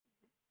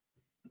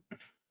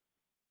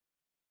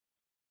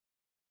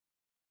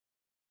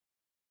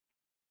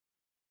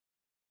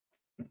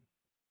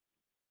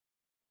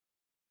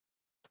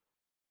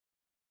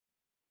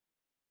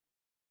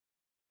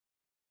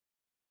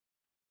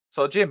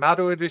So, Jim, how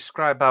do we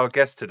describe our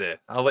guest today?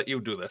 I'll let you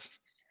do this.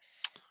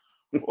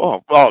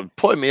 Well,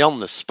 putting me on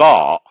the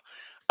spot.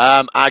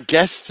 Our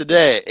guest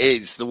today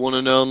is the one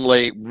and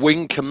only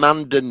Wing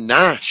Commander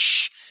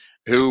Nash,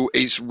 who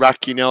is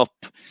racking up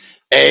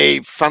a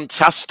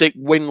fantastic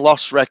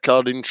win-loss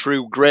record in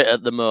True Grit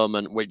at the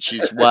moment, which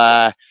is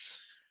where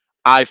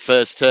I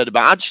first heard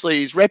about. Actually,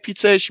 his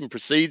reputation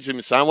precedes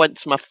him. So I went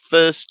to my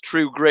first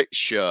True Grit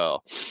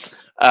show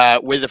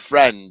with a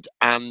friend,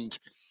 and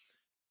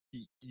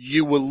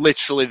you were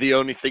literally the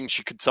only thing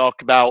she could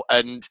talk about,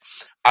 and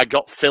I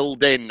got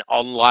filled in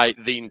on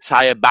like the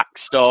entire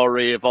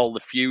backstory of all the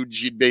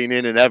feuds you'd been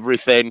in and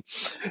everything.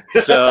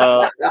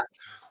 So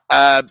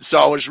so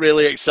I was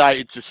really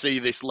excited to see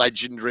this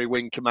legendary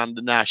Wing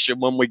Commander Nash,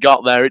 and when we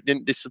got there, it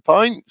didn't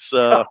disappoint.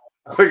 So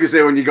I think you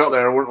say when you got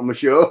there, I went on the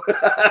show.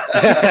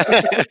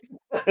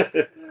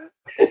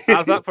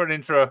 How's that for an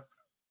intro?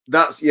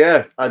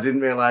 Yeah. I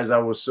didn't realize I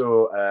was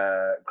so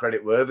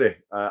credit worthy.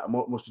 I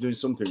must be doing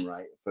something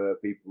right for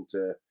people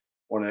to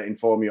want to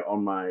inform you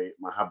on my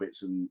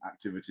habits and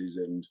activities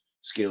and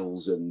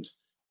skills and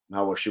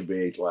how I should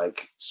be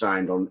like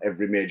signed on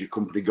every major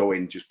company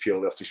going just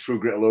purely off this True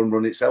Grit alone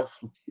run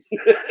itself.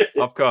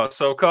 Of course.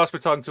 So, of course, we're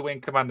talking to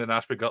Wing Commander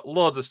Nash. We've got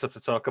loads of stuff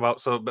to talk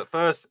about. So, but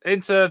first,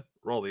 intern,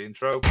 roll the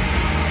intro.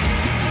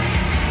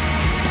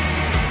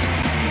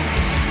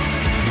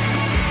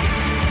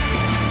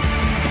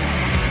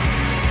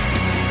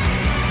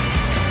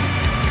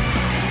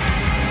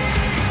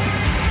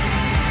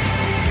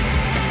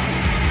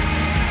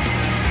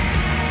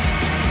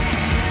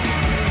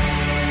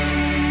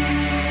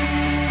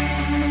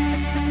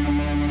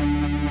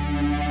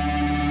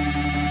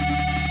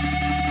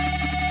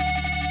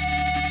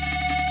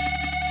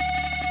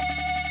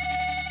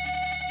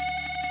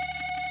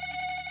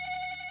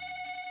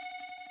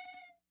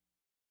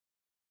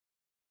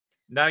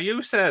 Now,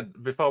 you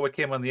said before we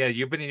came on the air,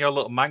 you've been in your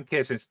little man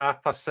cave since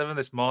 7:30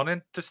 this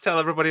morning. Just tell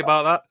everybody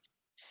about that.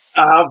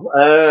 I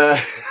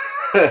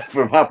have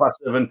from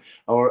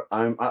 7:30,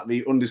 I'm at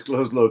the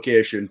undisclosed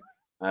location,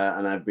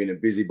 and I've been a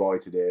busy boy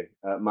today.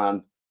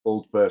 Man,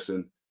 old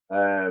person.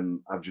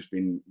 I've just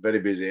been very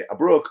busy.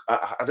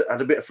 I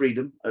had a bit of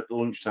freedom at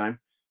lunchtime,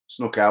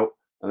 snuck out,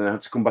 and then I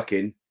had to come back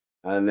in,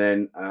 and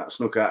then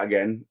snuck out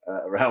again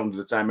around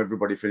the time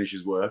everybody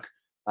finishes work.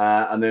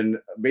 And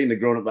then, being the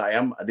grown-up that I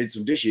am, I did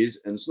some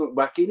dishes and snuck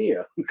back in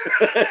here.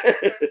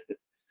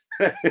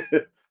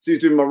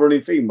 Seems to be my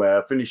running theme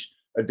where I finish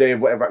a day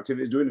of whatever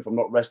activity is doing. If I'm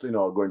not wrestling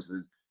or going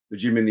to the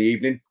gym in the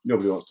evening,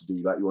 nobody wants to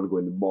do that. You want to go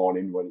in the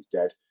morning when it's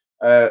dead.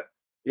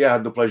 Yeah, I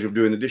had the pleasure of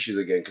doing the dishes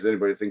again, because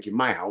anybody think in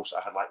my house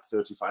I had like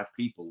 35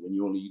 people when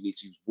you only need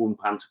to use one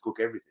pan to cook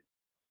everything.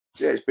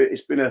 So yeah,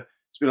 it's been a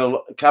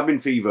cabin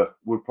fever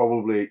would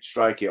probably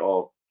strike it,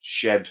 or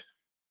shed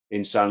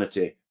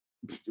insanity.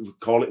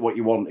 Call it what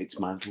you want. It's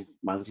my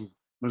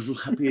little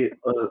happy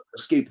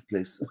escape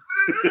place.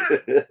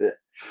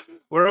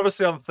 We're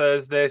obviously on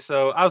Thursday,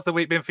 so how's the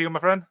week been for you, my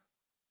friend?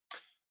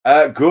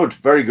 Good,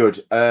 very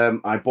good.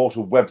 I bought a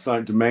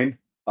website domain.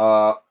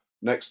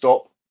 Next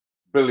stop,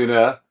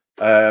 billionaire.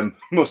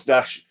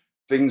 Mustache,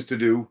 things to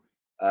do.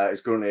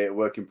 It's currently a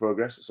work in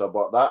progress, so I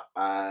bought that.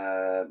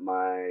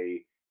 My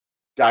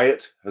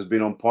diet has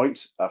been on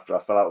point after I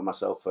fell out with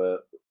myself,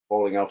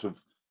 falling out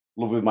of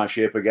love with my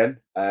shape again.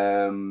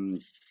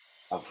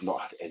 I've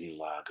not had any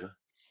lager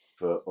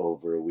for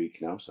over a week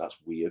now, so that's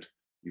weird.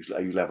 I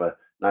usually have a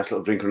nice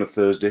little drink on a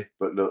Thursday,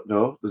 but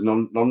no, there's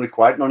none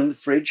required, none in the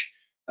fridge.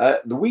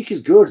 The week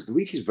is good. The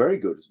week is very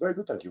good. It's very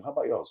good, thank you. How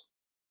about yours?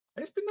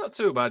 It's been not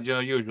too bad,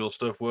 usual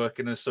stuff,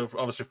 working and stuff.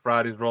 Obviously,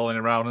 Friday's rolling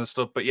around and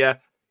stuff, but yeah,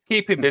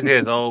 keeping busy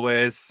as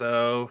always.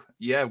 So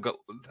yeah, we've got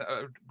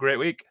a great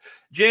week.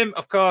 Jim,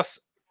 of course,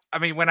 I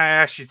mean, when I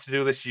asked you to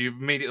do this, you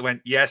immediately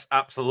went, yes,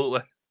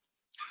 absolutely.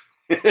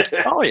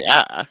 Oh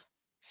yeah.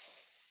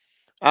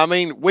 I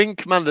mean, Wing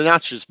Commander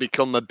Nash has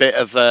become a bit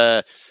of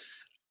a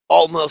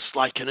almost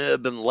like an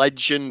urban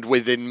legend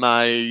within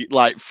my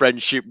like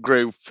friendship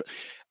group.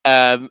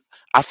 I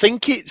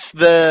think it's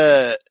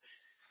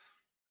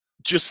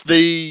just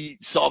the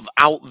sort of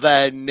out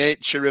there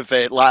nature of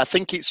it. Like, I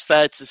think it's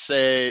fair to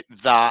say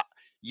that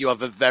you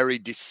have a very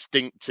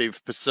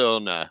distinctive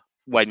persona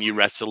when you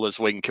wrestle as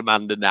Wing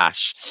Commander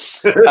Nash.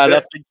 And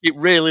I think it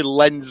really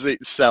lends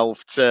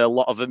itself to a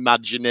lot of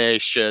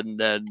imagination,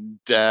 and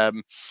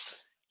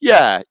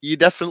yeah, you're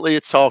definitely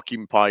a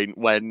talking point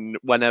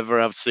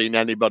whenever I've seen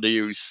anybody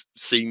who's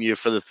seen you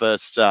for the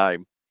first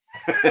time.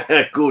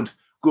 Good.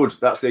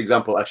 That's the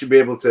example. I should be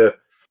able to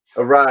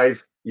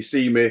arrive, you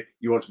see me,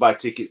 you want to buy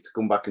tickets to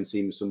come back and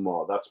see me some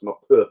more. That's my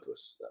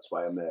purpose. That's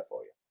why I'm there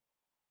for you.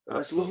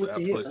 That's lovely to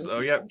hear. So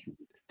yeah,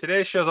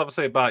 today's show's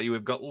obviously about you.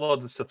 We've got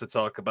loads of stuff to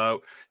talk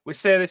about. We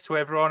say this to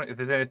everyone. If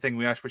there's anything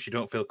we ask which you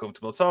don't feel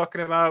comfortable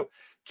talking about,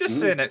 just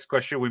say next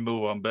question, we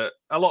move on. But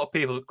a lot of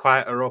people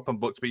are open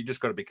books, but you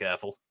just got to be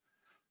careful.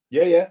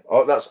 Yeah.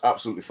 Oh, that's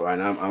absolutely fine.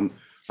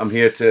 I'm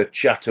here to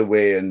chat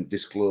away and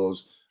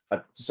disclose. I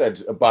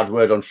said a bad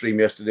word on stream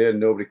yesterday and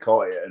nobody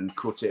caught it and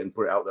cut it and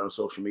put it out there on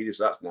social media,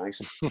 so that's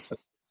nice.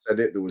 said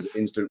it, there was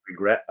instant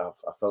regret. I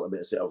felt a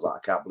bit sick. I was like,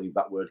 I can't believe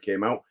that word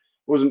came out.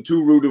 It wasn't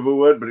too rude of a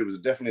word, but it was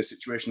definitely a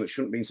situation that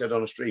shouldn't have been said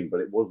on a stream,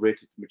 but it was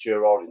rated for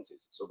mature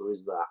audiences. So there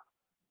is that.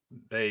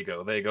 There you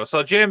go. There you go.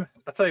 So, Jim,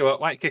 I tell you what,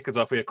 why don't you kick us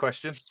off with your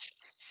question?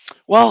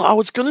 Well, I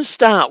was going to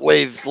start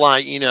with,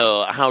 like, you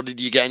know, how did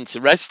you get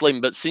into wrestling?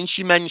 But since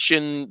you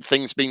mentioned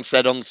things being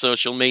said on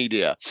social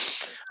media,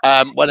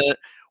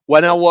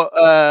 when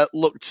I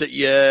looked at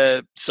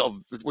your sort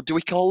of, what do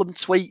we call them,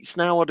 tweets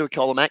now, or do we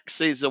call them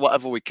X's, or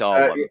whatever we call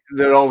them?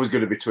 They're always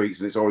going to be tweets,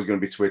 and it's always going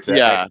to be Twitter.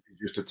 Yeah. X is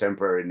just a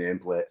temporary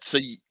nameplate. So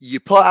you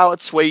put out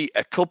a tweet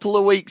a couple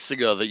of weeks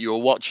ago that you were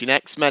watching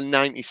X-Men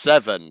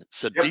 97.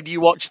 So Yep. did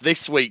you watch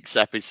this week's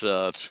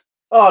episode?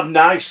 Oh,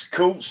 nice,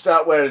 cool.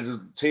 Start where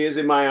there's tears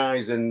in my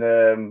eyes, and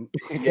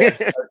yeah,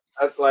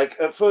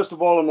 first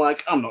of all, I'm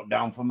like, I'm not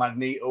down for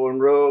Magneto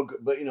and Rogue,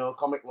 but you know,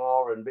 comic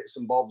lore and bits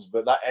and bobs.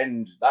 But that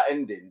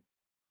ending,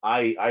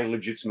 I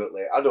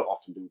legitimately, I don't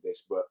often do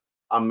this, but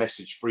I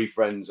messaged 3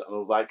 friends, and I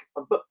was like,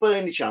 but by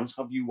any chance,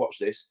 have you watched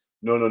this?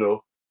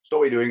 No. Stop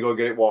what you're doing, go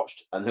get it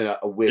watched, and then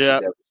I waited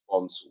their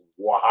response.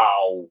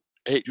 Wow.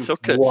 It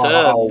took a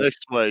turn this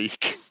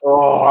week.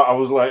 Oh, I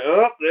was like,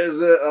 oh,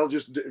 there's I'll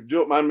just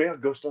don't mind me. I'll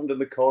go stand in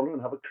the corner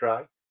and have a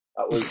cry.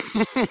 That was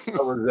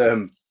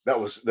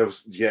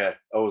yeah.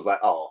 I was like,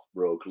 oh,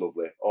 Rogue,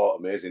 lovely, oh,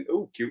 amazing,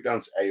 oh, cute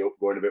dance, hey up,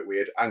 going a bit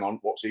weird. Hang on,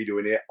 what's he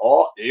doing here?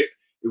 Oh, it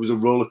was a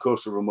roller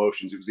coaster of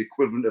emotions. It was the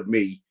equivalent of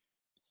me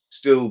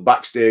still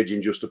backstage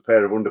in just a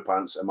pair of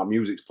underpants and my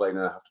music's playing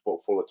and I have to put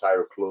a full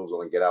attire of clothes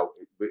on and get out.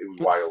 It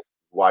was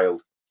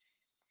wild.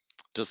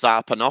 Does that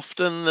happen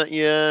often that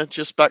you're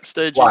just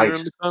backstage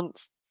Twice. in your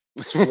underpants?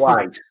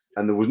 Twice.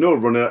 And there was no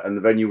runner and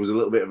the venue was a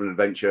little bit of an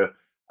adventure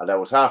and I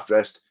was half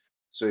dressed.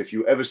 So if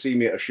you ever see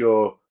me at a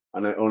show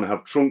and I only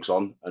have trunks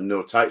on and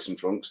no tights and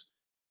trunks,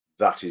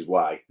 that is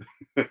why.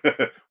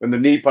 when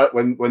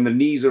the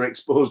knees are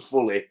exposed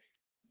fully,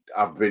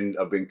 I've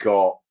been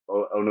caught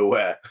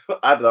unaware.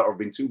 Either that or I've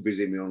been too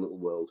busy in my own little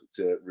world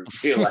to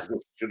realize I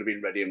should have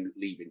been ready and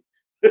leaving.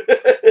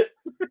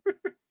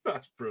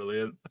 That's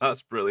brilliant.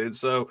 That's brilliant.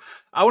 So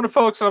I want to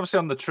focus obviously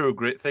on the True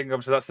Grit thing.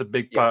 Obviously, that's the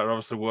big part of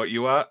obviously what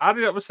you are. How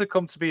did it obviously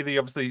come to be that you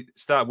obviously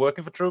start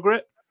working for True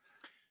Grit?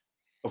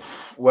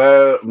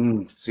 Well,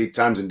 see,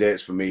 times and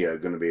dates for me are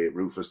going to be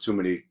ruthless. Too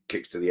many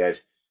kicks to the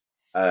head,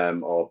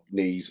 or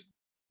knees,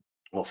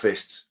 or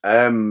fists.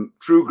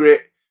 True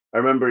Grit. I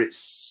remember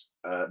its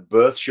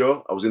birth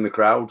show. I was in the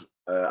crowd,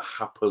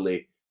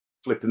 happily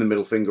flipping the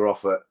middle finger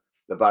off at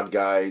the bad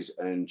guys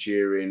and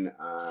cheering,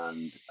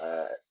 and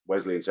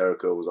Wesley and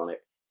Serico was on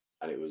it,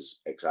 and it was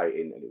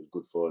exciting and it was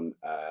good fun.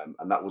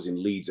 And that was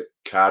in Leeds at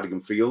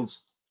Cardigan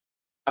Fields.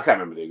 I can't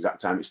remember the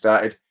exact time it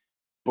started,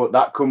 but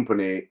that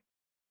company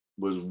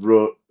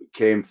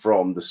came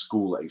from the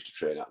school I used to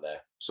train at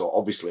there. So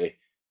obviously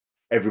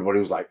everybody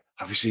was like,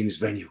 have you seen this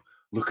venue?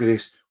 Look at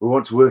this. We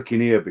want to work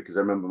in here, because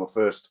I remember my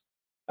first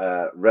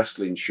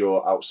wrestling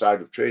show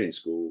outside of training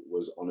school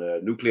was on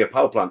a nuclear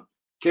power plant.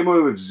 Came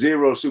away with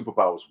 0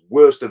 superpowers.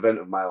 Worst event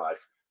of my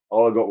life.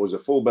 All I got was a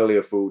full belly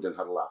of food and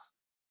had a laugh.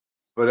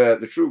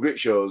 But the True Grit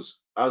shows,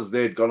 as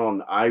they'd gone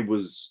on, I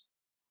was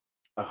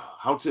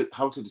how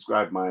to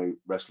describe my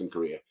wrestling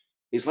career.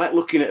 It's like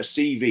looking at a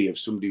CV of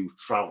somebody who's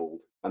travelled,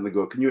 and they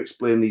go, "Can you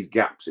explain these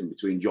gaps in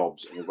between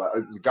jobs?" And I was like,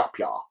 "It was a gap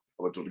year. I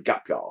went to a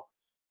gap year,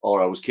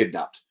 or I was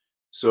kidnapped."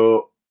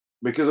 So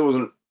because I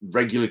wasn't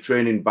regularly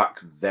training back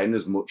then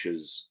as much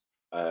as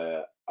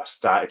I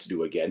started to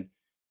do again,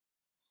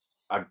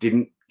 I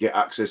didn't get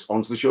access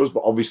onto the shows,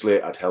 but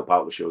obviously I'd help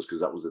out the shows,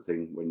 because that was the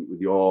thing. When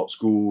with your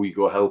school, you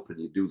go help and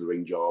you do the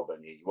ring job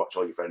and you watch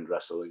all your friends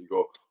wrestle and you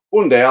go,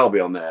 one day I'll be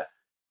on there.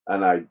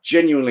 And I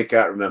genuinely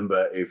can't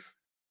remember if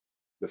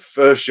the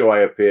first show I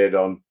appeared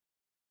on,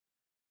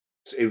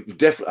 it was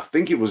definitely, I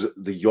think it was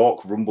the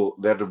York Rumble.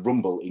 They had a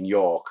Rumble in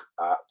York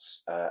at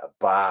a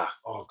bar.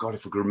 Oh God,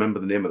 if I could remember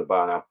the name of the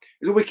bar now.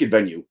 It was a wicked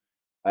venue.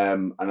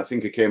 And I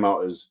think it came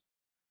out as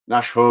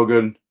Nash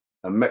Hogan,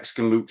 a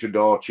Mexican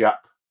luchador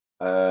chap,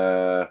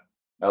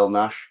 El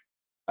Nash,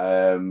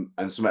 and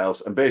something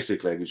else. And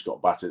basically I just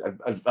got battered.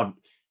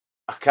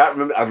 I can't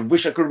remember. I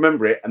wish I could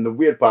remember it. And the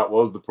weird part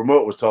was the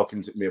promoter was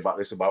talking to me about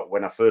this, about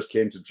when I first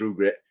came to True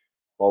Grit,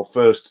 or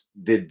first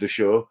did the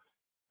show.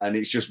 And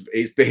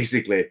it's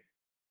basically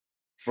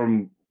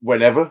from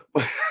whenever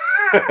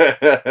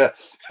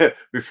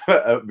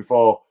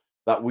before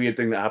that weird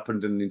thing that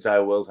happened and the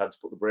entire world had to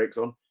put the brakes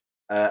on,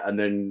 and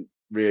then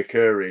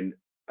reoccurring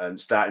and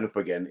starting up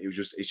again.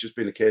 It's just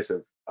been a case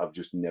of I've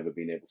just never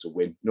been able to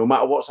win, no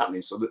matter what's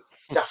happening. So the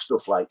daft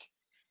stuff like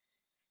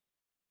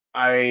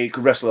I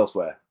could wrestle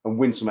elsewhere and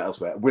win something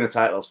elsewhere, win a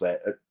title elsewhere.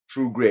 At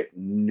True Grit,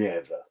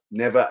 never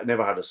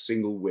had a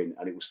single win,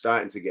 and it was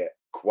starting to get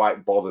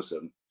quite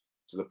bothersome,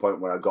 to the point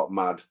where I got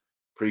mad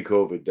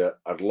pre-COVID that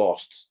I'd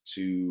lost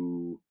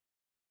to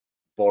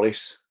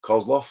Boris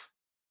Kozlov.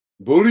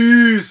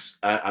 Boris!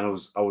 And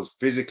I was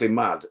physically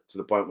mad, to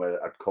the point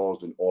where I'd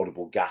caused an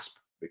audible gasp,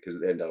 because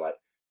at the end I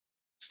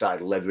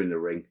started leathering the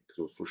ring because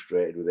I was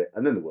frustrated with it.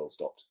 And then the world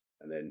stopped,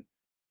 and then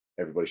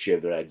everybody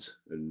shaved their heads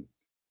and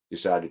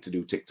decided to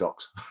do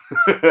TikToks.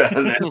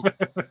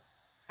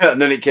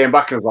 and then it came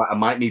back and I was like, I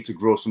might need to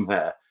grow some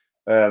hair.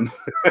 And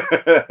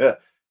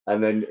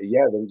then,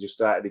 yeah, then just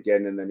started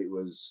again. And then it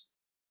was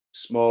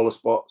smaller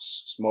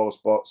spots,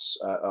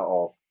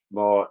 or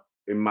more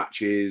in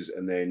matches,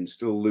 and then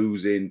still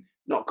losing,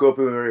 not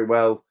coping very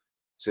well,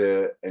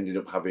 to ended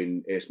up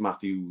having Ace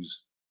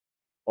Matthews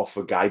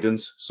offer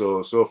guidance.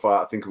 So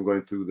far, I think I'm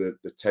going through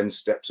the 10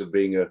 steps of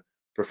being a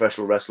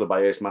professional wrestler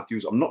by Ace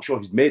Matthews. I'm not sure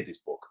he's made this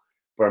book,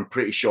 but I'm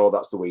pretty sure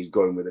that's the way he's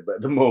going with it. But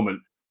at the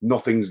moment,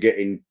 nothing's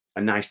getting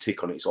a nice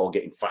tick on it. It's all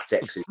getting fat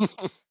X's.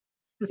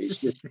 It's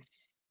just,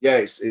 yeah,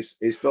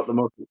 it's not the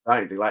most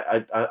exciting thing. Like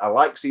I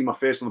like seeing my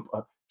face on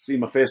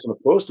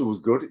a poster was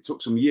good. It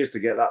took some years to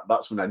get that.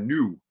 That's when I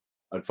knew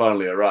I'd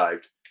finally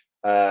arrived,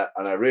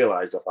 and I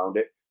realised I found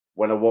it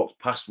when I walked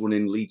past one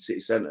in Leeds City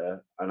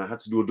Centre, and I had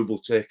to do a double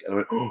take, and I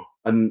went, oh,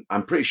 and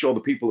I'm pretty sure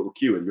the people that were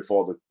queuing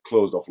before they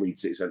closed off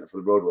Leeds City Centre for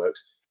the roadworks,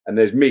 and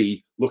there's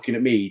me looking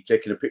at me,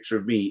 taking a picture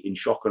of me in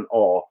shock and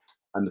awe,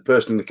 and the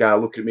person in the car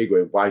looking at me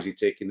going, why is he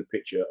taking the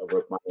picture of a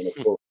man on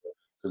a poster?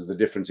 Because the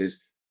difference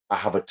is I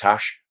have a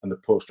tash, and the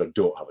poster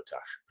don't have a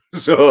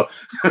tash. So,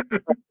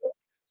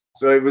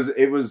 so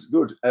it was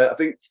good. I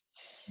think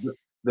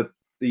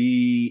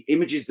the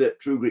images that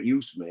True Grit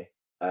used for me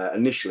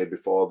initially,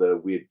 before the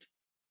weird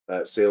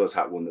sailor's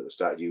hat one that they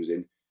started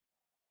using,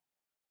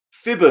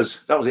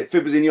 Fibbers, that was it.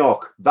 Fibbers in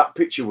York. That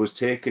picture was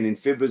taken in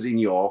Fibbers in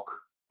York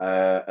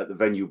at the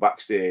venue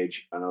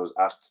backstage, and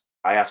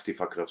I asked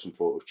if I could have some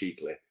photos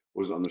cheekily.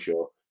 Wasn't on the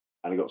show,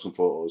 and I got some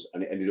photos,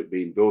 and it ended up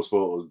being those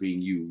photos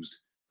being used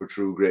for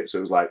True Grit. So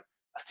it was like,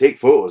 I take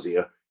photos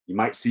here. You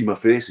might see my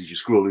face as you're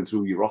scrolling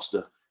through your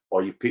roster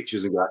or your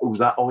pictures and go, who's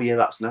that? Oh yeah,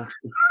 that's Nash.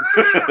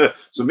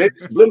 So maybe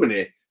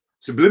subliminally,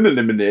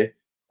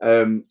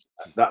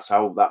 that's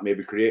how that may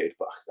be created.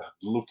 But I'd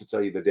love to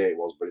tell you the day it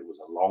was, but it was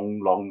a long,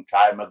 long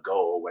time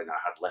ago when I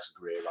had less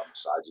grey around the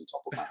sides and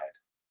top of my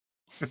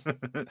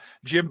head.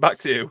 Jim, back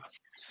to you.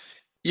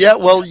 Yeah,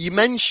 well, you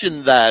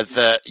mentioned there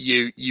that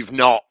you've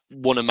not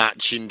won a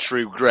match in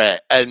True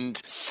Grit,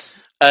 and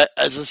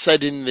as I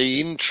said in the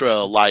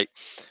intro, like,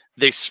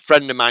 this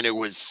friend of mine who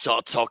was sort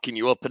of talking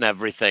you up and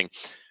everything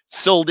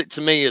sold it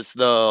to me as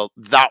though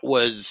that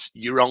was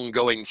your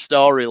ongoing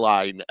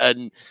storyline.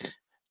 And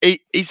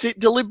is it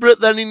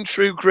deliberate then in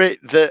True Grit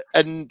that,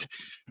 and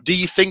do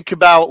you think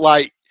about,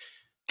 like,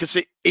 because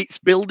it's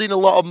building a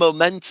lot of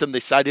momentum,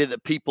 this idea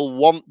that people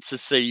want to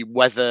see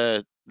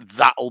whether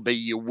that'll be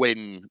your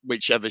win,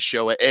 whichever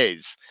show it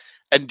is.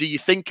 And do you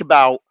think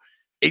about,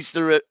 is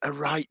there a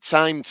right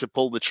time to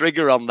pull the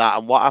trigger on that,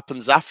 and what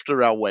happens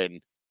after a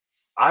win?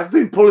 I've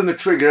been pulling the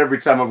trigger every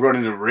time I've run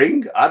in the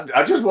ring.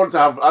 I just want to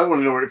have, I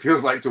want to know what it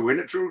feels like to win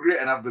at True Grit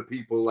and have the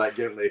people like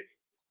gently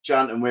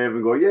chant and wave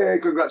and go, yeah,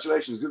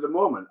 congratulations. At the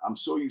moment, I'm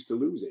so used to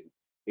losing.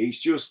 It's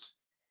just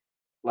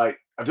like,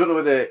 I don't know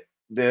whether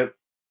the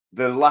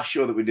last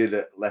show that we did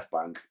at Left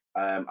Bank,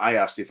 I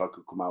asked if I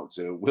could come out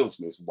to Will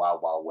Smith's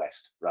Wild Wild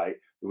West, right?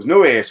 There was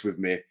no Ace with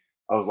me.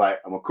 I was like,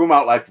 I'm going to come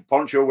out like a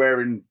poncho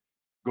wearing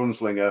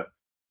gunslinger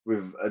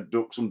with a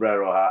duck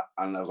sombrero hat,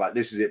 and I was like,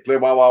 this is it. Play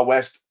Wild Wild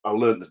West. I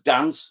learned the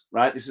dance,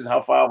 right? This is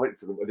how far I went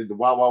to I did the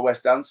Wild Wild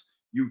West dance.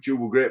 YouTube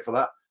were great for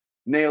that.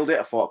 Nailed it.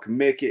 I thought I can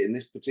make it in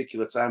this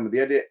particular time with the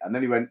edit. And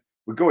then he went,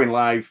 we're going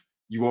live.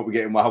 You won't be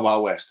getting Wild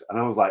Wild West. And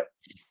I was like,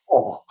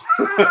 oh.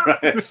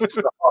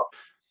 So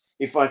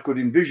if I could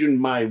envision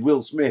my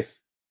Will Smith,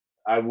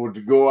 I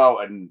would go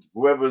out and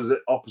whoever's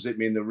opposite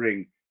me in the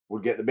ring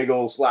would get the big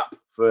old slap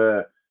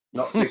for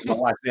not taking my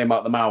wife's name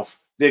out the mouth.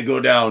 They'd go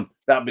down.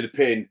 That'd be the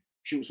pin.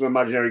 Shoot some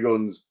imaginary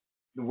guns.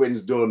 The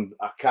win's done.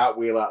 I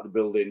cartwheel out of the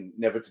building,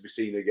 never to be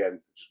seen again.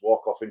 Just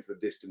walk off into the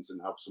distance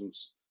and have some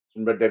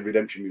Red Dead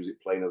Redemption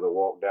music playing as I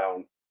walk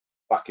down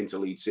back into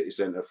Leeds City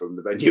Centre from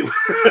the venue.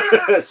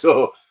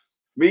 So,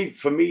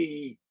 for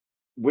me,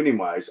 winning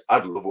wise,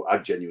 I'd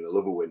genuinely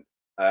love a win.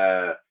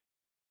 I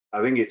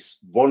think it's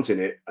wanting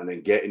it and then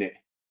getting it.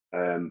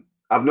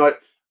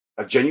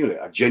 I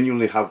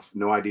genuinely have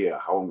no idea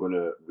how I'm going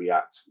to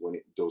react when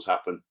it does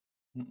happen.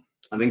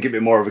 I think it'd be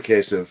more of a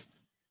case of,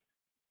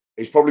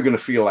 it's probably going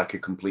to feel like a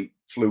complete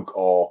fluke,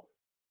 or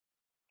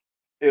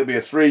it'll be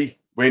a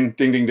 3-win,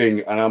 ding, ding, ding.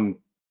 And I'm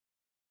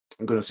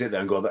going to sit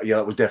there and go, yeah,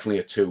 that was definitely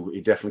a 2.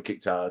 He definitely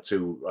kicked out a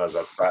 2 as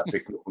I try to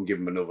pick him up and give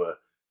him another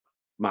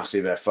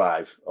massive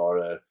F5 or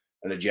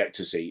an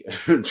ejector seat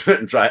and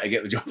try to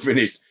get the job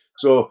finished.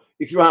 So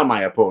if you are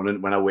my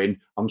opponent when I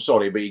win, I'm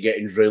sorry, but you're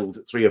getting drilled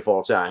 3 or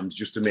 4 times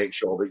just to make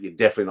sure that you're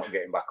definitely not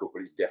getting back up,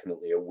 but it's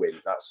definitely a win.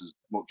 That's as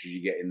much as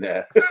you get in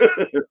there.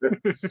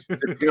 If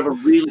you can have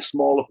a really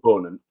small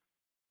opponent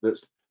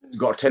that's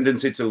got a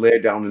tendency to lay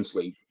down and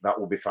sleep, that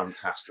will be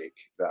fantastic.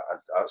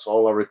 That's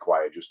all I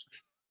require. Just,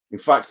 in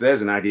fact,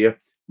 there's an idea.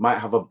 Might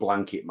have a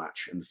blanket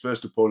match, and the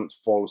first opponent to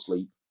fall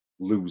asleep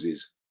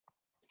loses.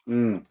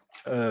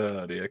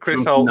 Oh dear.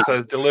 Chris Holt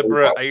says,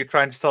 deliberate. Are you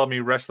trying to tell me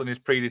wrestling is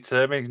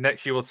predetermined?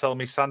 Next you will tell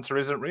me Santa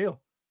isn't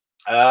real.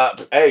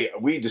 Hey,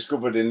 we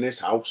discovered in this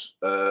house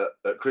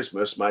at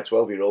Christmas, my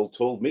 12-year-old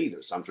told me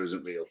that Santa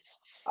isn't real.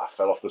 I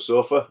fell off the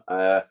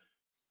sofa.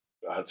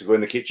 I had to go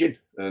in the kitchen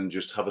and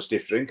just have a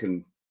stiff drink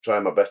and try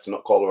my best to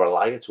not call her a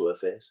liar to her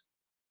face.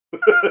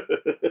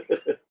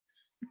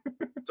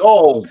 it's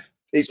all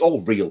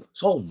real.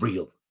 It's all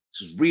real.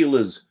 It's as real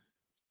as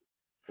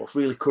what's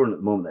really current at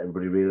the moment that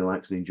everybody really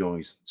likes and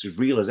enjoys. It's as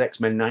real as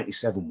X-Men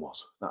 97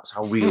 was. That's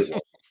how real it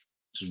was.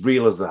 It's as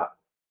real as that.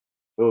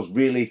 Those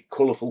really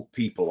colourful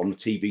people on the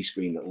TV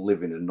screen that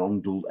live in a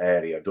non-dual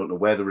area. I don't know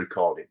where they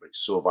record it, but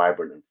it's so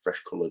vibrant and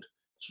fresh coloured.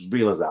 It's as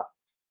real as that.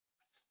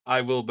 I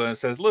Wilburn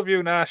says, "Love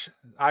you, Nash."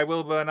 I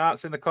Wilburn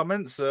Arts in the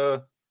comments.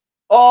 So,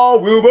 oh,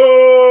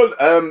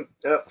 Wilburn!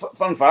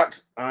 Fun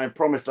fact: I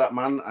promised that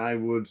man I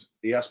would.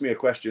 He asked me a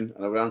question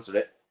and I would answer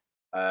it.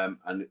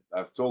 And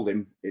I've told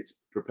him it's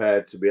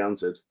prepared to be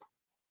answered.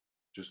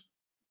 Just,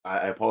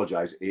 I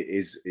apologise. It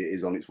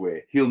is on its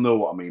way. He'll know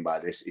what I mean by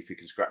this if he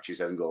can scratch his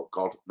head and go,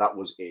 "God, that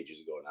was ages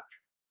ago, Nash."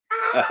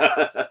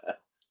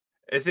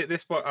 is it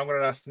this what I'm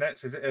going to ask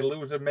next? Is it a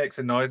loser makes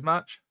a noise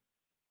match?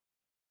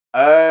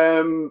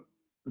 That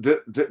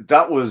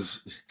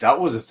was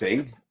a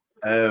thing.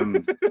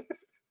 Do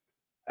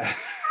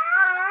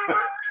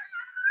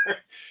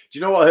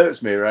you know what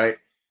hurts me, right?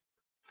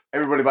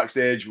 Everybody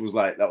backstage was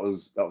like, that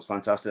was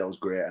fantastic, that was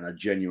great. And I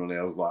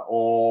was like,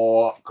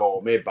 oh,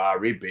 call me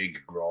Barry Big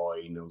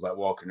Groin. I was like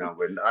walking around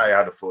when I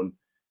had a fun.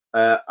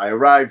 I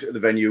arrived at the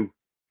venue.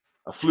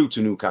 I flew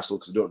to Newcastle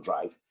because I don't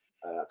drive,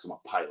 because I'm a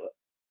pilot.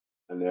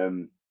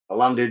 And I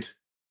landed,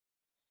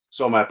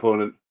 saw my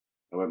opponent.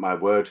 I went, my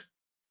word,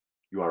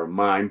 you are a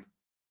mime.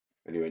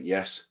 And he went,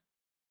 yes.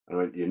 And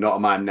I went, you're not a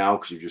mime now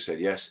because you just said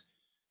yes.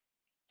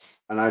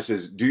 And I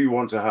says, do you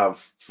want to have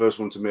first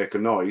one to make a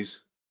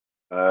noise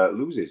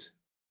loses?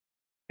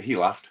 He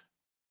laughed.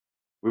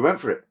 We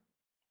went for it.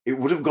 It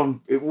would have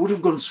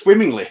gone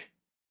swimmingly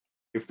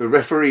if the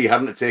referee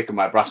hadn't taken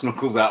my brass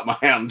knuckles out of my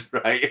hand,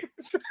 right?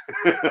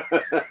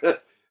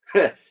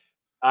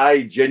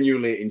 I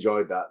genuinely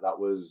enjoyed that. That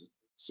was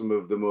some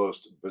of the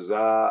most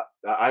bizarre.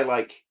 I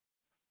like.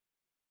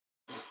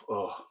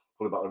 Oh,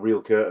 what about the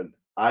real curtain?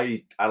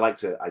 I like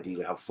to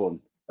ideally have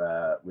fun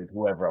with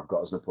whoever I've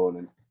got as an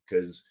opponent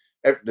because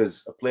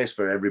there's a place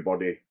for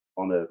everybody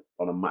on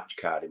a match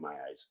card in my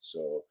eyes.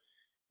 So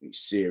you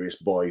serious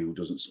boy who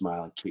doesn't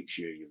smile and kicks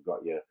you. You've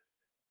got your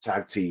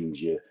tag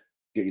teams. You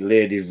get your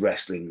ladies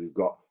wrestling. We've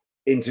got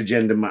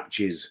intergender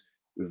matches.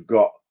 We've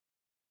got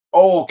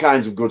all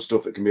kinds of good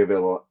stuff that can be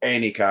available on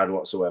any card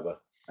whatsoever,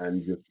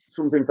 and just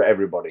something for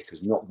everybody.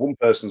 Because not one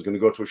person's going to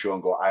go to a show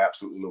and go, "I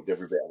absolutely loved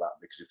every bit of that."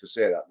 Because if they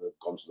say that, they've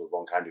gone to the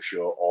wrong kind of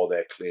show, or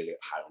they're clearly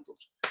high on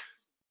drugs.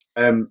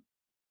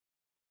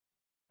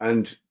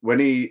 And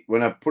when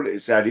I put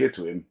this idea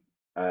to him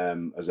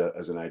as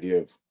an idea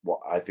of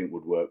what I think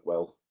would work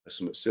well as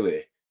something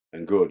silly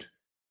and good,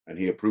 and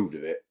he approved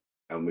of it,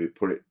 and we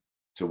put it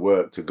to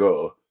work to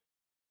go.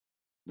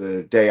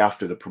 The day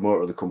after, the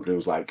promoter of the company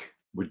was like,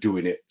 "We're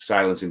doing it,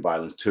 Silence in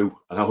Violence 2,"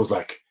 and I was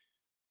like,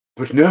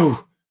 "But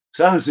no,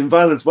 Silence in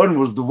Violence 1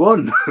 was the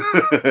one.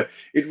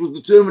 It was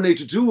the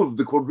Terminator 2 of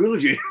the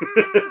quadrilogy."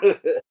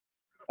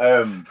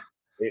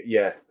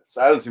 Yeah,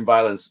 Silence in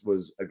Violence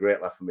was a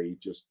great laugh for me,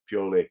 just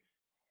purely.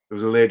 There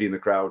was a lady in the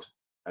crowd,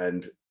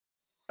 and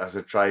as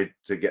I tried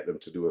to get them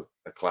to do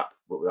a clap,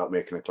 but without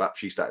making a clap,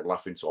 she started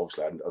laughing. So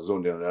obviously I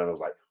zoned in on her, and I was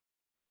like,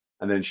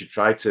 and then she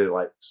tried to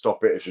like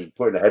stop it. She was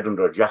putting her head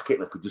under a jacket,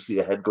 and I could just see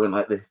her head going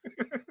like this.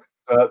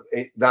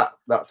 That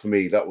for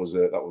me, that was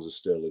a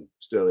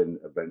sterling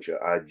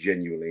adventure. I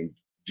genuinely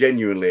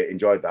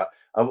enjoyed that.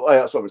 That's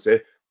what I would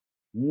say.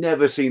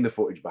 Never seen the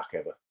footage back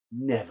ever.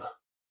 Never.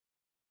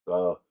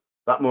 So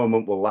that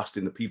moment will last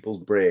in the people's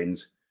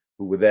brains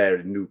who were there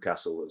in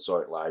Newcastle and saw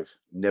it live.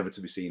 Never to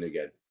be seen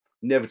again.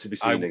 Never to be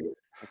seen again.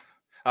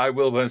 I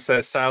Wilburn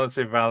says Silence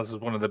in Violence is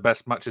one of the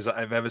best matches that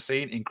I've ever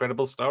seen.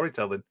 Incredible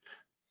storytelling.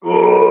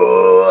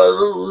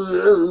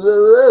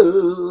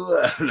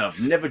 And I've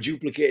never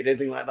duplicated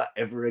anything like that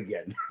ever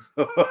again.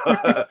 So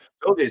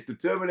it's the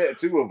Terminator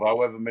 2 of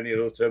however many of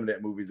those Terminator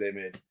movies they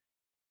made.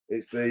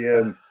 It's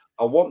the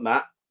I want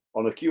that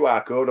on a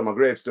QR code on my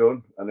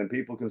gravestone, and then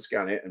people can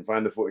scan it and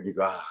find the footage and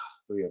go,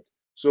 brilliant.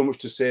 So much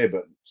to say,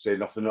 but say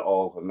nothing at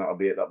all, and that'll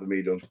be it. That'll be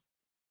me done.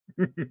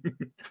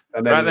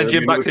 And then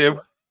Jim, back to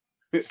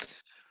you.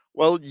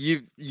 Well,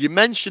 you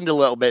mentioned a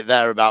little bit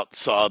there about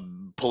sort of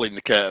pulling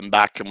the curtain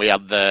back, and we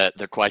had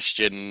the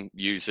question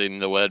using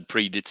the word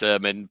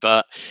predetermined.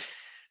 But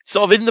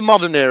sort of in the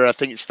modern era, I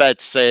think it's fair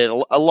to say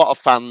a lot of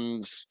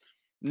fans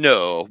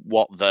know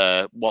what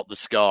the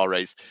score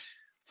is.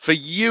 For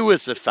you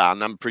as a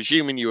fan, I'm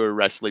presuming you were a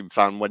wrestling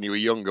fan when you were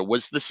younger.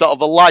 Was there sort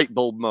of a light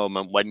bulb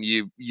moment when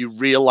you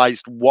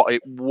realised what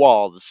it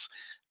was,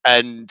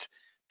 and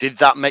did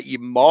that make you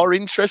more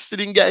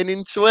interested in getting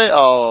into it,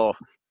 or?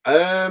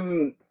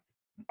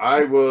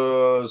 I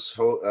was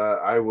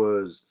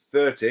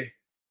 30,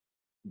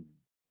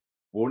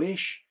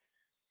 one-ish,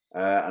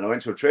 and I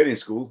went to a training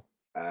school,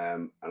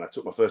 and I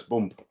took my first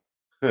bump,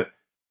 and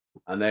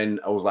then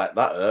I was like,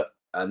 that hurt,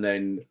 and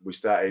then we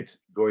started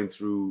going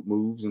through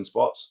moves and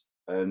spots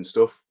and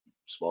stuff,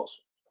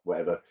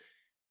 whatever,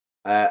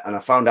 and I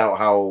found out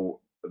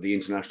how the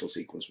international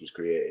sequence was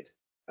created,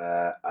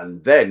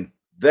 And then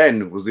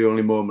was the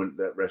only moment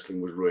that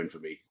wrestling was ruined for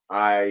me.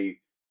 I'd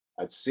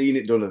seen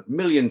it done a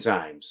million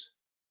times.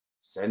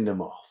 Send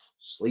them off,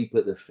 sleep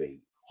at the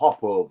feet,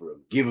 hop over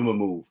them, give them a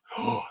move.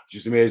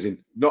 Just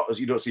amazing. Not as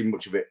you don't see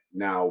much of it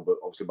now, but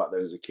obviously back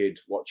then as a kid,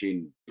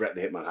 watching Bret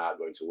the Hitman Hart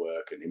going to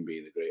work and him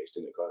being the greatest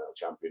Intercontinental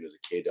Champion as a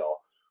kid, or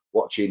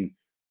watching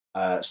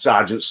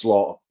Sergeant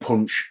Slaughter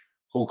punch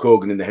Hulk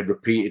Hogan in the head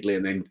repeatedly,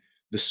 and then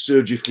the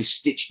surgically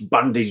stitched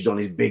bandaged on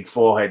his big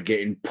forehead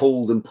getting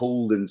pulled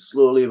and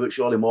slowly but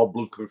surely more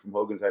blood coming from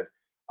Hogan's head.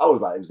 I was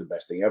like, it was the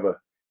best thing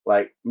ever.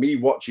 Like me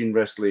watching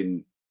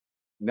wrestling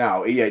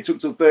now, yeah, it took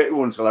till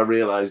 31 until I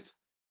realized,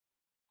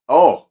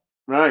 oh,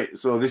 right,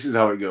 so this is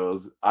how it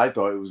goes. I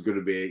thought it was going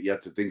to be, you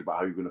had to think about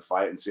how you're going to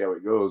fight and see how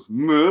it goes.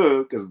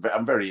 Because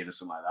I'm very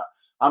innocent like that.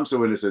 I'm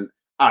so innocent,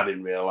 I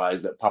didn't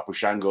realize that Papa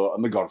Shango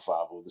and the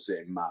Godfather were the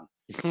same man.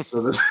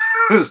 So there's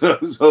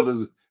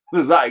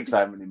that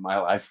excitement in my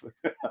life.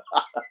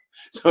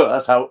 So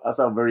that's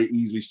how very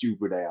easily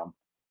stupid I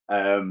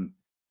am.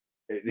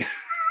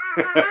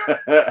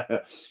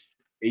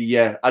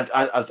 Yeah,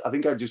 I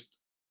think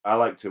I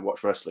like to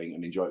watch wrestling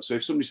and enjoy it. So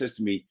if somebody says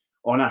to me,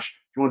 "Oh, Nash, do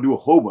you want to do a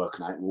homework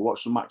night? We'll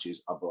watch some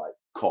matches." I'll be like,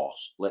 "Of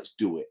course, let's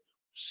do it.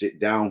 Sit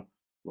down,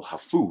 we'll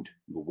have food,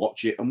 we'll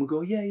watch it, and we'll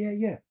go,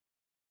 yeah.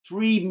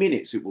 3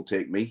 minutes it will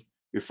take me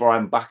before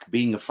I'm back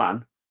being a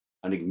fan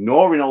and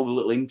ignoring all the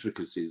little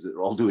intricacies that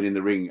they're all doing in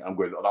the ring. I'm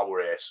going, oh, that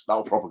were ace, that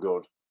were proper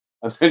good."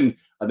 And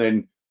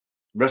then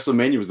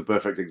WrestleMania was the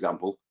perfect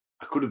example.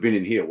 I could have been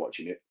in here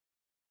watching it,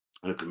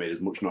 and I could have made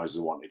as much noise as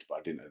I wanted, but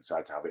I didn't. I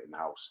decided to have it in the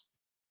house.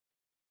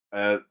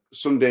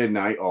 Sunday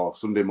night or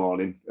Sunday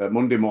morning,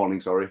 Monday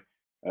morning, sorry,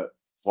 at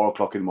 4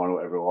 o'clock in the morning,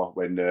 whatever it was,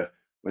 when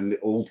the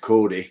old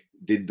Cody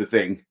did the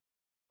thing,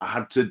 I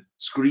had to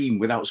scream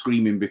without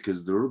screaming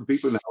because there were other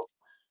people in the house.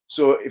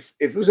 So if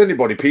there's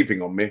anybody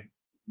peeping on me,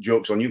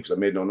 joke's on you because I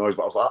made no noise,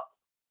 but I was like,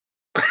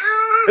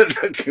 I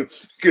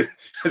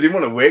didn't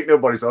want to wake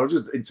nobody, so I was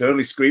just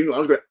internally screaming. I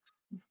was going,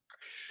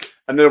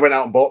 and then I went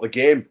out and bought the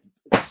game.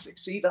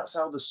 See, that's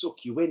how they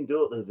suck you in,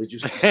 don't they? They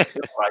just right.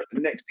 The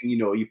next thing you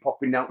know, you're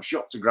popping out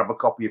shop to grab a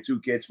copy of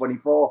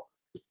 2K24,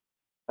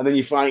 and then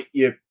you fight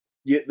the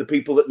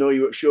people that know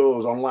you at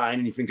shows online,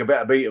 and you think I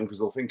better beat them because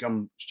they'll think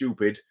I'm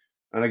stupid,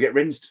 and I get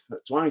rinsed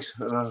twice.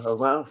 And I was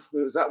like, oh,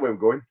 it was that way we're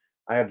going.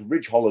 I had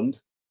Ridge Holland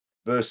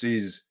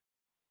versus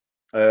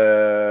one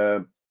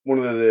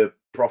of the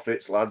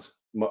Profits lads,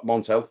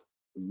 Montel,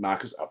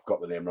 Marcus. I've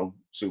got the name wrong.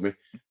 Sue me.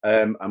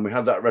 And we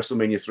had that at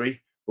WrestleMania 3.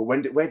 But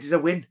where did I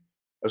win?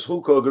 As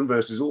Hulk Hogan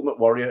versus Ultimate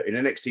Warrior in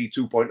NXT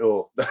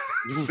 2.0.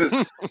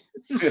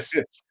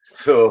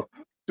 So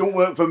don't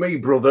work for me,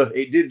 brother.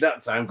 It did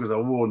that time because I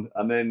won.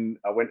 And then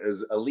I went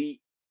as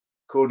Elite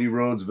Cody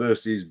Rhodes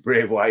versus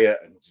Bray Wyatt.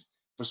 And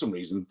for some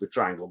reason, the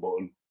triangle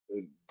button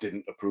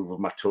didn't approve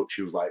of my touch.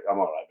 He was like, I'm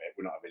all right, mate.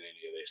 We're not having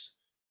any of this.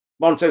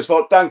 Montez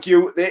thought, thank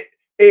you.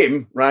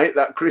 Him, right?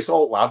 That Chris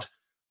Holt lad,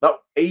 that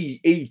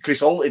he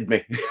Chris Holted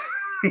me.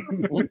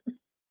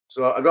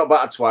 So I got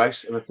battered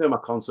twice and I turned my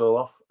console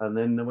off, and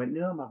then I went,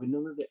 no, I'm having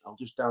none of it. I'll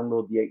just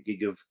download the 8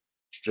 gig of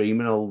stream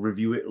and I'll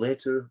review it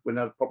later when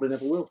I probably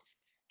never will.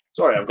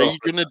 Sorry, Are you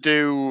gonna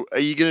do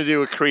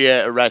a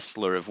create a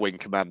wrestler of Wing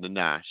Commander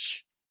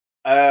Nash?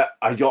 I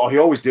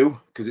always do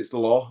because it's the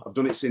law. I've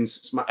done it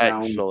since SmackDown.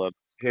 Excellent.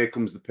 Here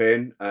Comes the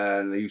Pain,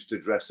 and I used to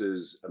dress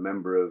as a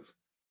member of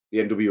the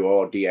NWO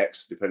or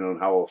DX, depending on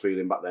how I was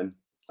feeling back then.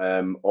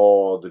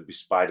 Or there'd be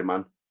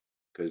Spider-Man,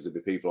 because there'd be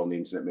people on the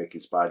internet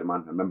making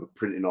Spider-Man. I remember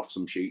printing off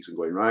some sheets and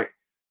going, right,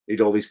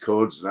 need all these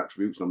codes and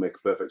attributes and I'll make a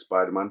perfect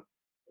Spider-Man.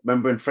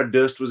 Remember when Fred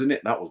Durst was in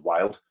it? That was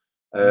wild.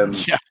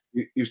 Yeah.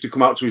 He used to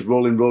come out to his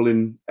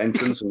rolling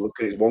entrance and look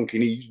at his wonky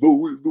knees,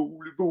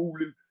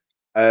 rolling.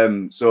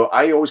 So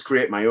I always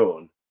create my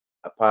own,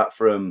 apart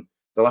from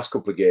the last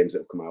couple of games that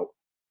have come out.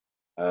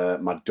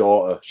 My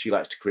daughter, she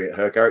likes to create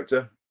her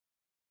character.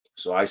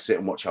 So I sit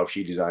and watch how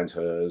she designs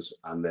hers,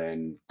 and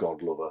then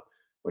God love her,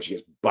 when she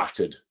gets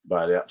battered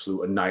by the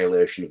absolute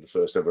annihilation of the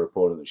first ever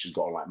opponent that she's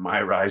got on like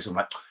my rise. I'm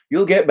like,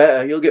 you'll get better.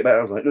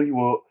 I was like, no, you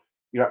won't.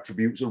 Your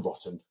attributes are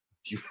rotten.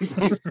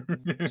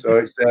 So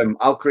it's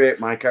I'll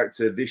create my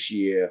character this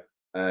year.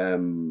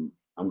 I'm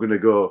gonna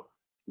go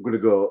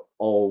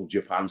all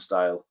Japan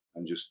style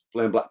and just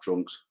plain black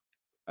trunks.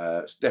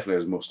 It's definitely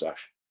has a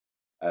mustache.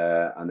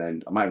 And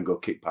then I might even go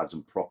kick pads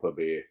and proper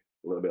be a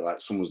little bit like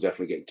someone's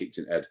definitely getting kicked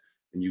in the head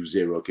and use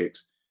 0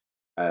 kicks.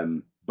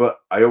 But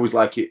I always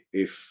like it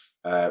if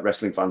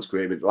wrestling fans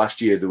create it. Last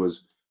year there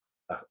was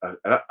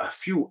a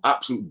few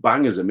absolute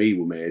bangers of me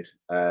were made.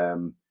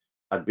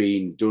 I'd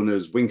been done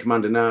as Wing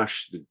Commander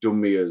Nash. They'd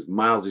done me as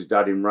Miles'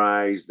 dad in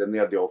Rise. Then they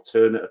had the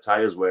alternate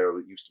attires where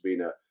it used to be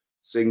in a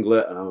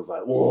singlet, and I was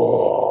like,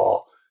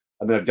 whoa!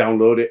 And then I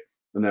download it,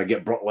 and then I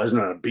get Brock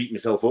Lesnar and I beat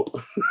myself up.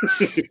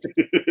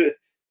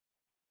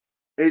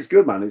 It's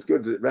good, man. It's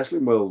good. The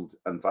wrestling world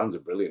and fans are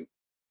brilliant.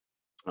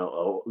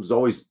 There's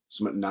always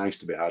something nice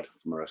to be had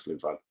from a wrestling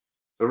fan.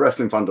 If a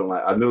wrestling fan don't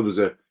like, I know there's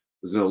an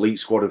elite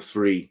squad of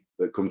 3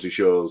 that come to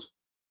shows,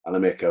 and I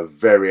make a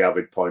very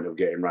avid point of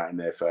getting right in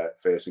their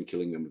face and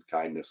killing them with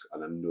kindness.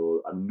 And I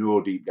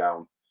know deep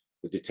down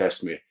they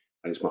detest me,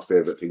 and it's my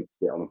favourite thing to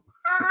get on them.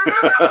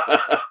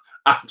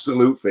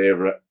 Absolute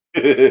favourite.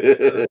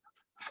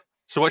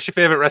 So, what's your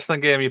favourite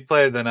wrestling game you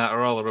played then out of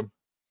all of them?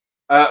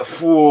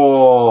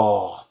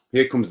 Whoa,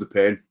 here comes the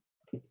pain.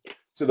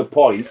 To the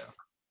point.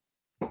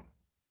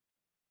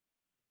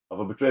 Have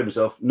I betrayed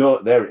myself?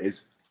 No, there it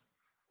is.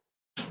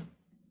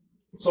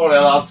 Sorry,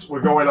 lads,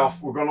 we're going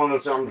off. We're going on a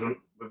tangent.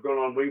 We've gone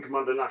on Wing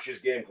Commander Nash's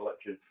game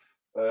collection.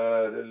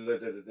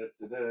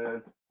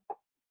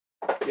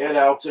 Get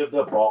out of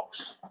the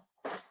box.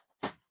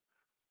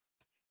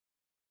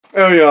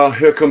 Oh yeah,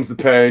 here comes the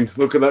pain.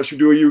 Look at that. Should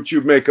do a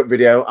YouTube makeup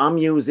video. I'm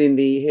using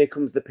the Here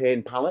Comes the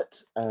Pain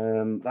palette.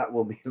 That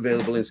will be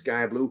available in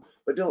Sky Blue.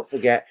 But don't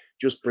forget,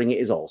 Just Bring It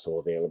is also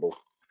available.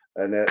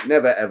 And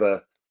never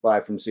ever buy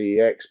from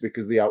CEX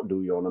because they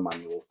outdo you on a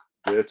manual.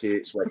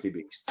 Dirty, sweaty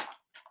beasts.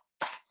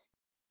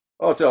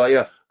 Oh, I'll tell you,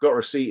 yeah, got a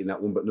receipt in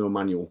that one, but no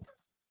manual.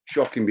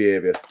 Shocking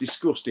behaviour.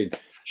 Disgusting.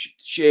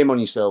 Shame on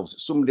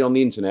yourselves. Somebody on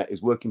the internet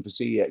is working for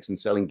CEX and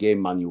selling game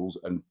manuals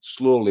and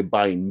slowly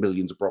buying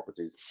millions of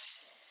properties.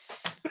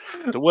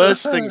 The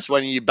worst thing's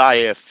when you buy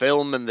a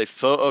film and they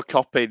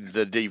photocopied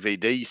the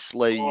DVD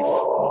sleeve.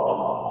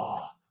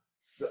 Oh,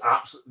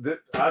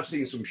 I've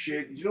seen some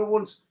shit. You know,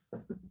 once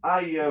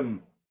I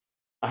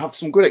have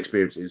some good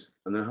experiences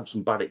and then I have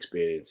some bad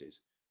experiences.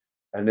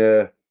 And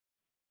I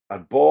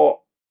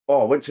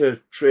went to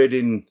trade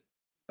in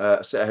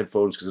a set of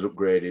headphones because I'd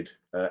upgraded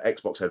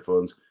Xbox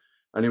headphones,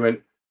 and he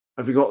went,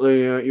 "Have you got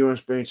the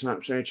USB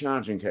Type-C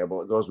charging cable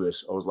that goes with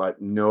this?" I was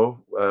like, "No."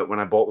 When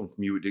I bought them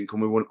from you, it didn't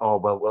come with one. "Oh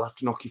well, we'll have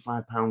to knock you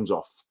 £5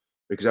 off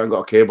because I haven't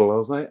got a cable." I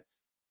was like,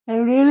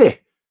 "Oh really?"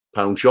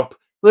 Pound shop.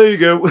 There you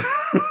go.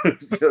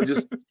 So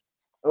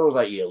I was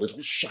like, "You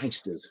little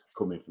shysters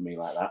coming for me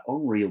like that."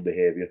 Unreal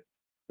behaviour.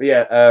 But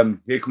yeah,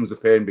 here comes the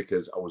pain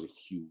because I was a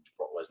huge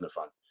Brock Lesnar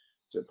fan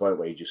to the point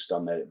where you just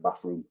stand there in the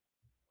bathroom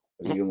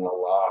as a young lad.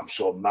 "Oh, I'm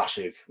so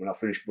massive. When I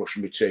finish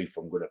brushing my teeth,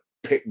 I'm going to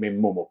pick my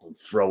mum up and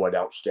throw her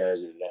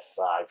downstairs in an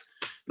F5.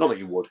 Not that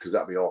you would, because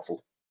that'd be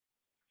awful.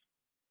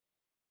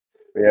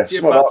 But yeah,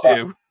 Jim, back to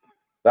you.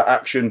 That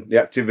action, the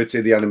activity,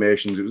 the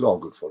animations, it was all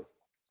good fun.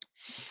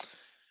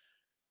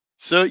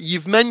 So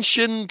you've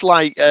mentioned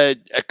like a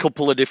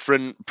couple of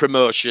different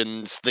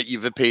promotions that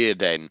you've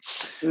appeared in.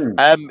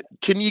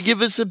 Can you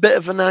give us a bit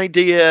of an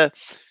idea,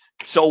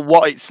 sort of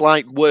what it's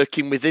like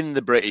working within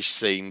the British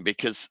scene?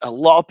 Because a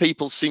lot of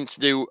people seem to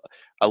do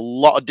a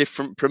lot of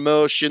different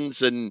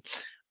promotions, and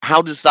how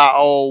does that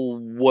all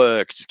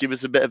work? Just give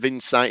us a bit of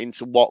insight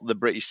into what the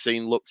British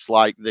scene looks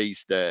like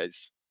these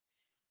days.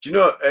 Do you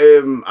know,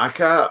 I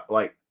can't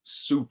like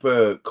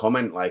super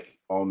comment like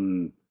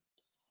on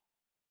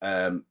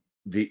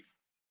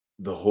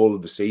the whole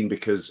of the scene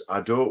because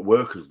I don't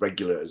work as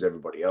regular as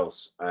everybody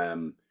else.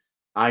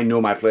 I know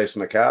my place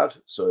on the card,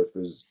 so if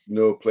there's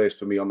no place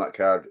for me on that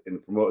card in the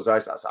promoter's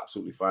eyes, that's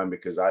absolutely fine.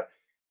 Because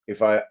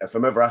if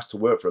I'm ever asked to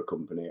work for a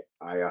company,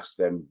 I ask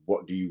them,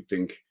 "What do you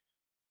think?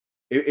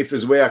 If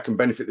there's a way I can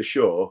benefit the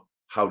show,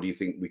 how do you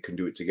think we can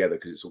do it together?"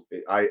 Because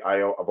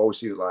I've always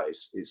seen it like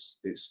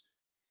it's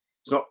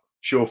not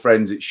show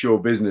friends, it's show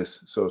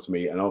business. So to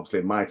me, and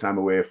obviously my time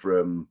away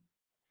from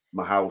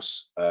my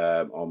house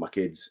or my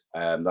kids,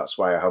 that's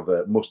why I have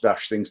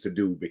mustache things to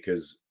do,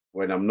 because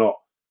when I'm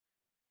not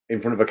in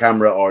front of a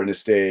camera or in a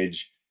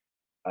stage,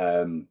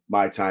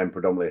 my time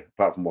predominantly,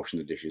 apart from washing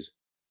the dishes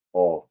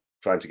or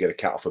trying to get a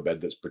cat off a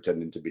bed that's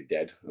pretending to be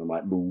dead, I'm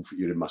like, "Move,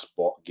 you're in my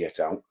spot, get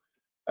out."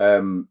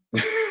 So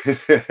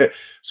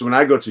when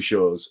I go to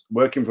shows,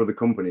 working for the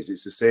companies,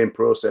 it's the same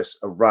process.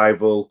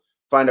 Arrival,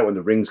 find out when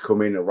the rings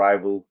come in,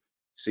 arrival,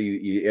 see,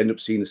 you end up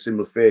seeing the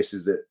similar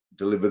faces that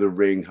deliver the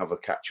ring, have a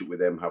catch up with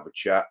them, have a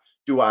chat,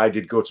 do what I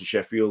did, go to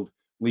Sheffield,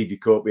 leave your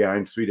coat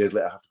behind. 3 days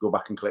later, have to go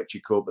back and collect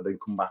your coat, but then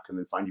come back and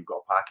then find you've got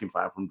a parking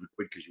 500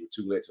 quid because you were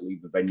too late to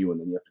leave the venue, and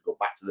then you have to go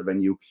back to the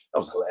venue. That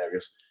was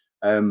hilarious.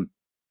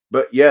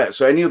 But yeah,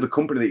 so any other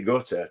company that you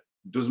go to,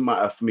 doesn't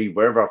matter for me,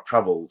 wherever I've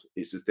traveled,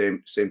 it's the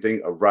same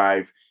thing.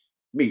 Arrive,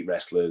 meet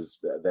wrestlers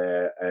that are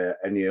there,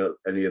 any of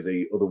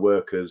the other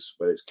workers,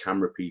 whether it's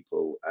camera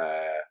people,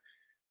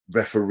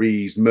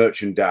 referees,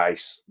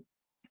 merchandise,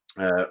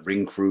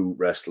 ring crew,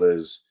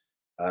 wrestlers,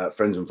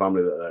 friends and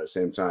family that are there at the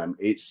same time.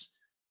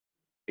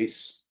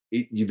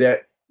 You're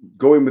there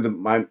going with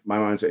my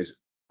mindset is,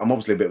 I'm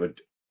obviously a bit of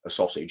a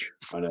sausage,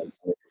 and I'm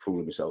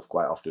fooling myself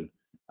quite often.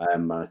 I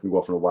can go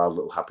off on a wild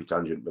little happy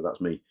tangent, but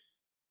that's me.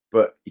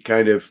 But you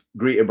kind of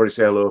greet everybody,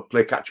 say hello,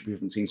 play catch up if you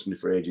haven't seen somebody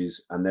for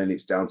ages, and then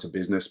it's down to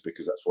business,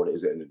 because that's what it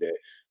is at the end of the day.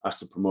 Ask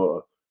the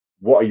promoter,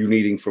 "What are you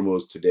needing from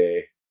us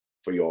today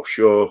for your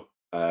show?"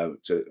 To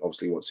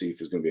obviously want to see if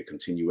there's going to be a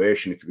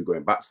continuation, if you're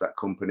going back to that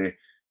company.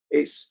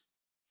 It's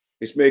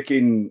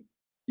making,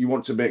 you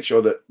want to make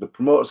sure that the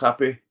promoter's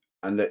happy,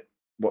 and that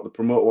what the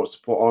promoter wants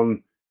to put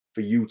on for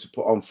you to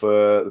put on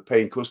for the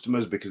paying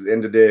customers, because at the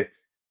end of the day,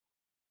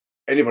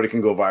 anybody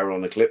can go viral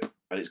on a clip,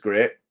 and it's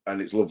great and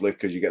it's lovely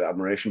because you get that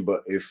admiration.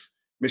 But if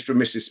Mr.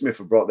 and Mrs. Smith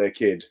have brought their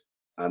kid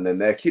and then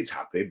their kid's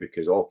happy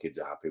because all kids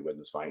are happy when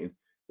there's fighting.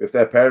 If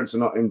their parents are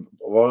not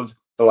involved,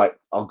 they're like,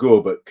 I'll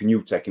go, but can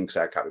you take him because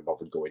I can't be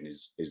bothered going,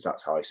 is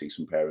that's how I see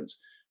some parents.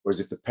 Whereas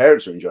if the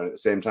parents are enjoying it at the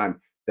same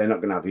time, they're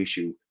not going to have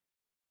issue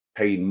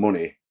paying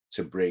money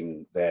to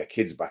bring their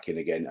kids back in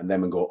again, and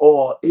them and go,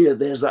 oh, here,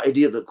 there's that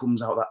idiot that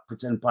comes out, that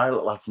pretend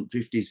pilot lad from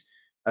 50s,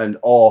 and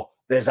or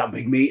there's that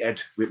big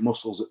meathead with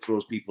muscles that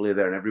throws people here,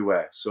 there, and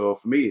everywhere. So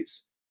for me,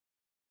 it's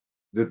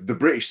the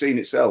British scene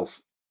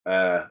itself.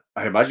 I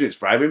imagine it's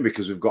thriving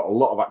because we've got a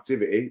lot of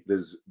activity.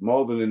 There's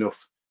more than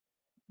enough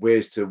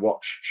ways to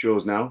watch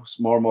shows now.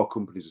 More and more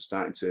companies are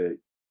starting to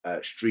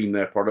stream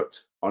their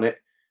product on it.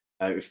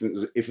 If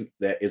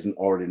there isn't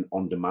already an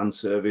on-demand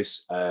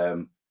service,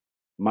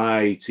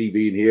 my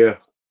TV in here,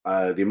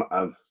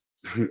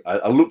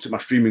 I looked at my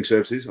streaming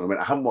services and I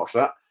went, I haven't watched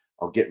that.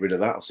 I'll get rid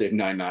of that. I'll save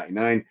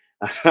 $9.99.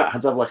 I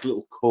had to have like a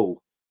little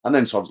cull, and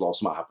then Sod's Law,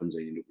 something happens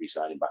and you end up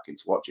re-signing back in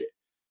to watch it.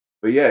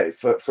 But yeah,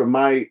 for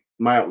my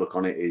outlook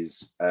on it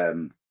is,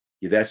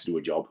 you're there to do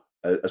a job.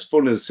 As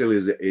fun as silly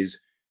as it is,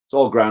 it's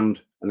all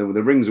grand. And then when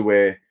the ring's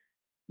away,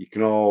 you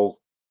can all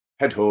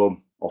head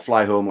home or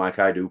fly home like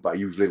I do. But I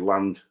usually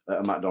land at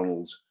a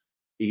McDonald's,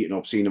 eat an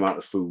obscene amount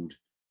of food,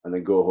 and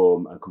then go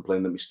home and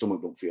complain that my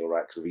stomach don't feel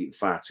right because I've eaten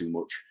far too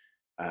much.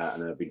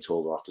 And I've been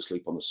told I'll have to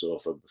sleep on the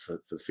sofa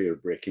for fear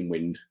of breaking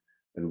wind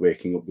and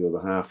waking up the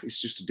other half. It's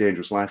just a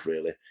dangerous life,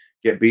 really.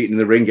 Get beaten in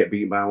the ring, get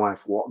beaten by a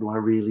wife. What do I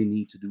really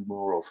need to do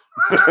more of?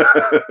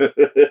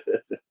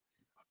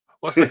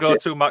 What's the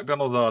go-to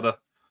McDonald's order?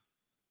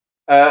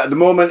 At the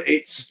moment,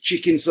 it's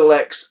chicken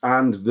selects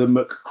and the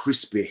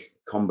McCrispy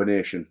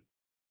combination.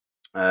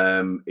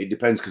 It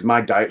depends because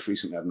my diet's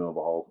recently had an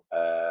overhaul.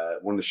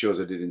 One of the shows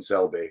I did in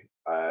Selby,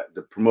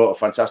 the promoter,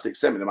 fantastic,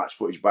 sent me the match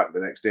footage back the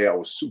next day. I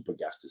was super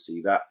gassed to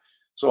see that.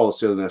 Saw all the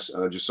silliness,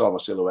 and I just saw my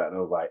silhouette, and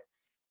I was like,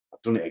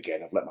 I've done it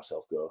again. I've let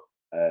myself go.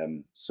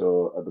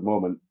 So at the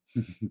moment,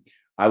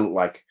 I look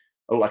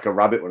like a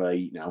rabbit when I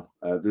eat now.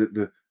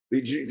 You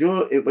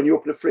know, when you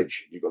open a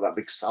fridge, you've got that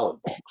big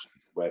salad box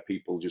where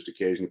people just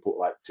occasionally put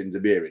like tins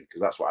of beer in,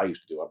 because that's what I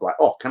used to do. I'd be like,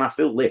 oh, can I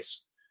fill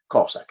this? Of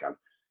course I can.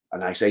 A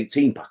nice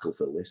 18 pack will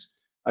fill this.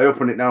 I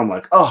open it now, I'm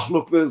like, oh,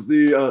 look, there's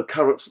the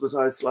carrots that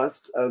I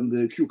sliced and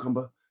the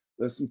cucumber.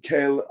 There's some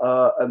kale,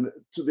 and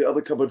to the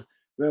other cupboard,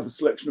 we have a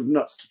selection of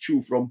nuts to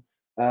chew from.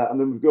 And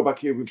then we go back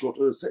here, we've got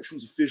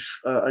sections of fish.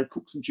 I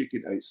cooked some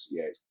chicken. It's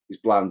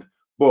bland.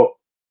 But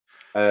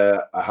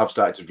I have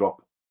started to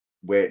drop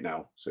weight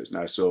now, so it's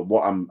nice. So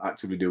what I'm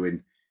actively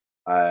doing,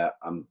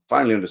 I'm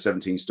finally under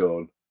 17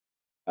 stone,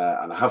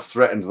 and I have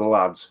threatened the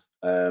lads,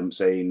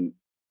 saying,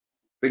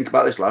 think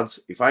about this, lads.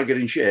 If I get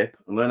in shape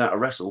and learn how to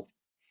wrestle,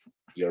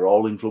 you're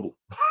all in trouble.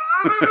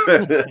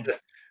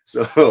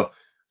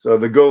 So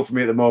the goal for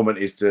me at the moment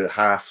is to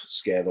half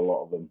scare the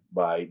lot of them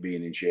by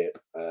being in shape,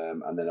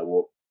 and then I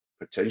won't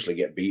potentially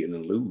get beaten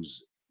and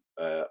lose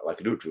like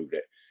I do at True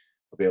Grit.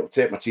 I'll be able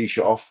to take my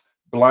t-shirt off,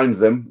 blind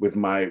them with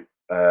my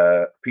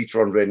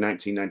Peter Andre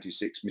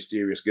 1996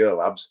 Mysterious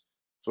Girl abs,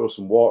 throw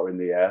some water in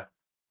the air,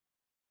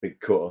 big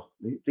cutter.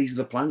 These are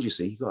the plans, you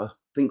see. You've got to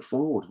think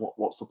forward.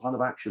 What's the plan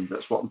of action?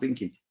 That's what I'm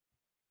thinking.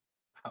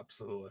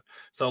 Absolutely.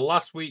 So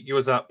last week you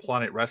was at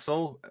Planet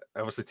Wrestle,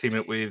 obviously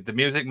teaming up with the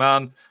Music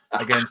Man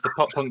against the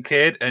Pop Punk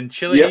Kid and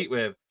Chili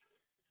Heatwave.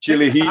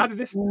 Chili Heat. How did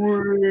this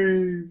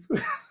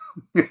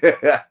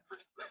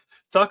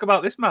talk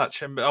about this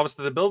match and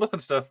obviously the build-up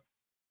and stuff?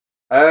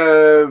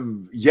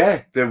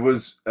 Yeah, there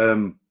was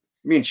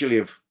me and Chili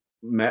have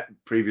met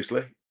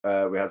previously.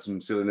 We had some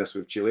silliness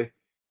with Chili.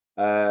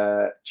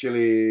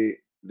 Chili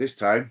this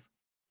time,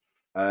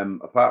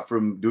 apart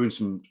from doing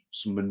some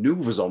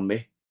maneuvers on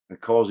me and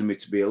causing me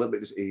to be a little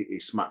bit, he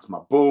smacked my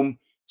bum,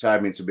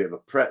 tied me into a bit of a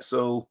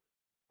pretzel.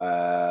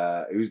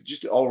 It was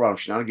just all around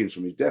shenanigans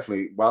from him. He's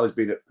definitely, while he's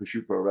been at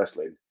Pursuit Pro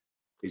Wrestling,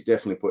 he's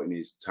definitely putting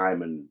his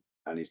time and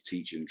his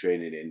teaching and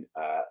training in.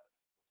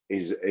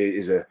 He's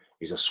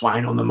a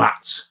swine on the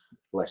mats,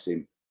 bless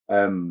him.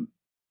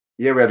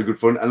 Yeah, we had a good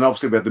fun, and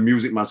obviously we had the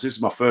Music Man. So this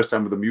is my first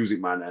time with the Music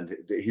Man, and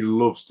he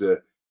loves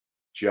to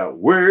shout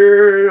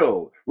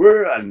 "Well,"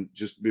 and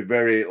just be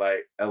very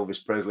like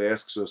Elvis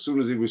Presley-esque. So as soon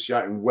as he was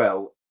shouting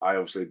 "well," I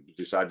obviously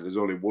decided there's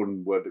only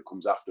one word that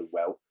comes after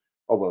 "well."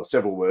 Oh well,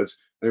 several words.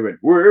 And he went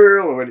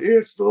 "well." I went,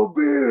 "It's the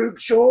big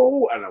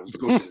show," and I was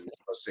good.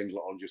 I was singing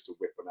on just to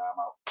whip an arm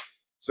out.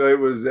 So it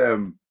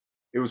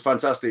was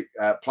fantastic.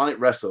 Planet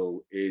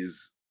Wrestle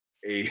is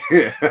he's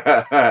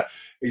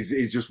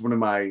just one of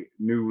my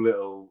new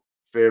little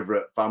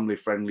favorite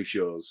family-friendly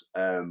shows.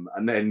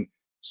 And then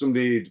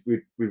somebody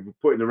we were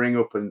putting the ring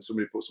up, and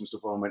somebody put some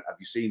stuff on and went, "Have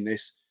you seen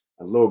this?"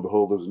 And lo and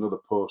behold, there was another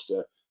poster,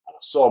 and I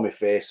saw my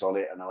face on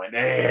it, and I went,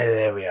 "Hey,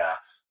 there we are."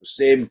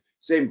 The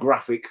same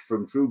graphic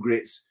from True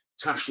Grit's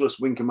Tashless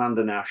Wing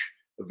Commander Nash,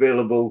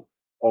 available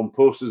on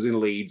posters in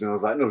Leeds, and I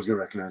was like, nobody's gonna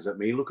recognize that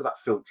me. Look at that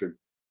filtering.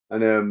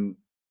 And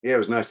yeah, it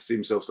was nice to see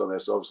myself still there.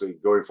 So obviously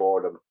going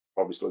forward, I'm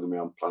probably still gonna be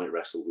on Planet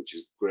Wrestle, which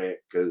is great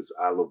because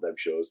I love them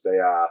shows. They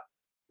are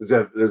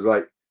there's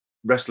like,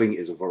 wrestling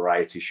is a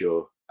variety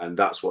show, and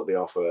that's what they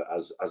offer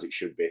as it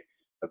should be.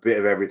 A bit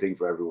of everything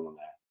for everyone on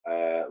there.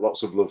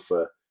 Lots of love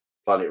for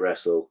Planet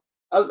Wrestle.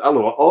 I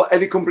love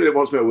any company that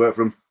wants me to work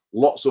for them.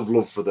 Lots of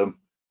love for them.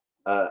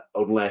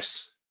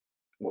 Unless,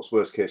 what's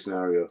worst case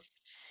scenario?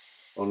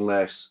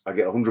 Unless I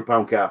get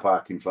 £100 car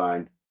parking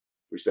fine,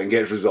 which then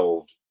gets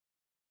resolved,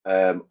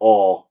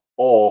 or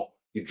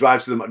you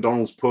drive to the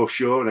McDonald's post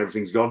show and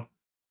everything's gone,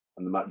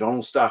 and the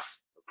McDonald's staff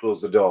have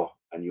closed the door,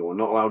 and you are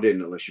not allowed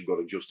in unless you've got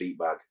a Just Eat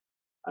bag.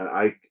 And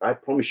I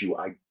promise you,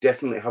 I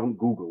definitely haven't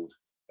Googled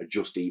a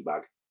Just Eat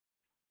bag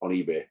on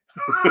eBay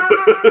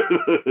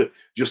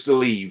just to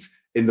leave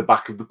in the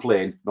back of the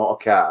plane, not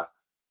a car.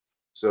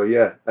 So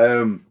yeah,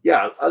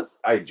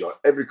 I enjoy it.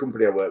 Every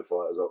company I work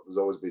for has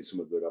always been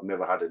something good. I've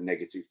never had a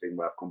negative thing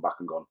where I've come back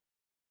and gone,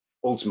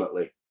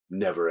 ultimately,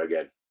 never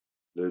again.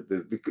 There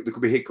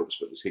could be hiccups,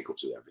 but there's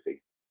hiccups with everything.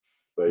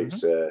 But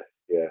it's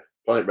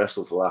Planet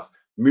Wrestle for laugh.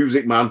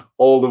 Music Man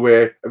all the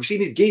way. Have you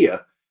seen his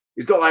gear?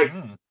 He's got like,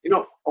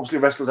 obviously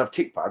wrestlers have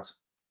kick pads.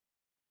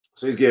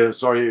 So his gear,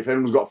 sorry, if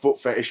anyone's got a foot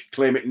fetish,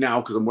 claim it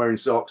now because I'm wearing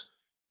socks.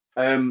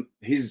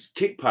 His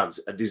kick pads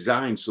are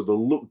designed so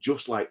they'll look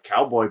just like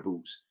cowboy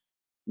boots.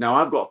 Now,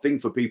 I've got a thing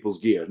for people's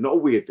gear. Not a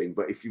weird thing,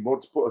 but if you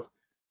want to put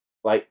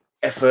like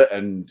effort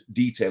and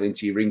detail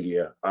into your ring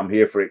gear, I'm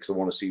here for it because I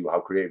want to see how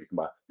creative you can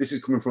buy. This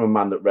is coming from a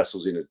man that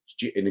wrestles in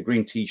a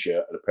green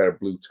t-shirt and a pair of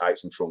blue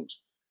tights and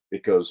trunks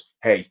because,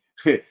 hey,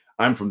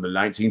 I'm from the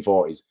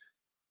 1940s.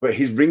 But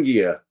his ring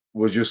gear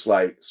was just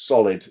like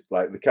solid.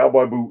 Like the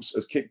cowboy boots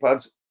as kick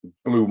pads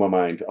blew my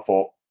mind. I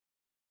thought,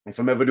 if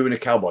I'm ever doing a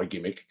cowboy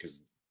gimmick,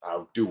 because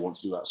I do want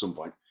to do that at some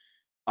point,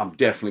 I'm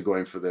definitely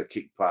going for the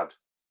kick pad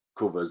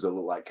covers that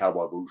look like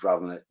cowboy boots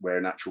rather than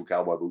wearing actual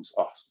cowboy boots.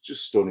 Oh,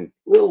 just stunning.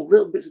 Little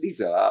bits of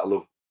detail I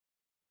love.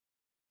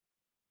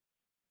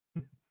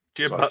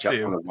 Jim, back to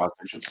you.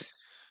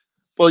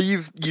 Well,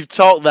 you've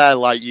talked there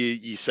like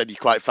you said you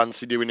quite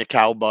fancy doing a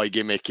cowboy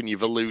gimmick, and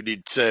you've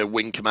alluded to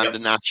Wing Commander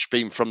Nash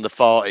being from the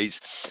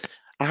 40s.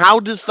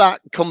 How does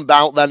that come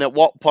about then? At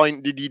what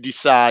point did you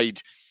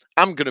decide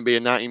I'm going to be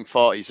a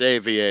 1940s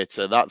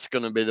aviator? That's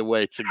going to be the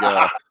way to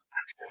go.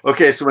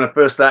 Okay, so when I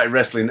first started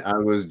wrestling, I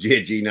was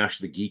JG Nash,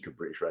 the geek of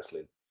British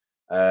wrestling.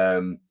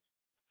 The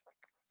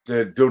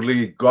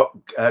Dudley got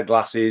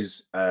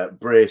glasses,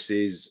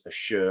 braces, a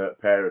shirt,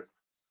 a pair of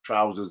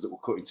trousers that were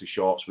cut into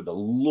shorts with a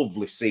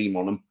lovely seam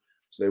on them.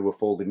 So they were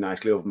folded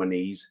nicely over my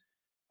knees.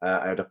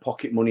 I had a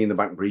pocket money in the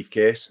bank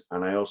briefcase,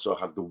 and I also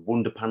had the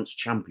Wonder Pants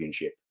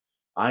Championship.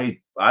 I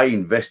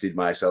invested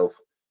myself.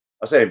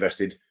 I say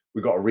invested.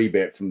 We got a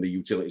rebate from the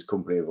utilities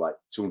company of like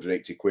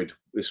 280 quid.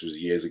 This was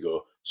years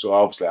ago. So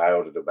obviously I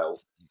ordered a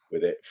belt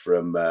with it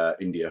from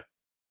India.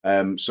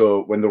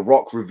 So when The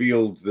Rock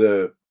revealed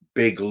the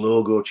big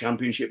logo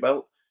championship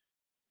belt,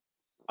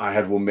 I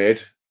had one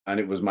made and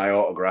it was my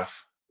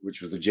autograph, which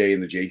was the J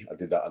and the G. I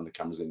did that on the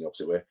cameras in the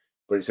opposite way.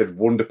 But it said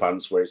Wonder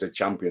Pants where it said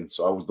champion.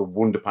 So I was the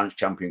Wonder Pants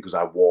champion because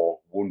I wore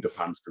Wonder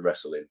Pants to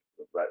wrestle in.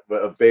 Right?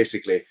 But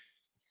basically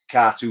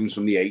cartoons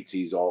from the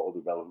 80s or other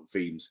relevant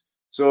themes.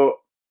 So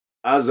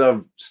as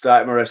I've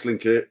started my wrestling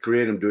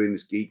career, I'm doing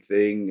this geek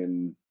thing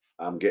and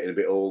I'm getting a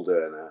bit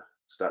older and I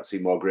start to see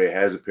more grey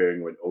hairs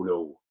appearing. I went, oh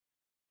no,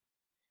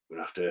 I'm going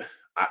to have to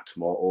act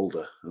more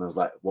older. And I was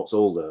like, what's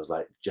older? I was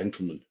like,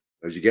 gentleman.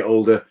 As you get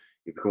older,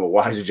 you become a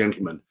wiser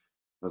gentleman.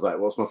 I was like,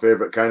 what's my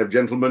favourite kind of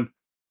gentleman?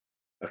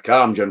 A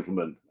calm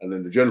gentleman. And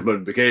then the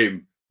gentleman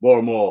became more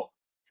and more,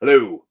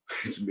 hello,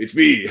 it's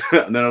me.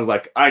 And then I was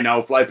like, I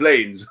now fly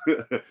planes.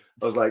 I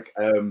was like,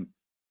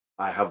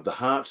 I have the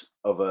heart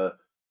of a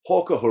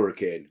Hawker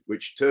Hurricane,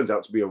 which turns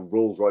out to be a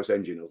Rolls-Royce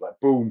engine. I was like,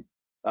 boom,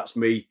 that's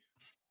me.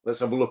 Let's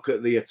have a look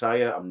at the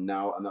attire. I'm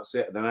now, and that's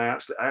it. And then I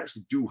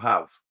actually do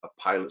have a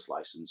pilot's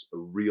license, a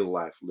real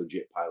life,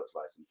 legit pilot's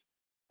license.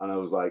 And I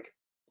was like,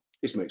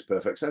 this makes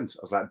perfect sense.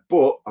 I was like,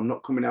 but I'm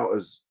not coming out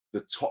as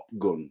the Top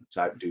Gun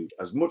type dude.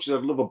 As much as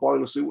I'd love a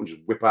boiler suit and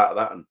just whip out of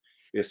that and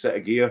be a set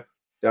of gear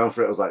down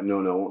for it, I was like, no,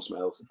 I want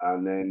something else.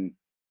 And then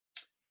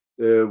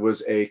there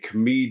was a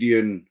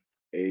comedian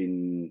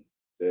in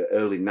the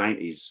early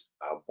 90s.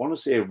 I want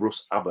to say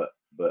Russ Abbott,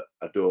 but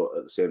I don't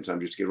at the same time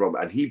just to get wrong.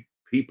 And he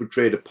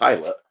portrayed a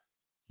pilot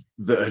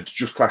that had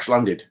just crash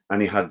landed,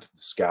 and he had the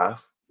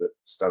scarf that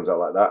stands out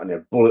like that, and he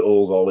had bullet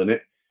holes all in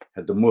it,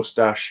 had the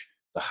mustache,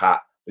 the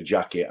hat, the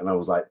jacket, and I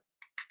was like,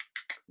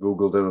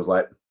 Googled and I was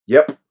like,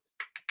 yep,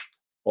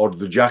 ordered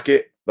the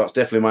jacket. That's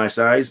definitely my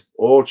size.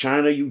 Oh,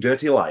 China, you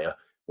dirty liar.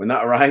 When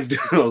that arrived,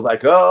 I was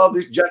like, oh,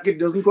 this jacket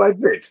doesn't quite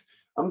fit.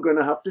 I'm going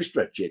to have to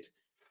stretch it.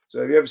 So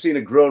have you ever seen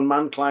a grown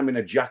man climb in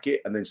a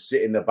jacket and then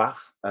sit in the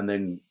bath and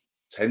then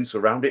tense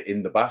around it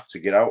in the bath to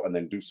get out and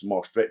then do some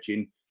more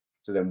stretching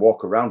to then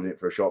walk around in it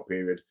for a short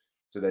period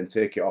to then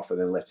take it off and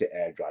then let it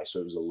air dry so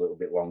it was a little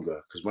bit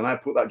longer? Because when I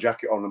put that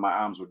jacket on and my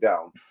arms were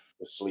down,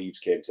 the sleeves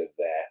came to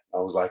there. I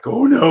was like,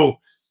 oh no.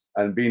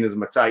 And being as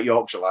a tight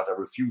Yorkshire lad, I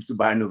refused to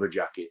buy another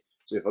jacket.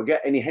 So if I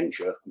get any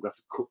hencher, I'm going to have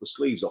to cut the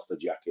sleeves off the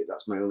jacket.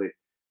 That's my only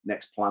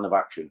next plan of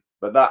action.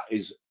 But that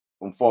is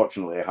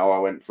unfortunately how I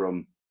went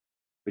from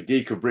the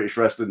geek of British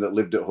wrestling that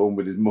lived at home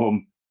with his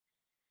mum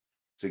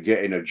to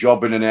getting a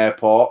job in an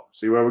airport.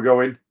 See where we're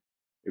going?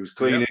 It was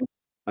cleaning. Yep.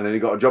 and then he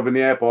got a job in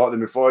the airport. Then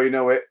before you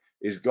know it,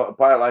 he's got a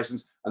pilot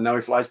license, and now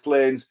he flies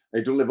planes. And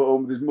he doesn't live at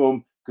home with his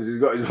mum because he's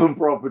got his own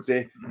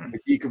property. The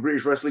geek of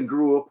British wrestling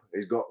grew up.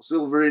 He's got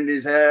silver in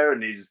his hair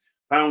and his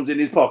pounds in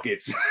his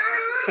pockets.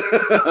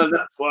 And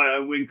that's why I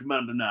win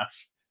Commander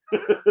Nash.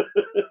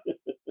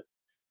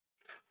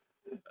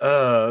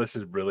 This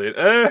is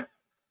brilliant.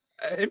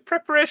 In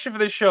preparation for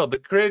this show, the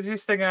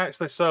craziest thing I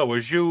actually saw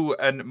was you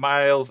and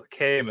Miles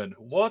Kamen.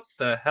 What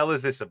the hell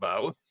is this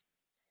about?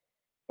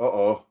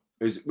 Uh-oh.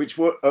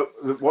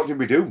 What did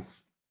we do?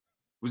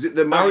 Was it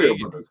the Mario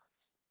Brothers?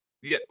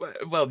 Yeah,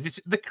 well,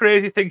 the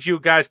crazy things you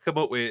guys come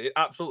up with,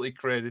 absolutely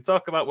crazy.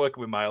 Talk about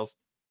working with Miles.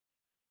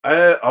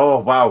 Oh,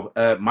 wow.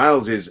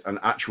 Miles is an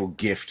actual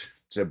gift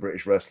to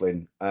British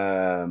wrestling.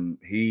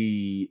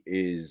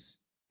 He's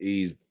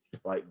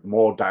like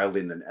more dialed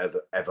in than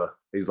ever.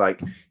 He's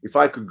like, if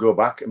I could go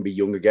back and be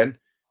young again,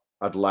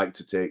 I'd like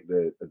to take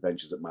the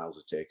adventures that Miles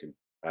has taken,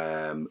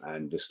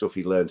 and the stuff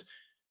he learned.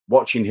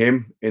 Watching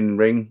him in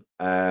ring,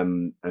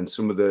 and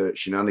some of the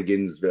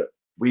shenanigans that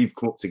we've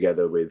come up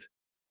together with,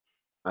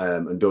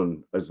 and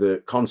done as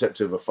the concept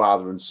of a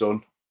father and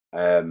son.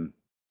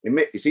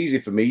 It's easy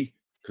for me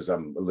because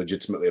I'm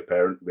legitimately a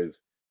parent with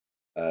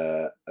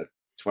a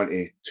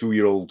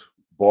 22-year-old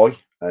boy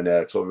and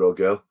a 12-year-old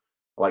girl.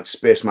 I like to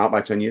space them out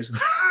by 10 years.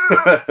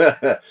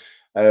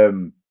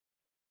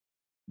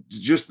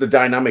 Just the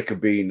dynamic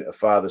of being a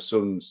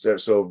father-son.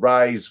 So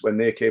Rise, when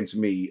they came to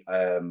me,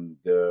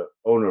 the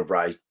owner of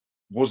Rise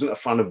wasn't a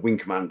fan of Wing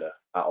Commander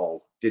at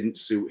all. Didn't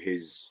suit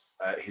his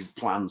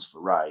plans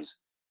for Rise,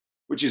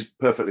 which is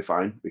perfectly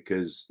fine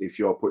because if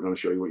you're putting on a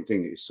show, you want your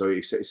thing. So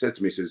he said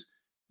to me, he says,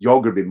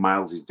 "You're going to be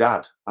Miles'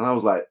 dad." And I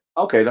was like,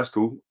 okay, that's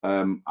cool.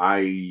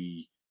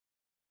 I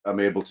am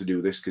able to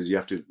do this because you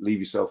have to leave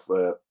yourself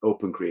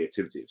open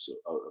creativity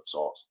of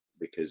sorts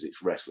because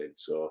it's wrestling.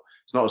 So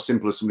it's not as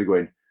simple as somebody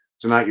going,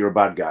 "Tonight you're a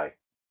bad guy."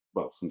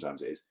 Well,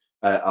 sometimes it is.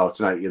 Or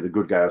tonight you're the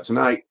good guy. Or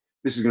tonight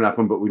this is going to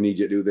happen, but we need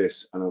you to do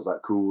this. And I was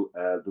like, cool.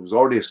 There was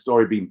already a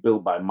story being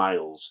built by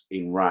Miles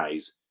in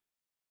Rise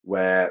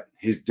where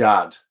his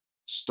dad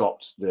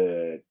stopped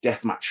the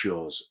deathmatch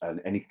shows and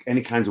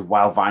any kinds of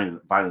wild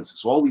violence.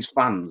 So all these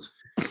fans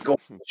go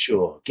to the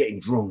show getting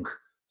drunk.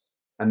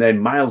 And then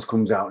Miles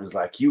comes out and is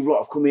like, "You lot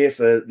have come here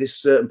for this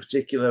certain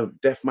particular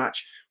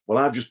deathmatch. Well,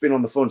 I've just been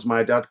on the phone to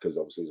my dad," because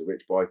obviously he's a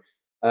rich boy.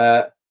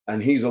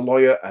 And he's a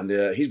lawyer and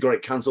he's got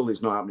it cancelled.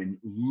 It's not happening.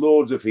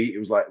 Loads of heat. It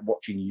was like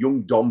watching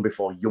Young Dom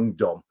before Young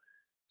Dom.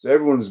 So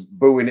everyone's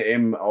booing at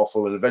him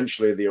awful. And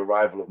eventually the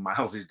arrival of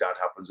Miles' dad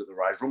happens at the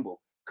Rise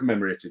Rumble,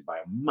 commemorated by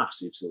a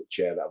massive silk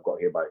chair that I've got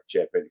here by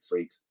Chair Painted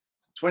Freaks.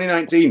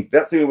 2019.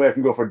 That's the only way I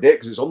can go for a date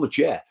because it's on the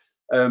chair.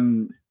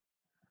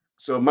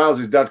 So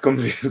Miles' dad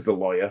comes in as the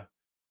lawyer.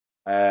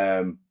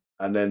 And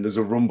then there's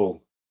a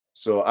Rumble.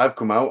 So I've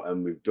come out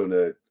and we've done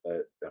a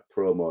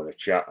promo and a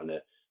chat and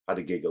had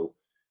a giggle.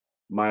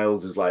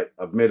 Miles is like,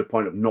 I've made a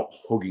point of not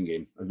hugging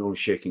him and only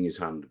shaking his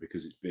hand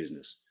because it's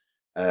business.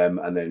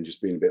 And then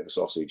just being a bit of a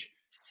sausage.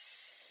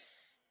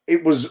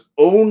 It was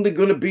only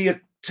going to be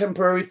a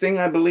temporary thing,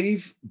 I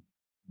believe.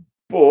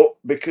 But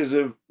because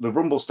of the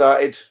Rumble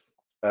started,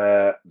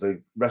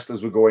 the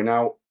wrestlers were going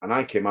out and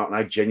I came out and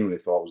I genuinely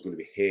thought I was going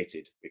to be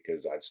hated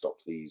because I'd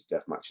stopped these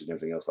death matches and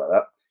everything else like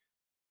that.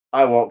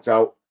 I walked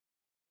out,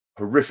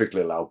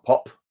 horrifically loud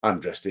pop.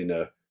 I'm dressed in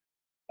a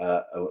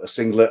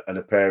singlet and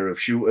a pair of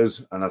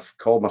shooters, and I've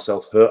called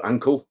myself Hurt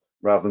Ankle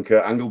rather than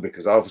Kurt Angle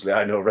because obviously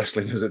I know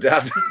wrestling as a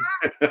dad.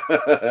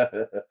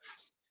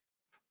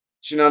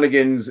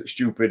 Shenanigans,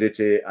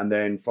 stupidity, and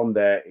then from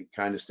there it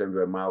kind of stemmed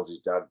where Miles'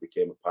 dad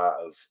became a part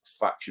of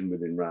faction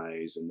within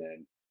Rise, and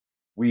then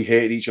we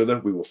hated each other.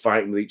 We were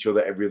fighting with each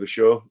other every other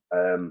show,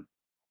 and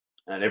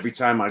every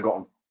time I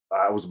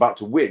was about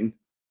to win.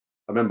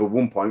 I remember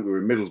one point we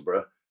were in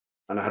Middlesbrough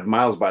and I had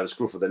Miles by the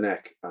scruff of the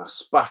neck and I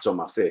spat on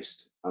my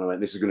fist and I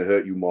went, "This is going to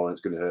hurt you more than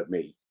it's going to hurt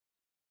me."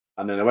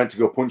 And then I went to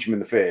go punch him in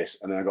the face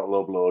and then I got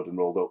low blowed and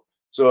rolled up.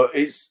 So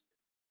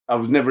I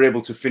was never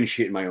able to finish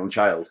hitting my own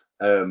child,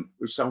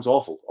 which sounds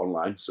awful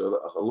online. So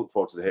I look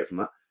forward to the hate from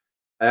that.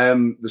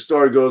 The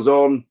story goes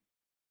on.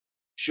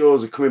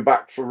 Shows are coming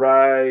back for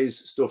Rise.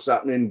 Stuff's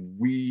happening.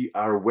 We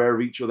are aware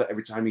of each other.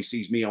 Every time he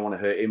sees me, I want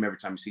to hurt him. Every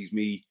time he sees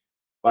me,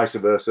 vice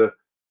versa.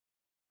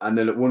 And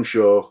then at one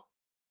show,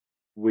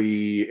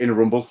 we in a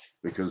Rumble,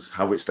 because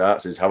how it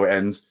starts is how it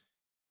ends.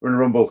 We're in a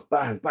Rumble,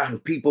 bang, bang,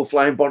 people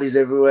flying, bodies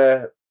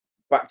everywhere,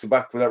 back to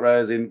back without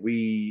rising.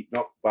 We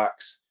knock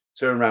backs,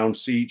 turn around,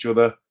 see each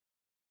other.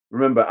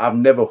 Remember, I've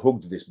never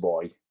hugged this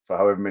boy for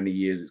however many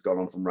years it's gone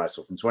on from Rise.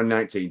 So from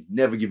 2019,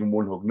 never given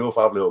one hug, no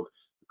family hug.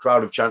 The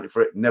crowd have chanted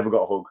for it, never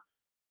got a hug.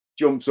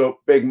 Jumps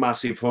up, big,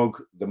 massive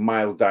hug. The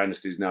Miles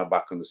dynasty is now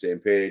back on the same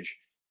page,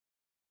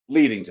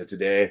 leading to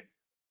today.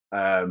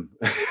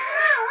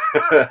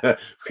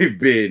 We've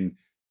been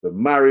the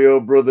Mario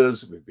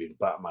Brothers. We've been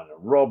Batman and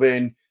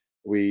Robin.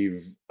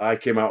 I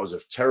came out as a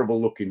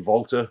terrible looking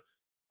Volta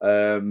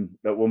at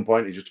one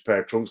point. It's just a pair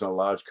of trunks and a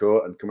large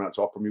coat and coming out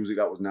to opera music.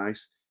 That was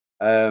nice.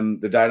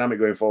 The dynamic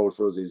going forward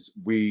for us is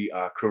we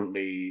are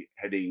currently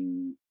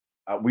heading.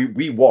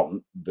 We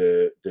want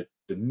the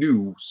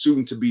new,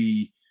 soon to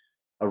be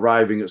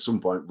arriving at some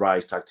point,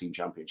 Rise Tag Team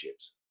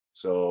Championships.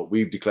 So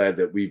we've declared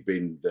that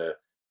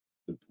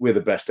we're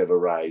the best ever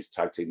Rise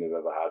tag team they've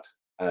ever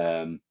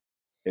had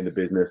in the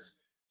business.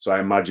 So I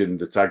imagine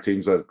the tag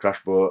teams like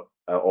Crash Boat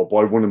or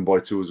Boy 1 and Boy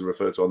 2 as are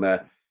referred to on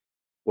there,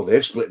 well,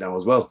 they've split now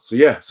as well. So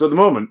yeah, so at the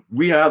moment,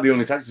 we are the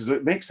only tag teams. So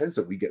it makes sense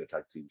that we get a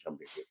tag team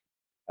championship.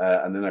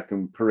 And then I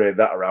can parade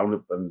that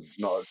around and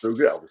not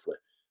through it, obviously.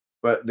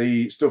 But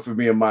the stuff with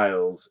me and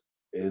Miles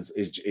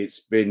it's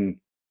been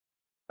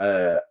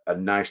a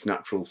nice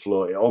natural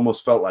flow. It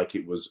almost felt like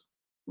it was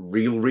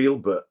real,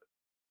 but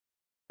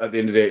at the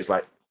end of the day, it's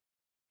like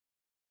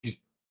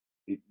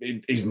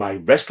he's my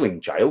wrestling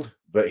child,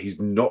 but he's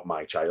not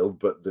my child.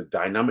 But the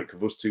dynamic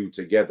of us two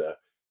together,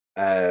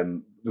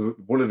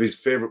 one of his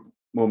favorite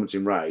moments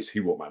in Rise, he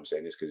won't mind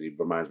saying this because he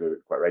reminds me of it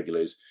quite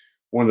regularly, is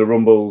one of the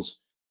Rumbles.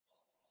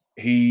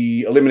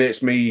 He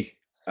eliminates me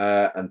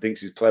and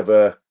thinks he's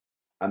clever,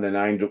 and then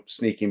I end up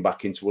sneaking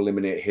back in to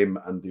eliminate him.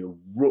 And the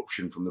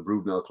eruption from the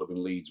Broodnell Club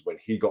in Leeds when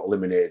he got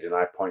eliminated and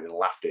I pointed and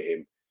laughed at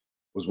him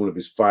was one of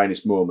his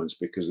finest moments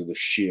because of the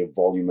sheer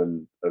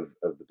volume of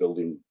the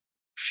building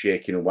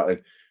shaking and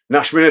whatever.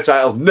 Nash winner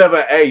title,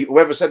 never. Hey,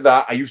 whoever said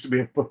that, I used to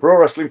be a pro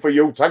wrestling for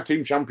you tag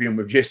team champion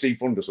with JC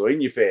Thunder, so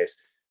in your face.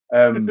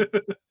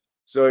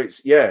 So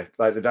it's, yeah,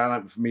 like the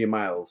dynamic for me and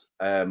Miles.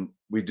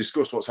 We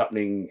discussed what's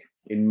happening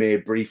in May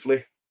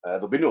briefly.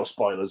 There'll be no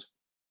spoilers,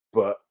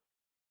 but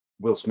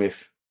Will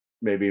Smith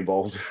may be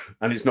involved,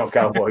 and it's not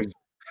Cowboys.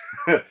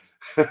 But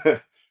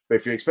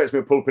if you expect me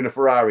to pull up in a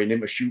Ferrari and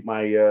him to shoot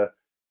my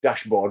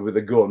dashboard with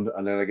a gun,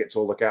 and then I get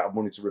told I can't have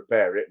money to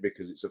repair it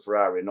because it's a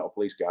Ferrari and not a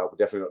police car, we're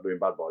definitely not doing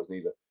Bad Boys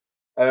neither.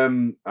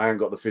 I ain't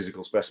got the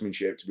physical specimen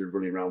shape to be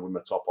running around with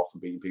my top off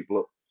and beating people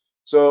up.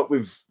 So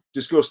we've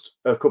discussed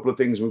a couple of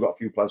things. We've got a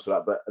few plans for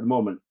that, but at the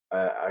moment,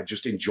 I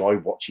just enjoy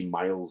watching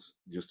Miles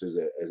just as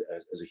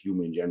a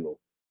human in general.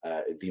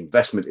 The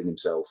investment in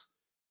himself,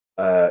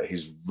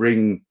 his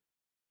ring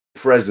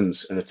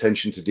presence and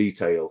attention to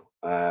detail,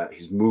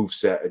 his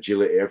moveset,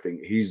 agility,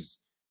 everything.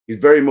 He's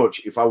very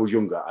much, if I was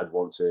younger, I'd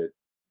want to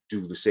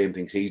do the same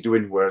things he's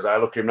doing. Whereas I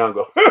look at him now and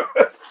go,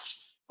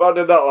 if I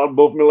did that,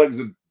 both my legs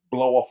would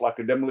blow off like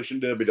a demolition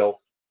derby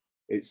doll.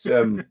 It's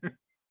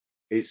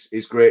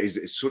it's great.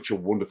 It's such a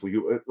wonderful,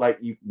 like,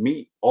 you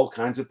meet all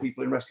kinds of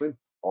people in wrestling,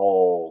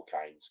 all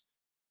kinds.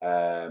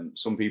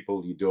 Some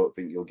people you don't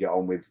think you'll get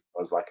on with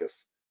as like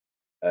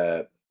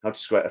how to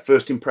describe a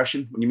first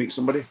impression when you meet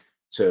somebody.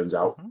 Turns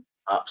out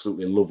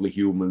absolutely lovely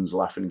humans,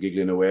 laughing and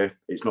giggling away.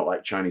 It's not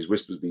like Chinese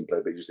whispers being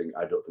played, but you just think,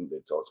 I don't think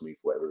they'd talk to me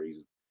for whatever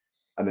reason.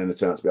 And then they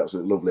turn out to be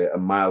absolutely lovely.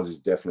 And Miles is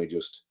definitely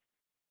just,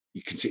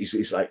 you can see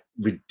he's like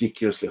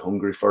ridiculously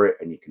hungry for it,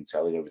 and you can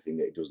tell in everything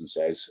that he does and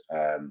says.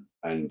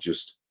 And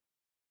just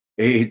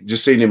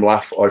seeing him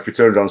laugh, or if he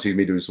turns around and sees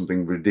me doing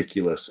something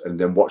ridiculous, and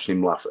then watching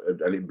him laugh,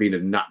 and it being a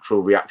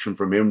natural reaction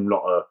from him,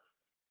 not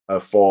a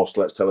forced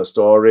let's tell a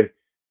story,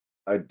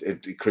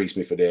 it creased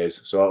me for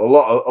days. So a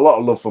lot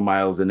of love for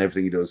Miles and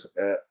everything he does.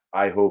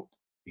 I hope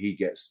he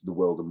gets the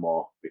world and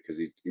more, because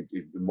he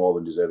more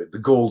than deserve it. The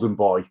golden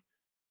boy,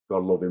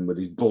 God love him, with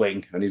his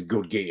bling and his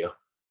good gear.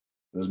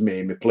 There's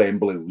me playing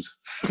blues.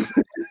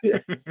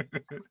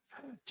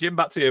 Jim,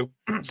 back to you.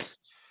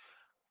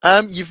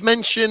 You've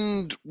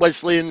mentioned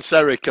Wesley and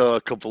Serico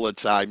a couple of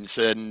times,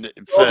 and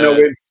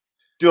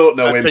don't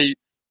know him.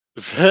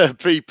 For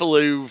people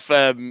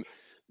who've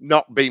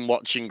not been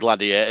watching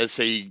Gladiators,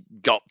 he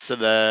got to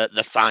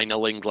the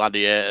final in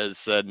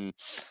Gladiators, and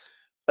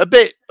a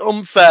bit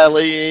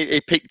unfairly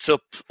he picked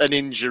up an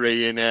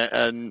injury in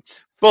it.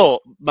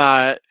 But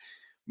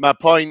my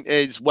point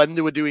is, when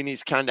they were doing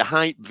his kind of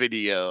hype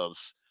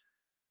videos,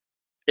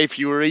 if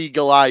you were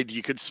eagle-eyed,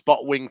 you could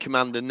spot Wing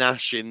Commander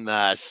Nash in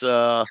there.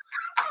 So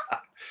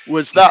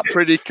was that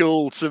pretty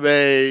cool to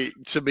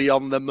be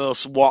on the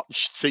most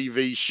watched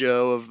TV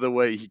show of the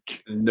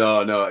week?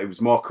 No, it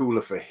was more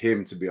cooler for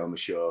him to be on the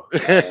show.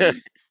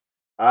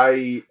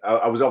 I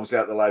was obviously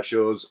at the live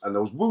shows, and I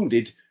was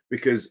wounded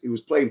because he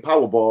was playing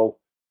Powerball,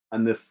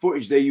 and the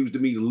footage they used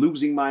of me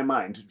losing my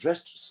mind,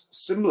 dressed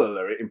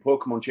similarly in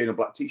Pokemon Chain and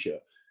Black T-shirt.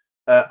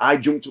 I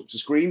jumped up to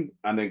scream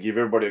and then give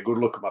everybody a good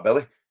look at my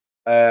belly.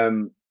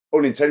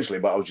 Unintentionally,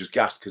 but I was just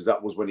gassed because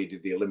that was when he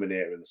did the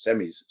eliminator in the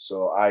semis.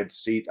 So I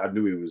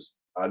knew he was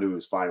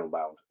final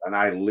bound, and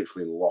I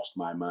literally lost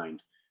my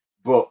mind.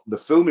 But the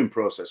filming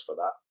process for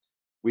that,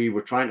 we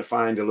were trying to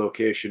find a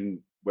location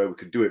where we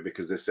could do it,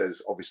 because this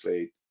says,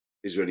 obviously,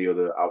 is there any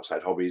other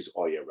outside hobbies?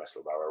 Oh yeah,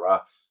 wrestling, rah, rah,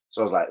 rah.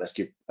 So I was like, let's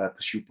give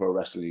Pursuit Pro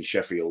Wrestling in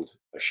Sheffield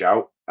a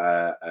shout.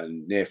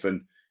 And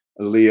Nathan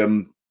and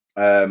Liam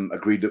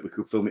agreed that we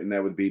could film it in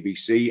there with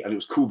BBC, and it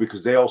was cool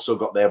because they also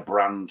got their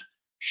brand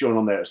shown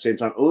on there at the same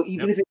time. Or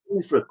even if it's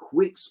only for a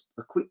quick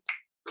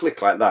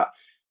click like that,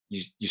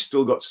 you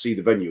still got to see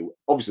the venue.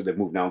 Obviously, they've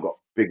moved now and got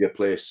a bigger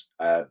place,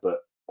 but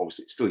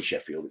obviously it's still in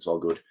Sheffield. It's all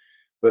good.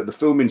 But the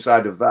filming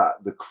side of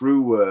that, the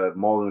crew were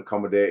more than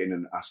accommodating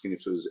and asking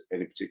if there was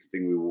any particular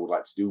thing we would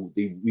like to do.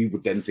 We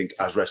would then think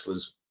as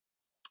wrestlers,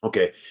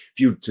 okay, if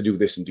you to do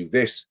this and do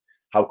this,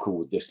 how cool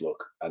would this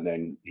look? And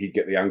then he'd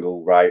get the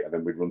angle right, and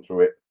then we'd run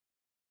through it.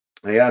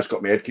 And yeah, I just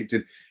got my head kicked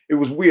in. It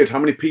was weird how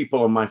many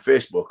people on my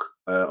Facebook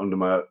under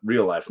my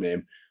real life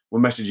name were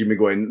messaging me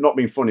going, not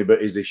being funny,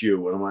 but is this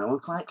you? And I'm like, well,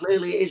 quite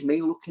clearly it is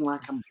me looking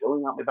like I'm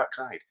blowing out my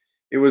backside.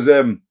 It was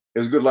a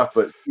good laugh,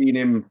 but seeing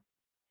him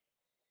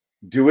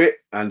do it,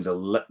 and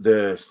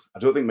the I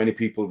don't think many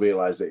people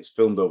realize that it's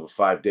filmed over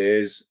 5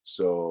 days.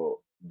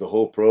 So the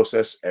whole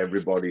process,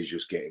 everybody's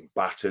just getting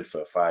battered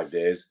for 5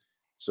 days.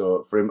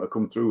 So for him to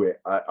come through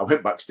it, I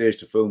went backstage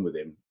to film with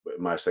him, but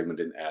my segment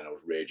didn't air, and I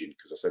was raging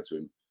because I said to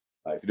him,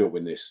 if you don't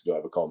win this, don't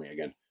ever call me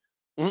again.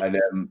 And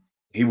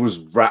he was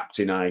wrapped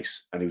in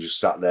ice, and he was just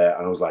sat there,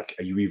 and I was like,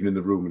 are you even in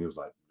the room? And he was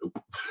like,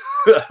 nope.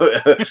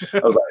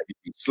 I was like,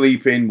 he's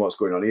sleeping, what's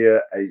going on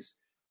here?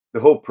 The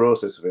whole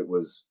process of it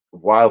was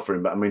wild for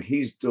him. But I mean,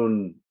 he's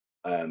done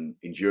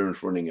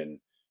endurance running and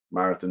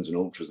marathons and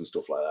ultras and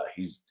stuff like that.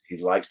 He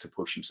likes to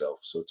push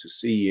himself. So to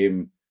see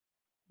him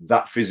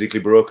that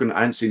physically broken, I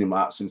hadn't seen him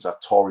like that since I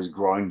tore his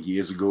groin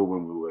years ago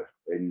when we were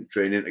in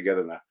training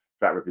together, and I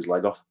tried to rip his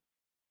leg off.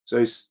 So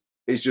it's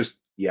just,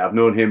 yeah, I've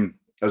known him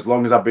as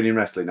long as I've been in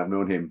wrestling. I've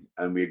known him,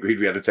 and we agreed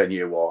we had a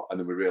 10-year war, and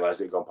then we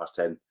realized it had gone past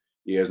 10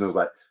 years, and I was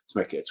like, let's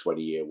make it a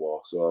 20-year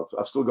war. So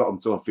I've still got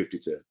until I'm 50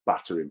 to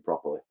batter him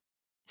properly.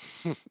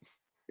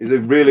 He's a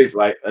really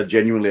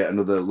genuinely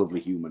another lovely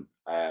human.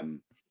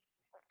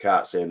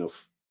 Can't say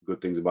enough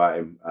good things about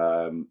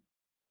him.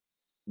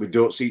 We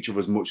don't see each other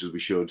as much as we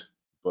should,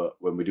 but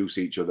when we do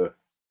see each other,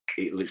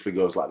 it literally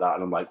goes like that.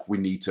 And I'm like, we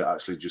need to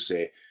actually just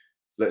say,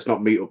 let's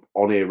not meet up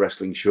on a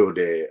wrestling show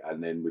day,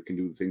 and then we can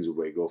do the things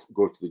where we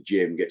go to the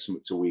gym, get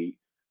something to eat,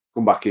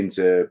 come back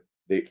into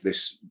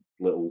this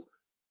little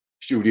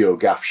studio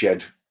gaff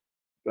shed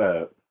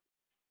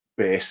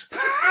base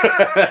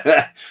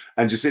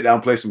and just sit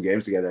down, play some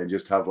games together, and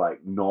just have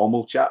like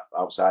normal chat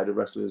outside of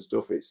wrestling and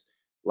stuff.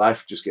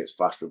 Life just gets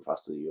faster and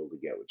faster the older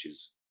you get, which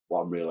is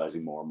what I'm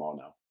realizing more and more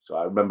now. So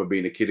I remember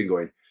being a kid and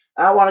going,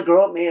 I want to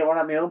grow up, me. I want to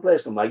have my own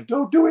place. I'm like,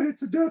 don't do it.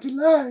 It's a dirty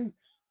lie.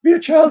 Be a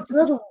child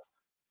forever.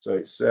 So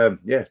it's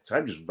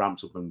time just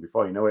ramps up, and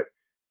before you know it,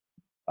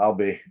 I'll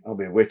be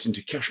waiting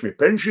to cash my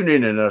pension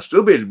in, and I'll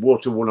still be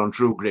water one on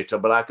True Grit. I'll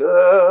be like,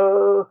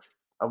 oh,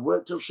 I've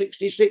worked till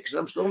 66 and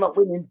I'm still not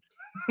winning.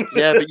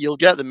 Yeah, but you'll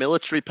get the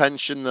military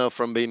pension though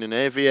from being an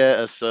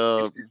aviator.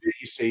 So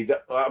you see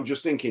that I'm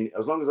just thinking,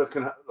 as long as I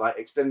can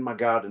extend my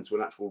garden to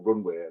an actual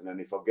runway, and then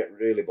if I get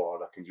really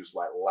bored, I can just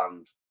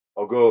land.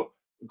 I'll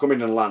come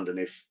in and land, and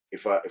if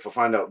I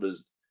find out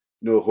there's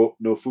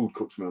no food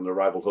cooked for me on the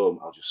arrival home,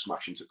 I'll just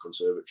smash into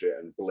conservatory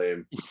and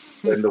blame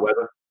the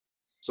weather.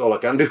 That's all I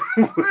can do.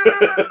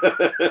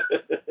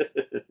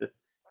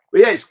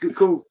 But yeah, it's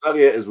cool.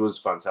 Gladiators was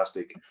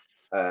fantastic.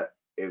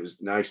 It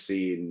was nice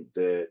seeing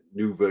the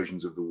new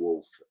versions of the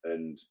Wolf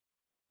and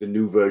the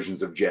new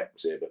versions of Jet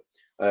Saber,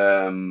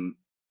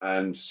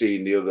 and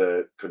seeing the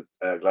other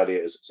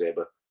Gladiators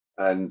Saber.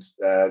 And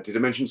did I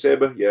mention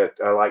Saber? Yeah,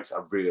 I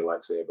really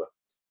like Saber.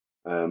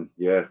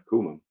 Yeah,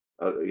 cool, man.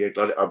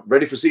 I'm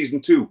ready for season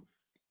 2.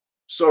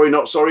 Sorry,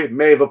 not sorry.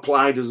 May have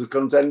applied as a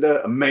contender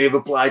and may have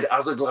applied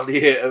as a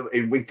gladiator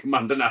in Wing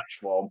Commander Nash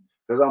form,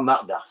 because I'm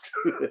that daft.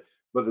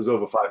 But there's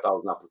over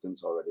 5,000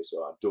 applicants already,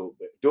 so I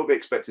don't be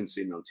expecting to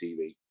see me on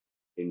TV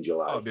in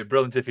July. Oh, it'd be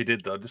brilliant if you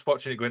did, though. Just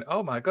watching it going,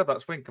 oh my God,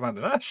 that's Wing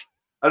Commander Nash.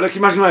 And I can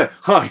imagine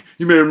hi,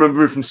 you may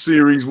remember me from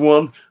Series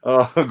 1.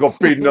 I got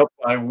beaten up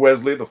by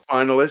Wesley, the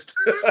finalist.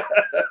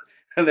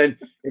 And then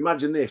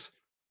imagine this.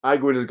 I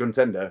go in as a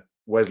contender,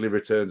 Wesley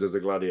returns as a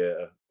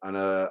gladiator. And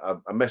I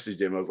messaged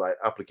him. I was like,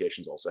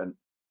 applications all sent.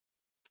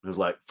 I was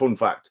like, fun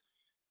fact,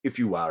 if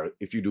you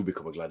do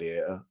become a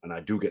gladiator and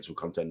I do get to a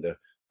contender,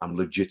 I'm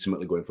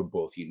legitimately going for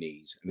both your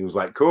knees. And he was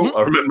like, cool,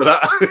 I remember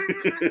that.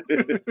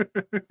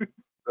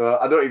 So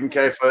I don't even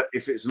care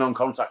if it's a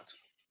non-contact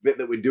bit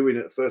that we're doing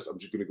at first. I'm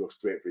just going to go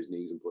straight for his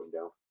knees and put him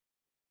down.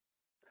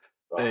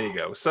 There you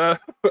go. So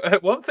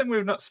one thing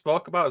we've not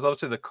spoke about is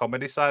obviously the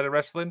comedy side of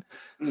wrestling.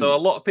 So a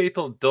lot of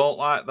people don't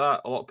like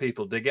that. A lot of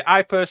people dig it.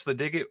 I personally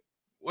dig it.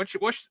 What's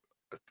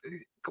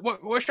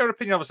your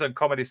opinion, obviously, on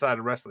comedy side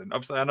of wrestling?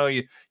 Obviously, I know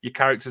your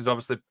character's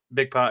obviously a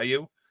big part of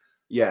you.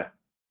 Yeah.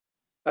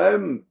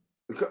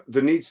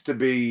 There needs to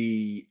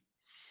be.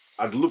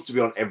 I'd love to be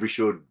on every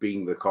show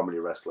being the comedy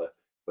wrestler,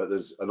 but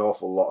there's an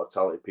awful lot of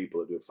talented people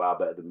that do it far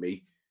better than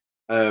me.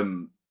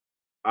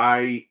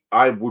 I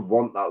would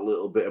want that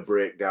little bit of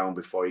breakdown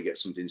before you get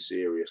something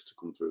serious to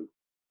come through.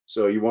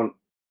 So you want,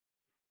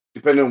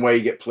 depending on where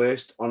you get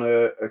placed on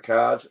a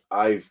card,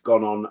 I've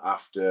gone on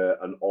after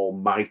an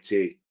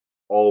almighty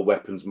all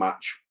weapons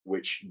match,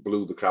 which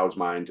blew the crowd's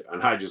mind.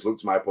 And I just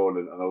looked at my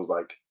opponent and I was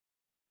like,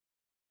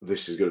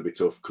 this is going to be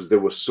tough, because they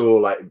were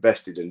so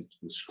invested and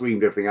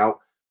screamed everything out.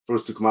 For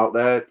us to come out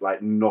there,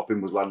 nothing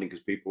was landing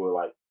because people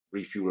were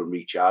refuel and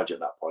recharge at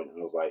that point.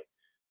 And I was like,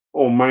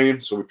 oh man.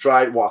 So we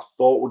tried what I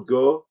thought would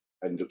go,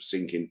 ended up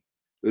sinking.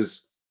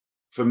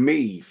 For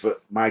me, for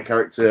my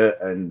character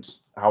and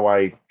how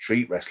I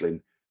treat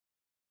wrestling,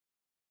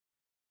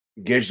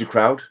 gauge the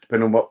crowd,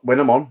 depending on when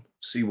I'm on.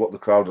 see what the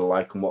crowd are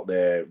like and what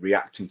they're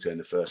reacting to in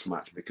the first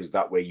match, because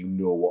that way you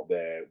know what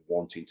they're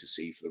wanting to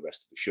see for the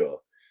rest of the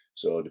show.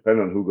 So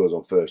depending on who goes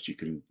on first, you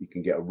can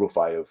get a rough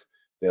eye of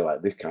they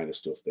like this kind of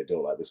stuff, they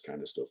don't like this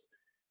kind of stuff.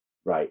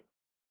 Right,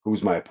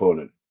 who's my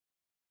opponent?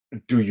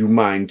 Do you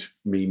mind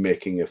me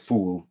making a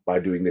fool by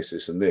doing this,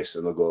 this, and this?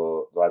 And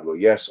they'll either go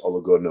yes, or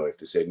they'll go no. If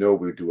they say no,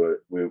 we'd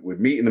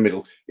meet in the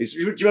middle. Do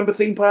you remember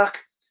Theme Park?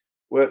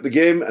 Where at the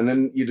game, and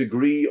then you'd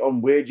agree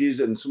on wages,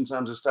 and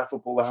sometimes the staff will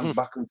pull their hands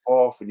back and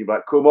forth, and you'd be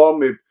like, "Come on,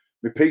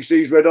 my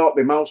PC's red hot,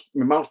 my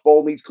mouse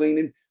ball needs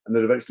cleaning," and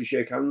then eventually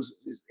shake hands.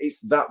 It's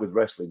that with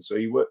wrestling. So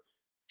you would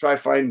try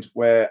find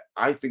where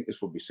I think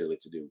this would be silly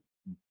to do,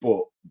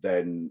 but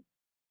then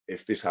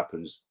if this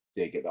happens,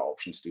 they get that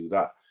option to do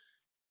that,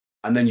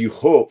 and then you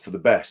hope for the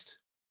best.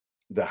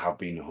 There have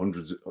been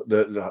hundreds,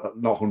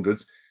 not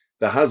hundreds.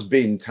 There has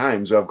been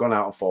times where I've gone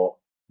out and thought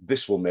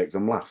this will make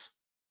them laugh,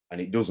 and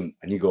it doesn't,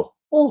 and you go,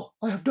 "Oh,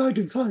 I have died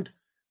inside."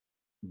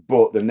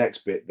 But the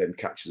next bit then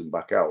catches them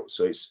back out.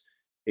 So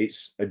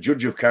it's a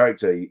judge of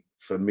character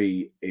for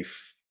me.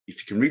 If you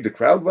can read the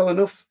crowd well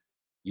enough,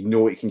 you know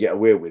what you can get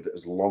away with,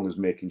 as long as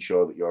making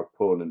sure that your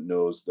opponent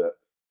knows that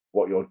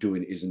what you're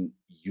doing isn't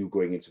you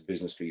going into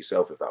business for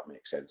yourself, if that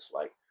makes sense.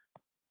 Like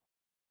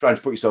trying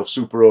to put yourself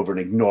super over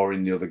and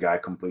ignoring the other guy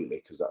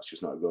completely, because that's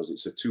just not how it goes.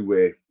 It's a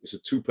two-way, it's a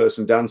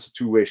two-person dance, a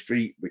two-way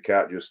street. We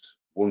can't just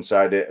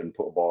one-side it and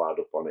put a ball out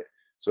up on it.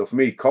 So for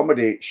me,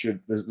 comedy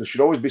there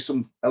should always be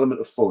some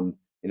element of fun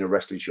in a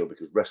wrestling show,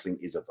 because wrestling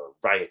is a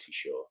variety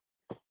show.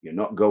 You're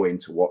not going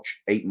to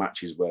watch 8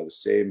 matches where the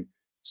same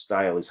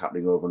style is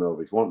happening over and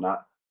over. If you want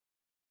that,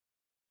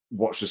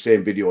 watch the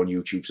same video on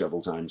YouTube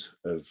several times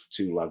of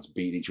 2 lads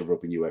beating each other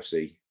up in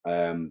UFC.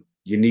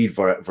 You need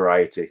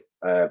variety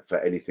for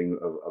anything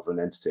of an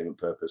entertainment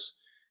purpose.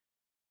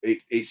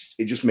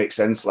 It just makes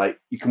sense.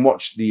 Like you can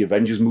watch the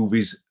Avengers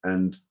movies,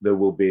 and there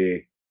will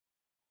be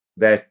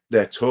their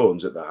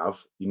tones that they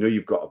have. You know,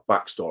 you've got a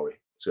backstory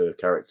to a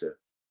character,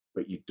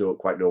 but you don't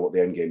quite know what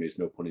the end game is.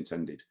 No pun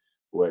intended.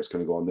 Where it's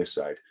going to go on this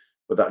side,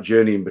 but that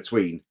journey in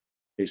between,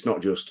 it's not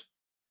just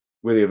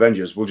we're the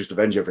Avengers. We'll just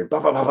avenge everything.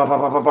 Bam, bam, bam, bam,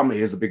 bam, bam, bam.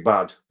 Here's the big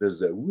bad. There's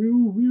the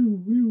woo,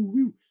 woo, woo,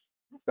 woo.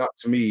 That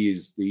to me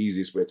is the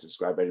easiest way to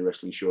describe any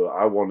wrestling show.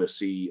 I want to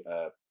see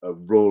a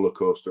roller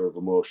coaster of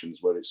emotions,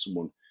 where it's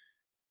someone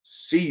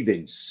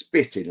seething,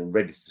 spitting, and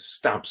ready to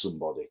stab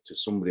somebody, to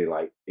somebody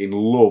like in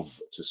love,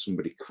 to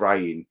somebody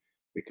crying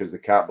because they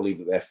can't believe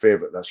that their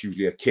favorite, that's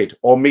usually a kid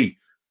or me,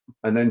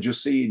 and then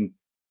just seeing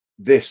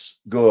this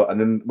go, and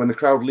then when the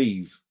crowd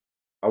leave,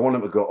 I want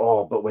them to go,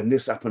 "Oh, but when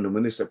this happened and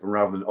when this happened,"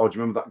 rather than, "Oh, do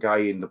you remember that guy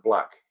in the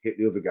black hit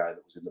the other guy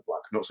that was in the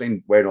black?" I'm not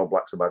saying wearing all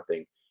black's a bad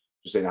thing,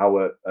 just saying how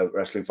a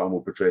wrestling fan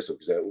will portray stuff.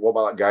 Say, "What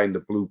about that guy in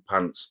the blue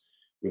pants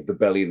with the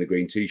belly and the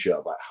green t-shirt?"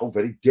 I'm like, "How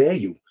very dare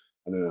you?"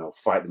 And then I'll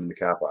fight them in the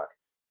car park.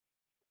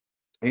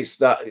 It's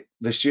that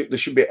there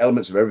should be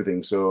elements of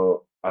everything.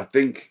 So I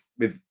think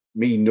with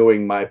me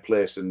knowing my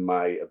place and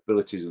my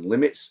abilities and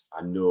limits,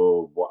 I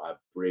know what I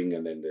bring,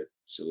 and then the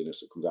silliness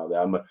that comes out there.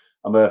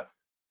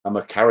 I'm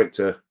a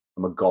character.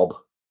 I'm a gob,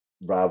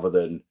 rather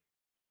than,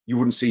 you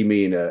wouldn't see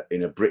me in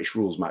a British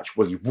rules match.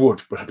 Well, you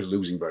would, but I'd be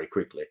losing very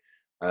quickly.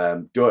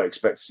 Don't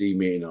expect to see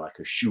me in like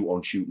a shoot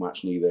on shoot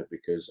match neither,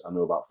 because I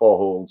know about 4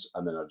 holds,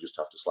 and then I just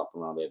have to slap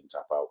them around the head and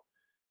tap out.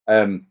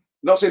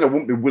 Not saying I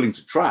wouldn't be willing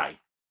to try,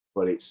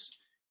 but it's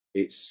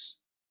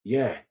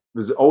yeah.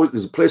 There's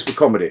a place for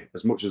comedy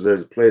as much as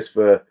there's a place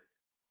for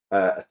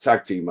a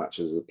tag team match,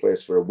 there's a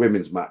place for a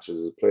women's match,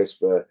 there's a place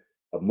for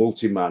a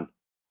multi-man,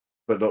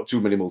 but not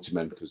too many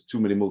multi-men, because too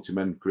many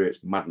multi-men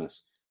creates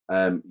madness.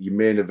 Your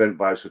main event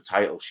vibes for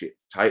title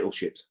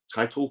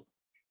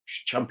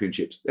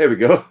championships. There we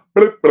go.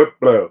 Bloop, bloop,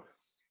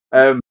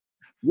 bloop.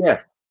 Yeah.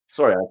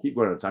 Sorry, I keep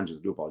going on a tangent.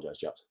 I do apologize,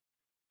 chaps.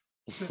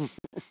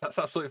 That's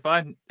absolutely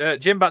fine.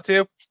 Jim, back to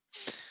you.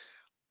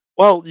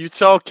 Well, you're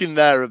talking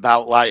there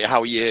about like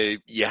how you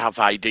have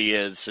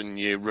ideas and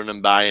you run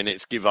them by, and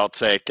it's give or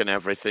take and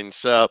everything.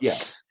 So Yeah.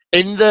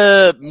 in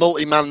the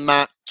multi-man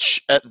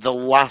match at the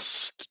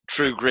last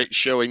True Grit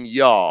show in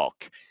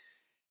York,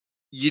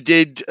 you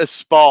did a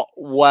spot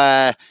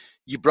where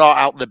you brought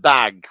out the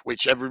bag,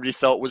 which everybody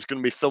thought was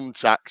going to be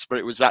thumbtacks, but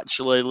it was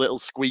actually little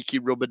squeaky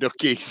rubber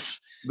duckies.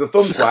 The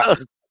thumb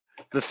quacks.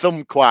 The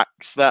thumb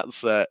quacks,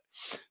 that's it.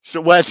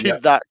 So where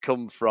did that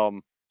come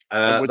from?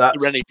 And was there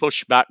any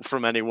pushback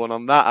from anyone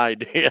on that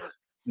idea?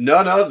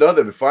 No,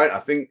 they'll be fine. I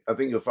think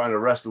you'll find a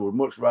wrestler would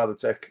much rather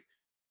take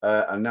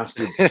a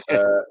nasty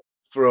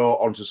throw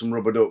onto some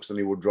rubber ducks than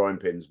he would drawing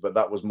pins. But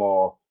that was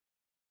more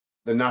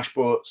the Nash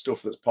boat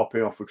stuff that's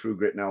popping off for True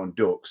Grit now, and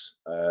ducks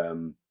that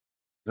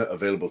are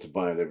available to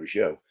buy at every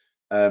show.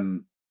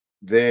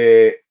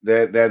 They're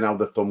now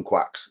the thumb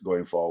quacks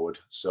going forward.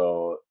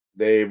 So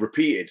they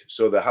repeated.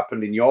 So that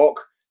happened in York.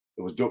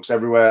 There was ducks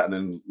everywhere, and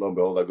then lo and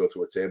behold, I go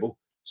through a table.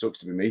 Sucks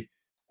to be me.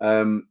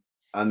 And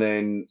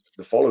then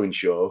the following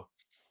show,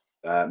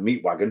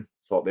 Meat Wagon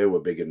thought they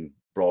were big and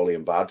brawly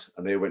and bad,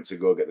 and they went to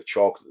go get the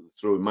chalk that they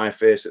threw in my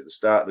face at the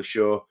start of the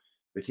show.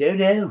 But oh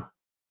no,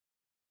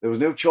 There was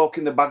no chalk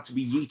in the bag to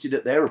be yeeted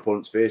at their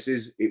opponents'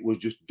 faces. It was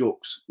just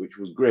ducks, which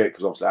was great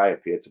because obviously I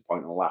appeared to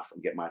point and laugh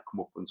and get my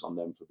comeuppance on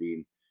them for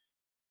being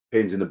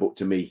pains in the butt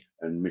to me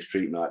and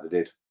mistreating me like they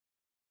did.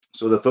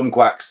 So the thumb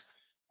quacks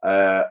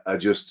are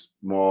just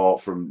more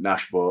from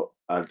Nash, but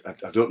I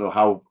don't know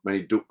how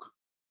many duck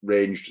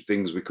ranged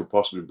things we could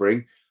possibly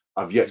bring.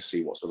 I've yet to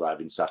see what's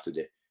arriving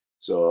Saturday,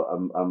 so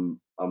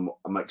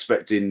I'm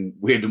expecting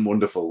weird and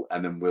wonderful,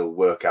 and then we'll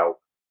work out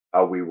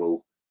how we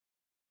will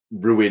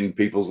ruin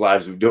people's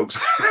lives with ducks.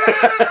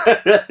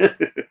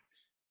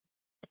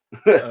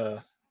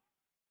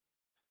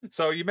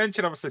 So you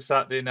mentioned obviously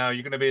Saturday. Now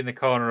you're going to be in the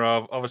corner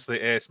of obviously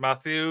Ace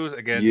Matthews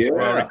against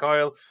Rory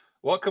Coyle.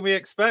 What can we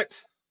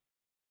expect?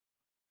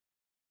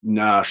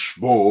 Nash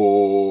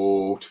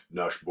boat,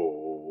 Nash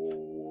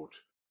boat,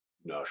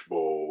 Nash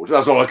boat.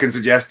 That's all I can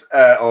suggest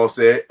or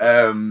say.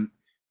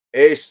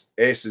 Ace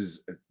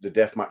is the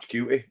deathmatch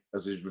cutie,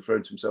 as he's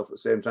referring to himself at the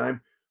same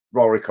time.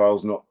 Rory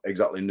Coyle's not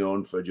exactly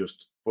known for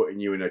just putting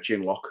you in a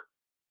chin lock.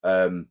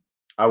 I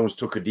once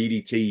took a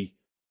DDT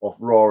off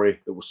Rory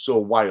that was so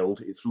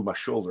wild it threw my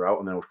shoulder out,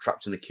 and then I was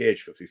trapped in a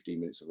cage for 15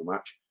 minutes of the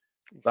match.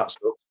 That's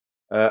stuff.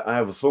 I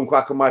have a thumb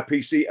quack on my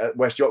PC at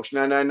West Yorkshire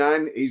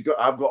 999.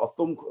 I've got a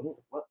thumb.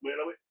 Where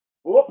are we?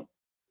 Whoop.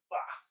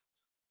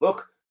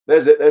 Look,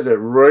 there's a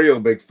real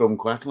big thumb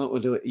quack. Look,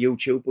 we'll do it.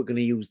 YouTube. We're going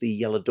to use the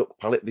yellow duck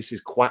palette. This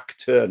is Quack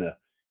Turner.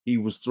 He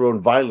was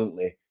thrown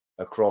violently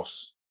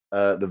across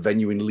the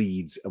venue in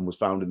Leeds and was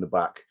found in the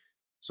back.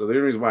 So the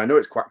only reason why I know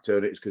it's Quack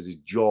Turner is because his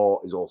jaw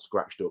is all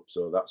scratched up.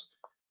 So that's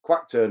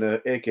Quack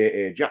Turner,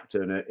 aka Jack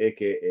Turner,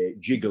 aka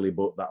Jiggly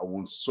Butt, that I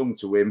once sung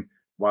to him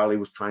while he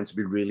was trying to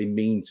be really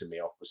mean to me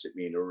opposite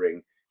me in a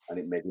ring, and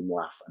it made him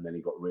laugh, and then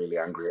he got really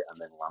angry and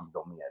then landed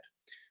on my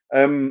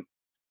head.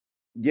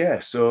 Yeah,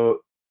 so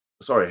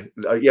sorry.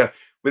 Yeah,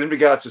 with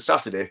regard to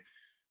Saturday,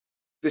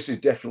 this is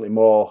definitely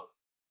more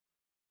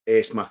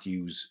Ace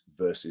Matthews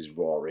versus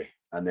Rory,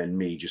 and then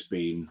me just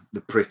being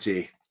the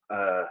pretty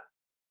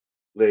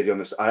lady on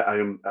this. I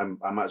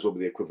might as well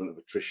be the equivalent of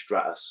a Trish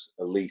Stratus,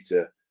 a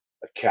Lita,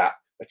 a Kat,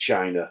 a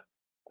China.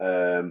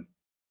 Can't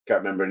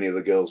remember any of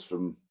the girls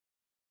from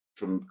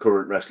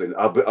current wrestling.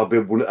 I'll be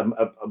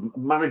a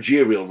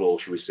managerial role,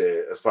 shall we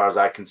say, as far as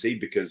I can see,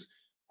 because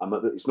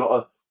it's not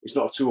a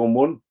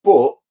 2-on-1.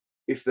 But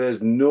if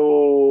there's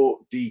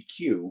no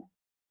DQ,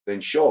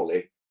 then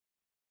surely,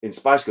 in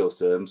Spice Girls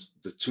terms,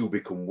 the two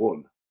become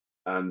one.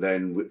 And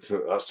then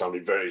that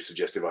sounded very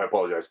suggestive. I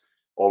apologize,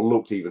 or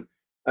looked even.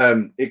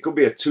 It could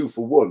be a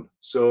 2-for-1.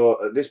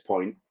 So at this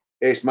point,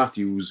 Ace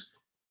Matthews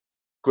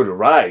could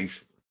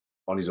arrive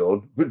on his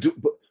own. But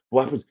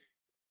what happens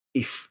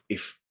if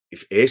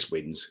Ace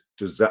wins?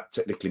 Does that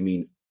technically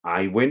mean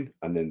I win,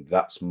 and then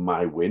that's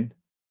my win?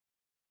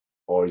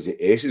 Or is it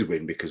Ace's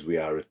win because we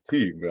are a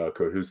team, we are a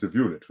cohesive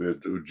unit, we're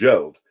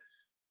gelled?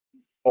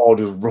 Or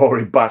does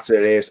Rory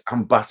batter Ace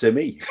and batter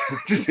me?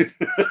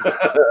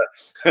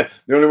 The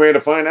only way to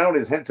find out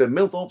is head to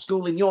Millthorpe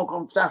School in York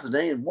on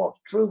Saturday and watch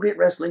True Grit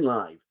Wrestling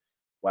live.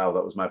 Wow,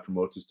 that was my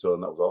promoter's tone.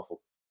 That was awful.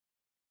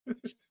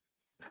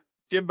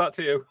 Jim, back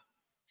to you.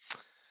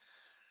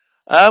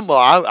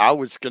 Well, I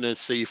was going to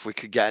see if we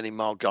could get any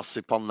more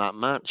gossip on that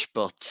match,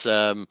 but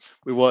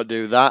we won't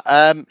do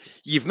that.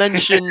 You've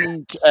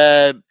mentioned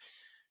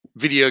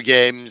video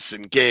games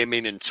and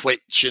gaming and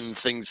Twitch and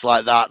things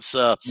like that.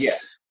 So yeah,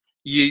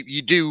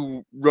 you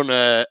do run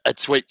a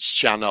Twitch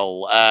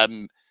channel.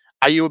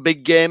 Are you a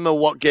big gamer?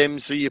 What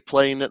games are you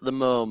playing at the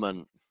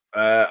moment?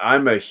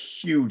 I'm a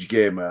huge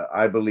gamer.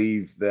 I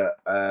believe that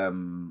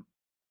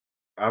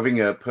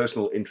having a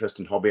personal interest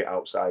and hobby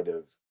outside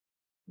of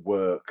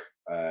work,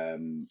 or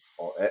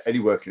any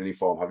work in any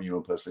form, having your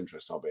own personal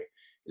interest and hobby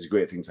is a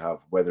great thing to have,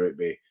 whether it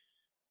be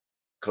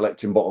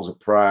collecting bottles of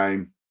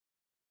Prime,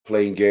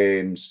 playing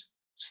games,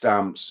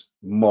 stamps,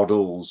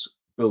 models,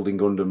 building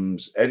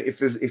Gundams. And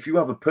if you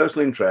have a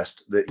personal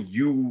interest that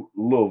you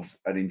love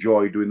and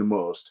enjoy doing the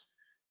most,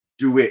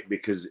 do it,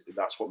 because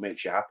that's what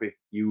makes you happy.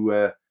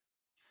 You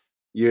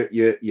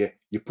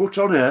put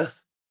on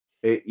earth,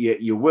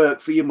 you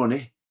work for your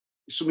money.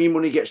 Some of your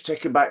money gets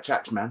taken back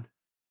taxman,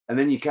 and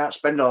then you can't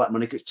spend all that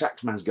money because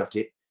taxman's got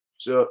it.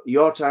 So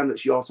your time,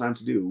 that's your time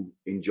to do,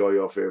 enjoy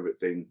your favorite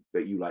thing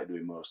that you like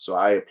doing most. So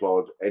I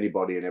applaud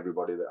anybody and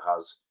everybody that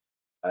has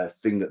a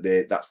thing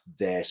that's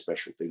their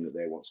special thing that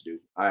they want to do.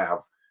 I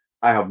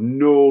have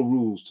no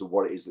rules to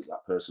what it is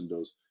that person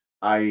does.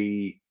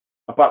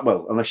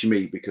 Unless you're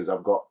me, because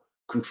I've got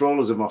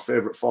controllers of my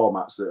favorite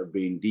formats that have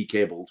been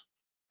decabled.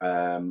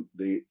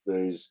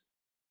 There's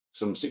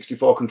some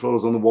 64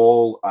 controllers on the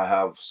wall. I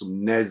have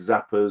some NES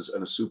zappers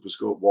and a Super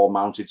Scope wall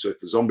mounted. So if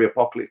the zombie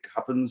apocalypse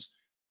happens,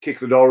 kick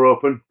the door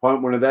open,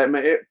 point one of them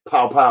at it,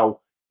 pow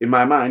pow. In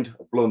my mind,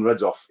 I've blown the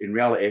reds off. In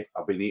reality,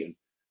 I've been eaten.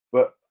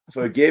 But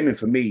for gaming,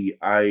 for me,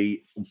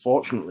 I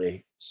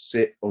unfortunately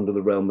sit under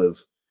the realm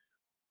of,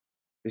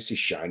 this is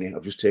shiny.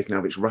 I've just taken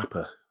out its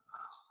wrapper.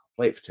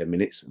 Play it for 10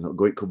 minutes and I'll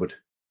go in cupboard.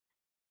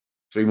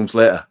 3 months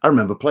later, I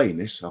remember playing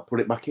this. I'll put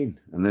it back in.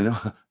 And then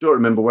I don't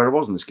remember where I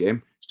was in this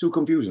game. It's too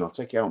confusing. I'll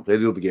take it out and play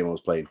the other game I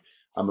was playing.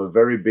 I'm a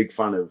very big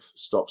fan of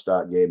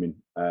stop-start gaming,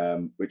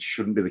 which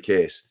shouldn't be the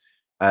case.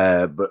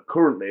 But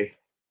currently,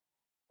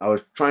 I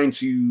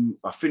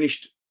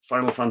finished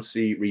Final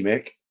Fantasy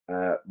Remake.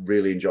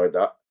 Really enjoyed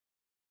that.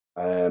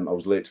 I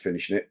was late to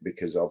finishing it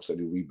because obviously I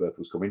knew Rebirth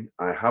was coming.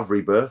 I have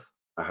Rebirth.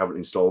 I haven't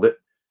installed it.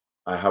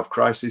 I have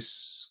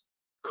Crisis.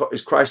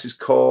 Is Crisis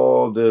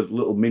Core the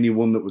little mini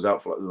one that was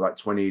out for like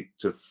 20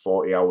 to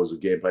 40 hours of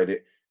gameplay in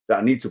it that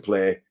I need to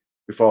play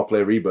before I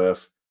play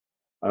Rebirth?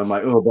 And I'm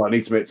like, oh, but I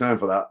need to make time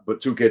for that.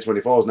 But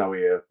 2K24 is now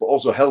here, but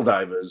also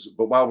Helldivers.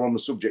 But while we're on the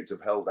subject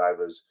of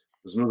Helldivers,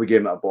 there's another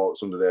game that I bought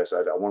that's under there. So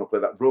I want to play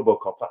that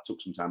RoboCop. That took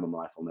some time in my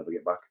life. I'll never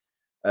get back.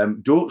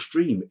 Don't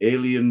stream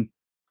Alien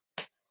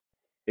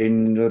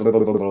something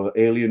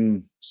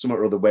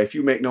or other where if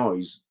you make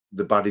noise,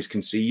 the baddies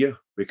can see you,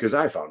 because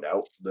I found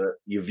out that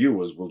your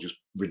viewers will just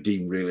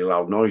redeem really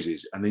loud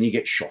noises and then you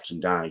get shot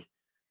and die.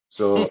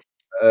 So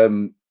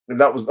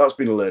that's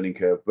been a learning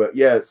curve. But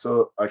yeah,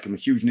 so I'm a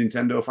huge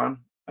Nintendo fan.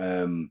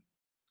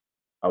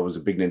 I was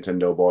a big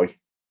Nintendo boy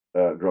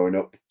growing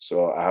up,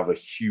 so I have a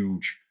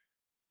huge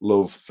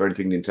love for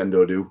anything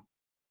Nintendo do,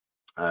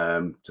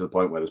 to the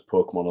point where there's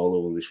Pokemon all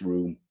over this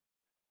room.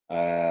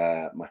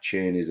 My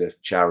chain is a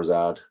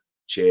Charizard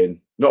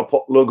chain, not a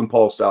Logan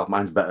Paul style.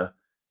 Mine's better.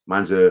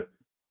 Mine's a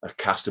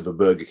cast of a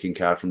Burger King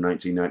card from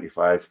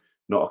 1995,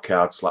 not a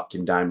card slapped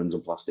in diamonds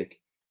and plastic.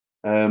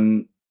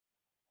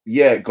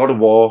 Yeah, God of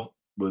War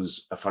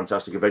was a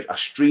fantastic event. I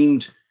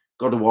streamed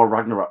God of War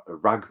Ragnarok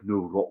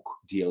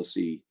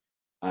DLC,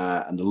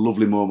 and the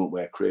lovely moment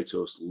where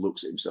Kratos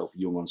looks at himself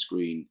young on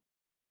screen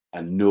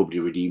and nobody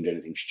redeemed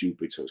anything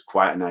stupid. So it's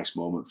quite a nice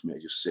moment for me to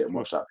just sit and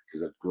watch that,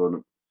 because I'd grown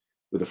up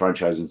with the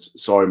franchise and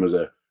saw him as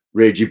a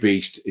ragey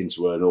beast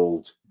into an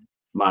old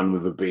man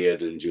with a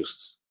beard and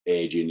just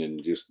aging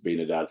and just being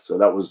a dad. So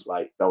that was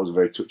a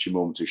very touching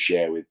moment to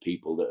share with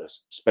people that are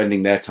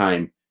spending their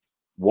time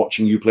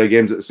watching you play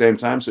games at the same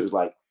time. So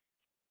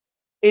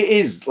it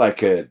is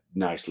like a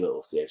nice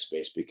little safe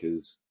space,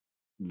 because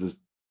the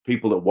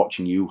people that are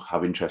watching you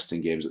have interests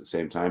in games at the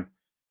same time,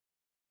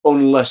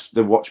 unless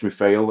they watch me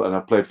fail. And I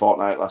played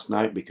Fortnite last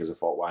night because I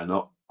thought, why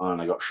not?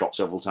 And I got shot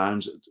several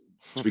times,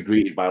 to be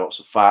greeted by lots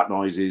of fart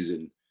noises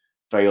and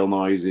fail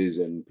noises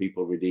and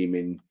people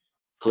redeeming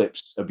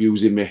clips,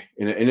 abusing me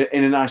in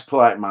a nice,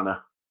 polite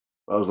manner.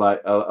 I was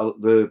like,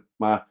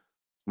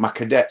 my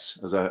cadets,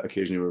 as I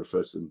occasionally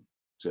refer to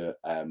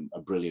them,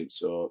 are brilliant.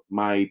 So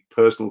my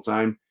personal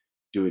time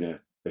doing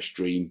a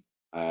stream,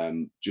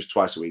 just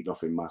twice a week,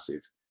 nothing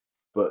massive,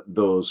 but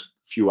those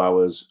few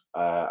hours,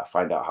 I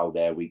find out how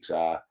their weeks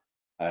are,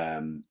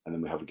 and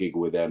then we have a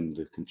giggle with them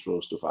that can throw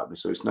stuff at me.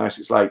 So it's nice.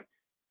 It's like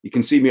you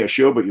can see me at a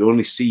show, but you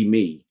only see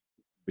me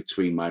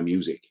between my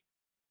music,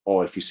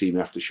 or if you see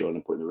me after the show and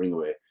I'm putting the ring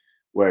away.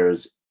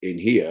 Whereas in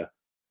here,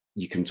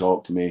 you can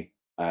talk to me,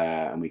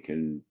 and we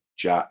can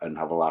chat and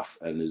have a laugh,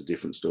 and there's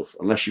different stuff.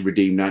 Unless you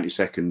redeem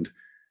 90-second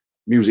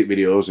music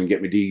videos and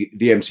get me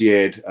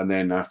DMCA'd, and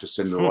then I have to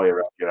send a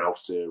lawyer out your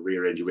house to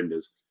rearrange your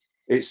windows.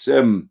 It's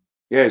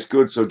it's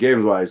good. So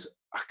games wise,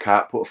 I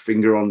can't put a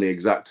finger on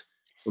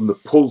the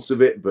pulse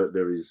of it, but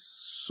there is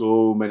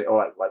so many. Oh,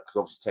 like because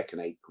obviously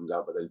Tekken 8 comes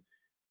out, but then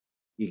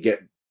you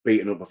get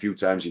beaten up a few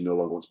times, you no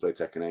longer want to play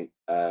Tekken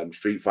 8.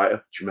 Street Fighter,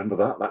 do you remember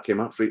that? That came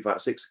out, Street Fighter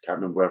 6. I can't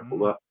remember where I put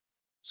that.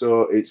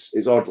 So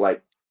it's odd,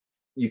 like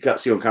you can't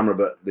see on camera,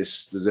 but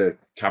there's a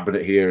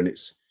cabinet here and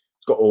it's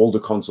got all the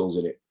consoles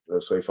in it.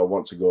 So if I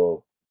want to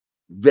go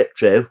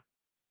retro,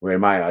 where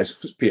in my eyes,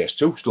 it's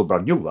PS2, still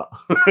brand new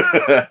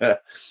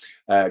that.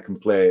 Can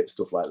play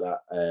stuff like that.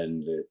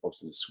 And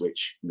obviously the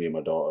Switch, me and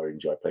my daughter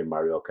enjoy playing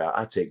Mario Kart.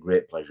 I take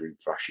great pleasure in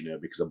thrashing her,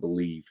 because I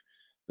believe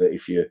that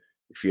if you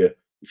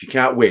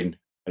can't win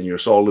and you're a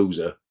sore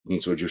loser, you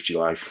need to adjust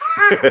your life.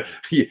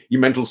 Your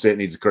mental state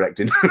needs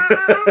correcting.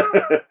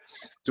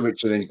 To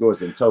which then he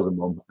goes and tells her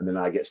mum, and then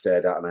I get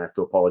stared at and I have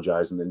to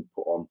apologise and then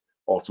put on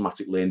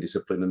automatic lane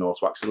discipline and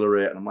auto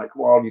accelerate. And I'm like,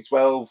 come on, you're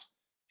 12.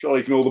 Surely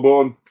you can hold the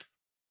bone.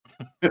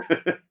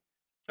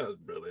 That's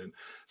brilliant.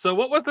 So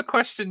what was the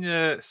question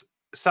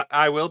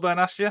I Wilburn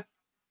asked you?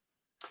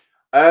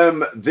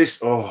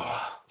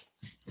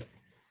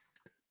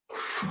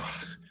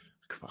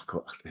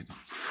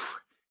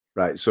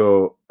 Right,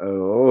 so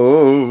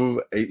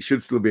it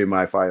should still be in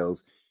my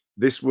files.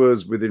 This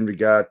was within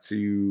regard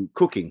to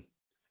cooking,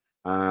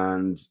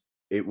 and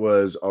it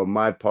was on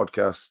my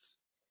podcast.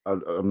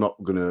 I'm not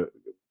going to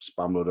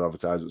spam load of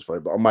advertisements for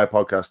it, but on my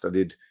podcast, I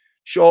did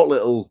short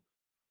little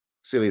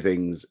silly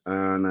things,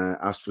 and I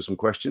asked for some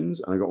questions,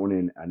 and I got one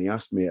in, and he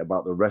asked me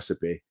about the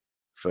recipe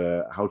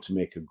for how to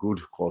make a good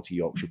quality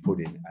Yorkshire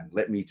pudding. And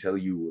let me tell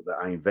you that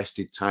I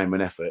invested time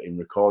and effort in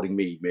recording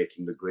me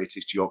making the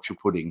greatest Yorkshire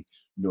pudding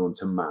known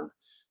to man.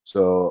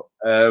 So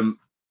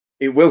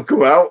it will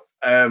come out,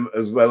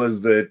 as well as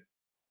the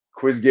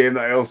quiz game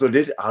that I also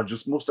did. I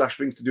just mustache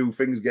things to do.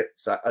 Things get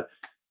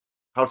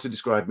how to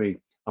describe me.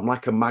 I'm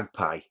like a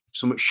magpie. If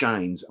something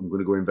shines, I'm going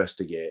to go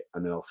investigate,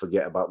 and then I'll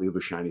forget about the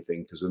other shiny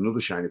thing, because another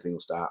shiny thing will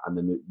start, and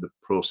then the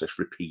process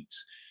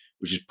repeats.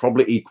 which is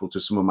probably equal to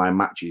some of my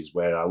matches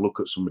where I look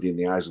at somebody in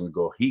the eyes and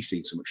go, he's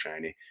seen something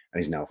shiny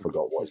and he's now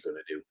forgot what he's going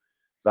to do.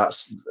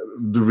 That's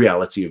the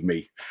reality of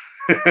me.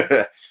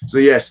 So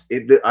yes,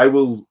 I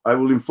will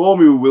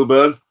inform you,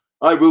 Wilburn.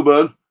 I will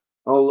burn.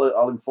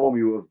 I'll inform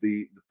you of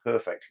the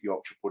perfect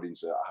Yorkshire pudding,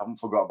 sir. I haven't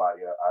forgot about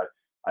you.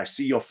 I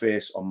see your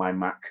face on my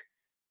Mac,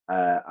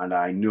 and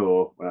I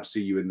know when I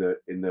see you in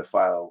the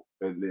file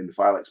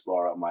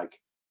explorer, I'm like,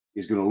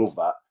 he's going to love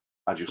that.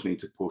 I just need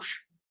to push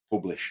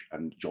publish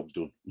and job's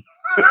done.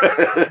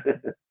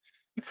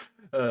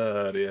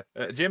 Oh dear.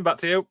 Jim, back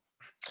to you.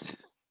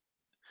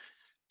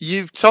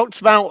 You've talked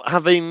about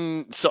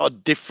having sort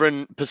of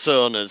different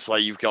personas,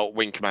 like you've got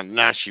Wing Commander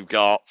Nash, you've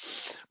got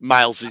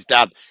Miles's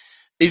dad.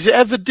 Is it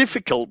ever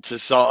difficult to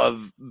sort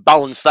of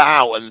balance that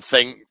out and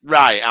think,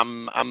 right,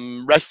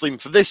 I'm wrestling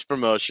for this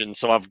promotion,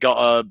 so I've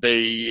got to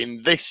be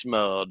in this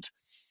mode?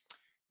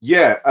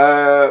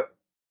 Yeah,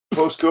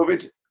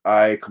 post-COVID,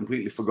 I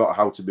completely forgot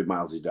how to be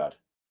Miles's dad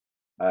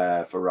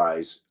for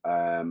Rise,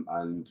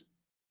 and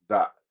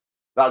that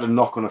had a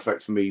knock-on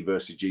effect for me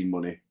versus Gene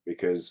Money,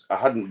 because I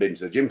hadn't been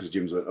to the gym because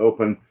gyms weren't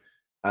open.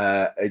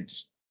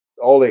 It's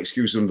all the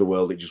excuses in the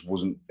world. It just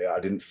wasn't. I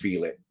didn't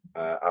feel it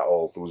at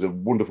all. There was a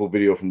wonderful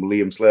video from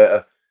Liam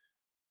Slater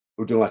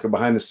who done like a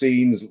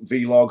behind-the-scenes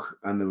vlog,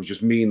 and there was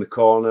just me in the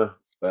corner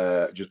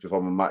just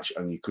before my match,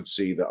 and you could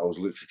see that I was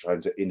literally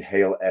trying to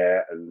inhale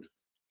air and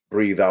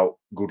breathe out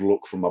good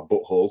luck from my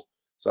butthole.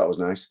 So that was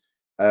nice.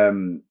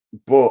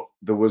 But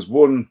there was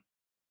one.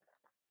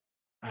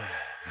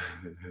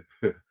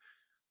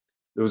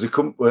 There was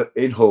a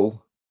in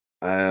Hull.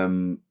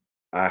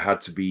 I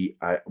had to be.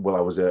 I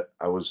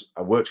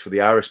worked for the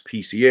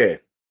RSPCA.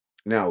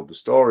 Now the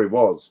story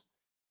was,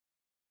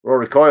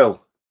 Rory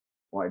Coyle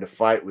wanted to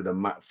fight with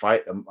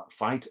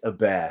fight a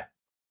bear,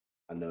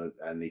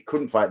 and he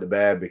couldn't fight the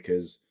bear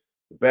because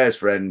the bear's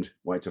friend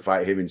wanted to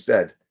fight him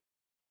instead.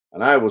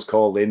 And I was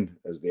called in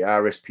as the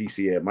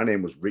RSPCA. My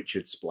name was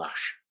Richard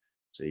Splash,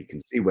 so you can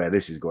see where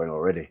this is going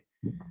already.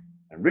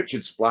 And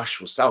Richard Splash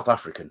was South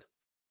African.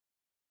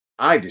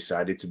 I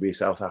decided to be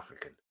South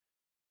African.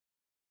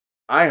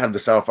 I had the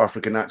South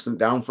African accent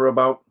down for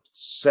about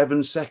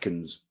 7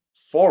 seconds.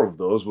 4 of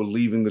those were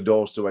leaving the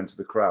doors to enter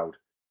the crowd.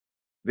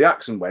 The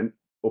accent went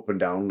up and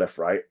down, left,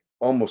 right,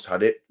 almost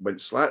had it,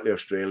 went slightly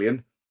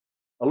Australian.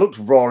 I looked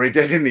Rory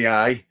dead in the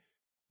eye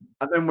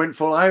and then went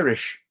full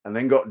Irish and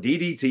then got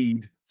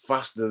DDT'd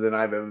faster than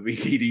I've ever been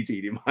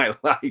DDT'd in my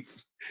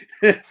life.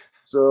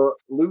 So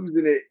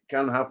losing it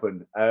can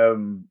happen.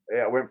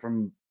 I went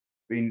from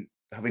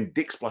having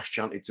Dick Splash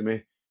chanted to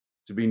me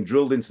to being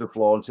drilled into the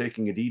floor and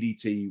taking a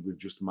DDT with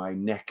just my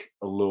neck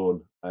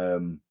alone.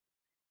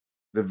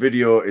 The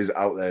video is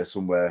out there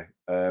somewhere.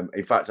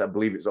 In fact, I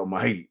believe it's on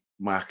my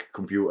Mac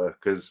computer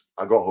because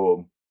I got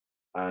home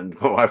and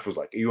my wife was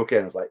like, "Are you okay?"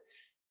 And I was like,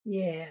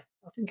 "Yeah,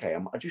 I think I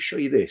am. I'll just show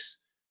you this."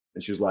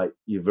 And she was like,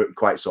 "You're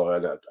quite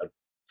sorry." I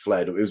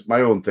flared up. It was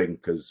my own thing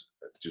because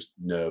just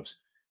nerves.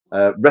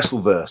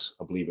 Wrestleverse,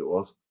 I believe it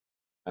was.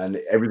 And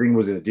everything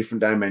was in a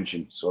different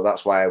dimension. So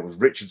that's why I was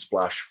Richard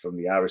Splash from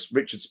the Irish.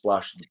 Richard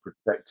Splash, the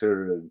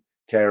protector and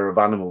carer of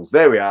animals.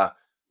 There we are.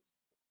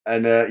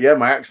 And yeah,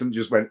 my accent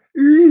just went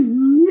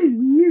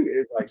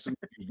like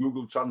somebody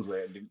Google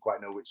Translate and didn't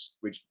quite know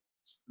which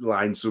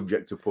line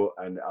subject to put.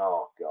 And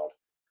oh god,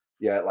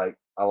 yeah, like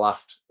I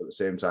laughed at the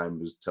same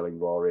time as telling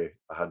Rory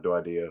I had no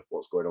idea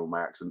what's going on with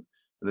my accent,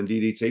 and then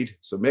DDT'd.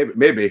 So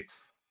maybe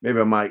I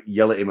might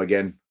yell at him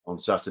again on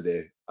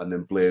Saturday and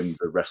then blame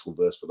the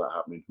Wrestleverse for that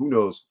happening. Who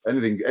knows?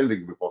 Anything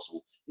could be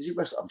possible. Is it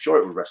Wrestle? I'm sure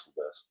it was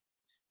Wrestleverse.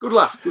 Good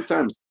laugh, good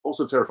times.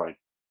 Also terrifying.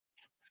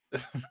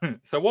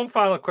 So one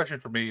final question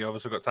for me.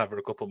 Obviously, got time for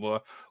a couple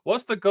more.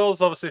 What's the goals,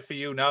 obviously, for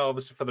you now?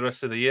 Obviously, for the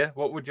rest of the year,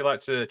 what would you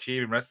like to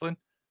achieve in wrestling?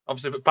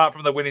 Obviously, apart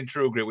from the winning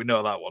True Grit, we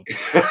know that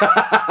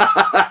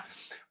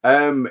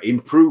one.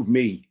 Improve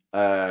me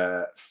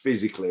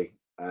physically.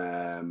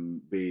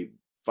 Be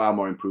far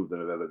more improved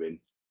than I've ever been.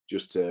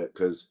 Just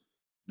because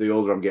the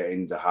older I'm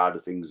getting, the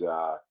harder things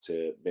are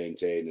to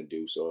maintain and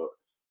do. So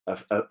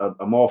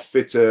a more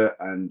fitter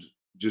and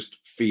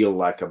just feel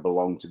like I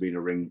belong to be in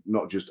a ring,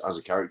 not just as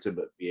a character,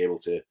 but be able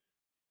to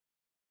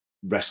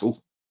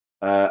wrestle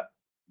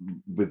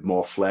with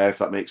more flair, if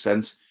that makes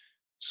sense.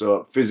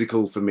 So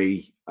physical for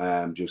me,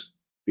 just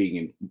being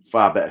in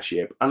far better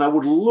shape. And I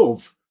would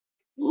love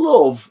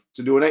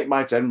to do an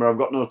 8x10 where I've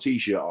got no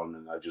t-shirt on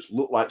and I just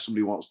look like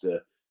somebody wants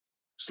to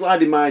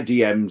slide in my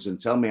DMs and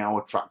tell me how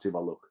attractive I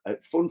look.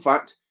 Fun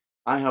fact,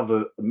 I have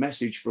a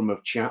message from a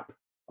chap,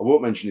 I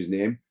won't mention his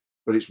name,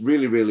 but it's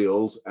really, really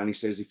old. And he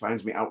says he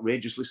finds me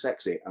outrageously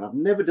sexy. And I've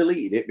never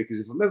deleted it because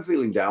if I'm ever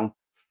feeling down,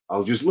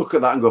 I'll just look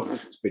at that and go,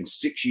 it's been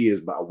 6 years,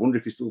 but I wonder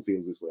if he still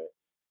feels this way.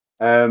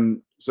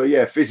 So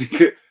yeah,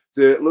 physical,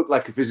 to look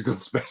like a physical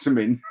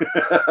specimen.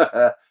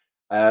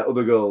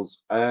 Other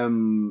goals.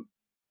 I'm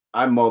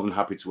more than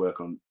happy to work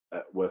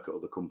at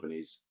other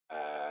companies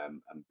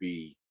and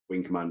be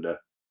wing commander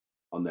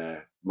on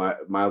there.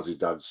 Miles's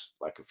dad's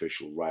like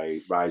official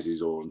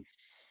Rise's own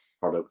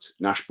product.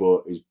 Nash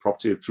Boat is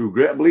property of True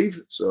Grit, I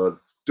believe. So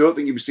don't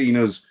think you'll be seeing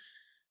us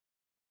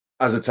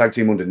as a tag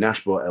team under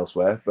Nash, but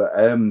elsewhere. But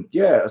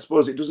yeah, I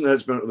suppose it doesn't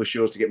hurt to be on other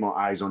shows to get more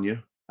eyes on you.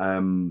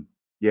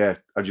 Yeah,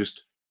 I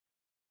just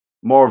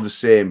more of the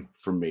same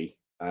from me.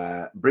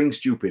 Bring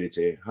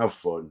stupidity, have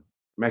fun,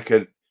 make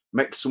a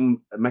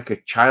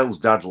child's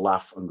dad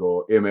laugh and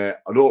go, hey mate,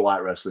 I don't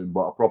like wrestling,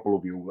 but I proper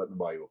love you. Let me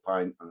buy you a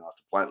pint, and I have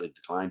to politely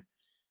decline.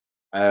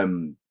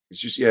 It's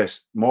just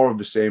yes, more of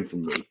the same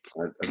from me.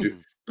 I do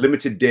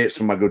limited dates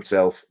from my good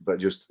self, but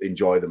just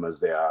enjoy them as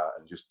they are,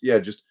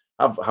 and just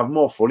have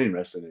more fun in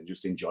wrestling and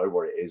just enjoy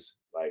what it is.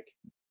 Like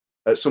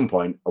at some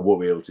point, I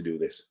won't be able to do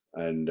this,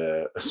 and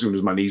as soon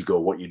as my knees go,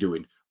 what you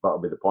doing? That'll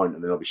be the point,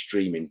 and then I'll be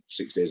streaming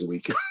 6 days a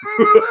week.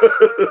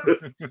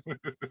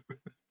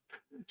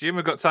 Jim,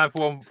 we've got time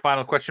for one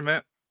final question,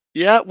 mate.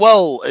 Yeah,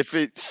 well, if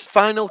it's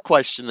final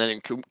question, then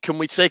can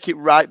we take it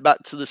right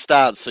back to the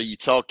start? So you're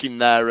talking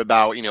there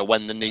about, you know,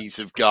 when the knees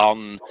have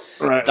gone,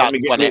 Right, that's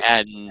when it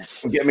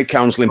ends. Get me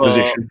counselling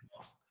position.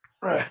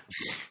 Right,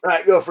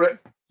 go for it.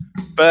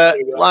 But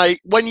like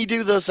when you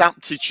do those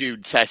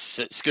aptitude tests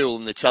at school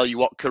and they tell you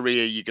what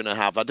career you're going to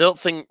have, I don't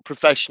think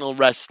professional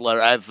wrestler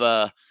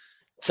ever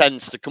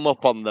tends to come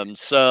up on them.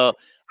 So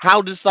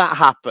how does that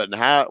happen?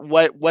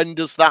 When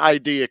does that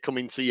idea come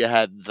into your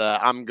head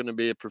that I'm going to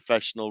be a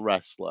professional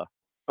wrestler?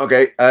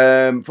 Okay.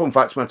 Fun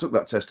fact: when I took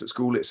that test at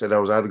school, it said I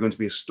was either going to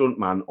be a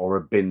stuntman or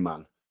a bin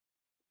man.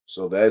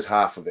 So there's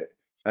half of it.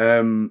 I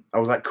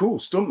was like, cool,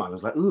 stuntman. I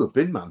was like, ooh, a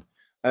bin man.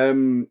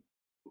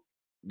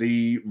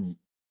 The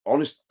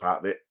honest part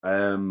of it,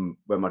 when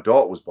my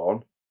daughter was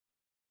born,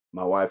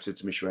 my wife said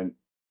to me, she went,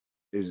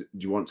 do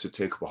you want to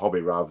take up a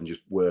hobby rather than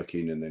just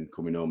working and then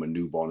coming home and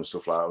newborn and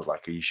stuff like that? I was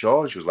like, are you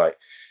sure? She was like,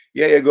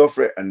 yeah, go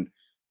for it. And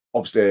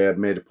obviously I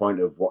made a point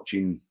of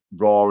watching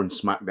Raw and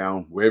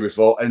SmackDown way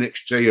before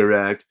NXT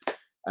arrived.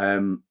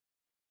 And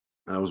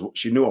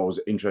she knew I was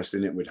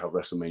interested in it. We'd have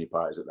WrestleMania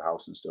parties at the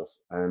house and stuff.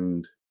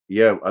 And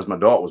yeah, as my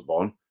daughter was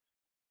born,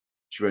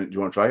 she went, do you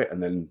want to try it?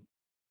 And then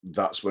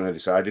that's when I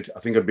decided. I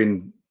think I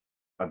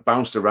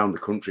bounced around the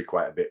country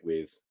quite a bit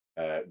with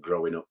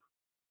growing up.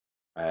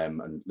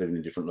 And living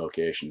in different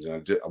locations,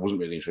 and I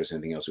wasn't really interested in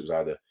anything else. It was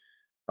either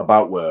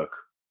about work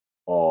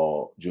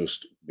or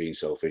just being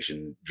selfish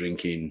and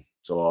drinking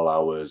till all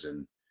hours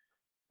and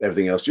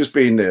everything else, just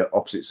being the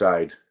opposite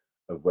side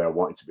of where I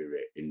wanted to be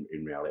in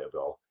reality of it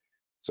all.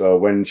 So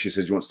when she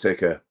says you want to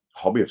take a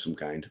hobby of some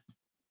kind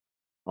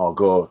or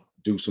go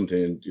do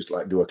something and just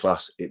like do a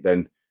class,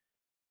 I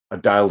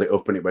dialed it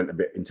up and it went a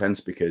bit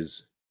intense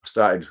because I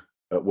started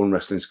at one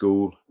wrestling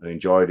school and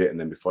enjoyed it. And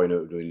then before you know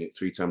it, doing it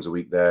 3 times a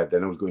week there.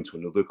 Then I was going to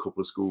another couple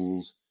of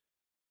schools.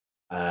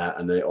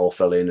 And then it all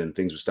fell in and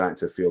things were starting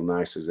to feel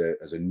nice as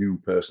a new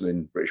person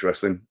in British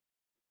wrestling.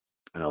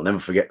 And I'll never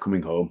forget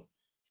coming home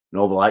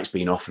and all the lights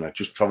being off. And I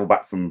just traveled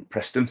back from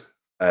Preston,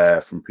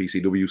 from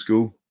PCW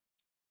school.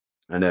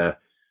 And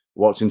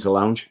walked into the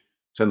lounge,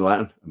 turned the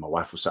light on, and my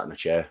wife was sat in a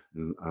chair.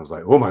 And I was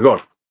like, oh my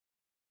God.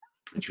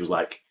 And she was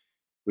like,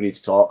 we need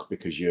to talk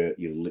because you're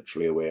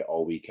literally away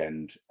all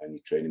weekend and you're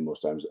training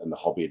most times, and the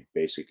hobby had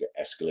basically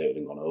escalated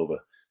and gone over.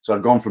 So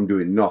I'd gone from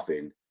doing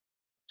nothing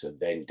to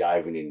then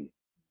diving in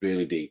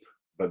really deep,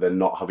 but then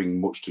not having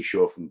much to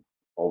show from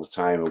all the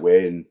time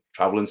away and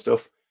travel and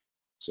stuff.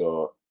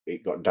 So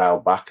it got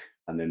dialed back,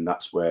 and then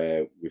that's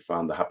where we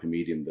found the happy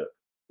medium that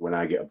when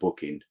I get a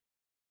booking,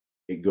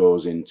 it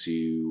goes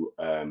into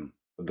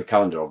the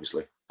calendar,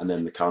 obviously, and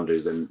then the calendar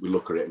is then we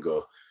look at it and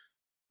go,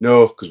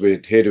 no, because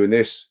we're here doing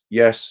this.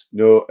 Yes,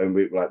 no, and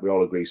we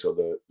all agree. So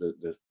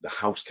the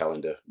house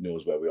calendar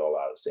knows where we all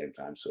are at the same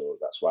time. So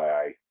that's why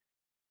I,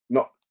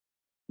 not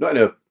in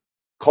a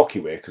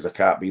cocky way, because I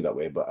can't be that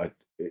way, but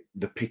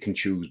the pick and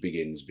choose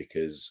begins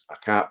because I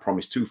can't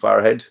promise too far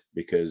ahead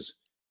because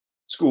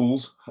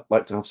schools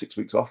like to have 6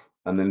 weeks off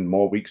and then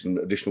more weeks and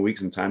additional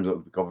weeks and times that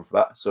will be covered for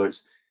that. So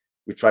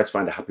we try to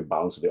find a happy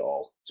balance of it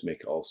all to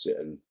make it all sit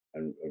and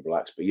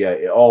relax. But yeah,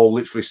 it all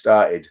literally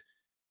started.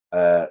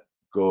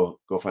 Go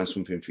find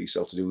something for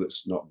yourself to do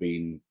that's not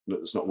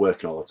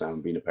working all the time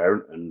and being a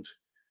parent, and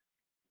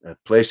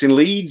placing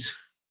leads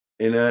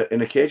in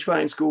a cage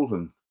fighting school,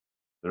 and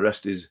the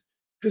rest is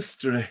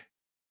history.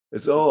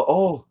 It's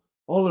all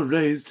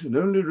erased, and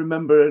only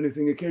remember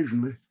anything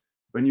occasionally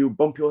when you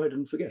bump your head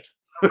and forget.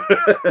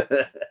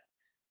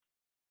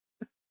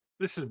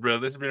 This is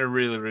brilliant. This has been a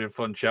really, really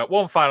fun chat.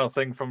 One final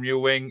thing from you,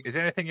 Wing. Is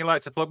there anything you'd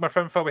like to plug, my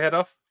friend, before we head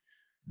off?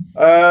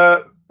 Yeah,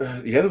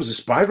 there was a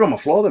spider on my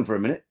floor then for a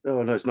minute.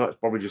 Oh no, it's not. It's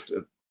probably just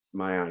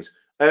my eyes.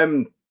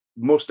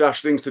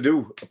 Mustache things to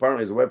do.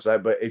 Apparently, is a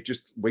website, but it's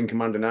just Wing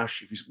Commander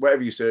Nash.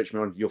 Whatever you search me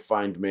on, you'll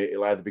find me.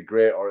 It'll either be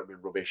great or it'll be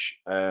rubbish.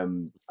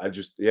 There's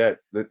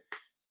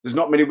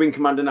not many Wing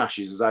Commander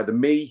Nashes. There's either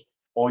me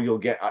or you'll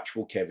get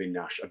actual Kevin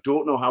Nash. I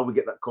don't know how we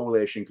get that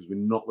correlation because we're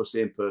not the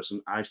same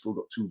person. I've still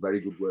got 2 very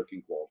good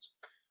working quads.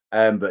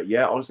 But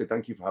yeah, honestly,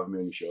 thank you for having me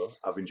on the show.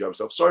 I've enjoyed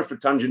myself. Sorry for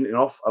tangenting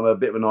off. I'm a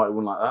bit of a naughty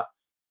one like that.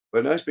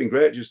 But no, it's been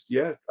great. Just,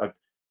 yeah,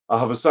 I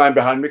have a sign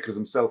behind me because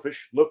I'm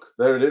selfish. Look,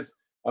 there it is.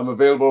 I'm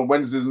available on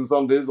Wednesdays and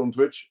Sundays on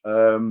Twitch.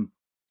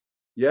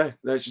 Yeah,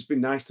 no, it's just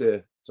been nice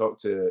to talk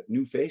to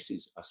new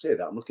faces. I say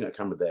that. I'm looking at a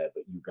camera there,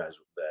 but you guys are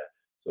up there.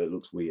 so it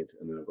looks weird.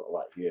 And then I've got a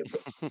light here.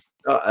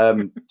 But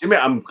Jimmy,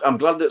 I'm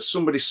glad that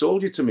somebody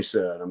sold you to me,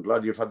 sir. And I'm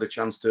glad you've had the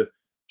chance to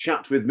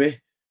chat with me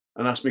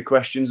and ask me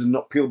questions and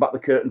not peel back the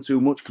curtain too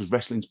much, because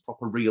wrestling's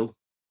proper real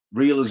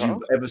as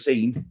you've ever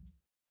seen.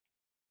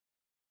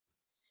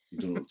 You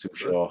don't look too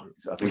sure.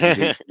 I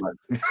think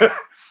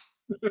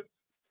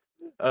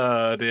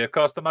dear. Of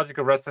course, the magic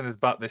of wrestling is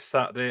back this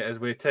Saturday as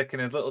we're taking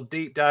a little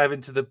deep dive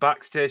into the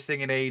backstage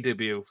thing in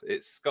AEW.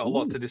 It's got a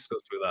lot to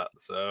discuss with that.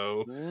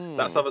 So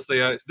that's obviously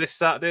it's this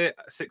Saturday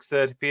at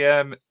 6:30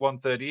 p.m.,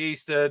 1:30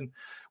 Eastern.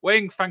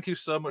 Wing, thank you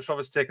so much for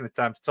obviously taking the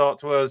time to talk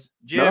to us.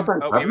 Jim,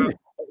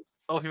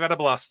 hope you've had a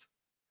blast.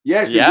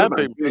 Yeah, it's been good,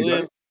 man.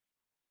 Brilliant.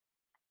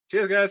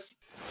 Cheers, guys.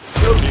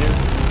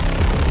 Cheers.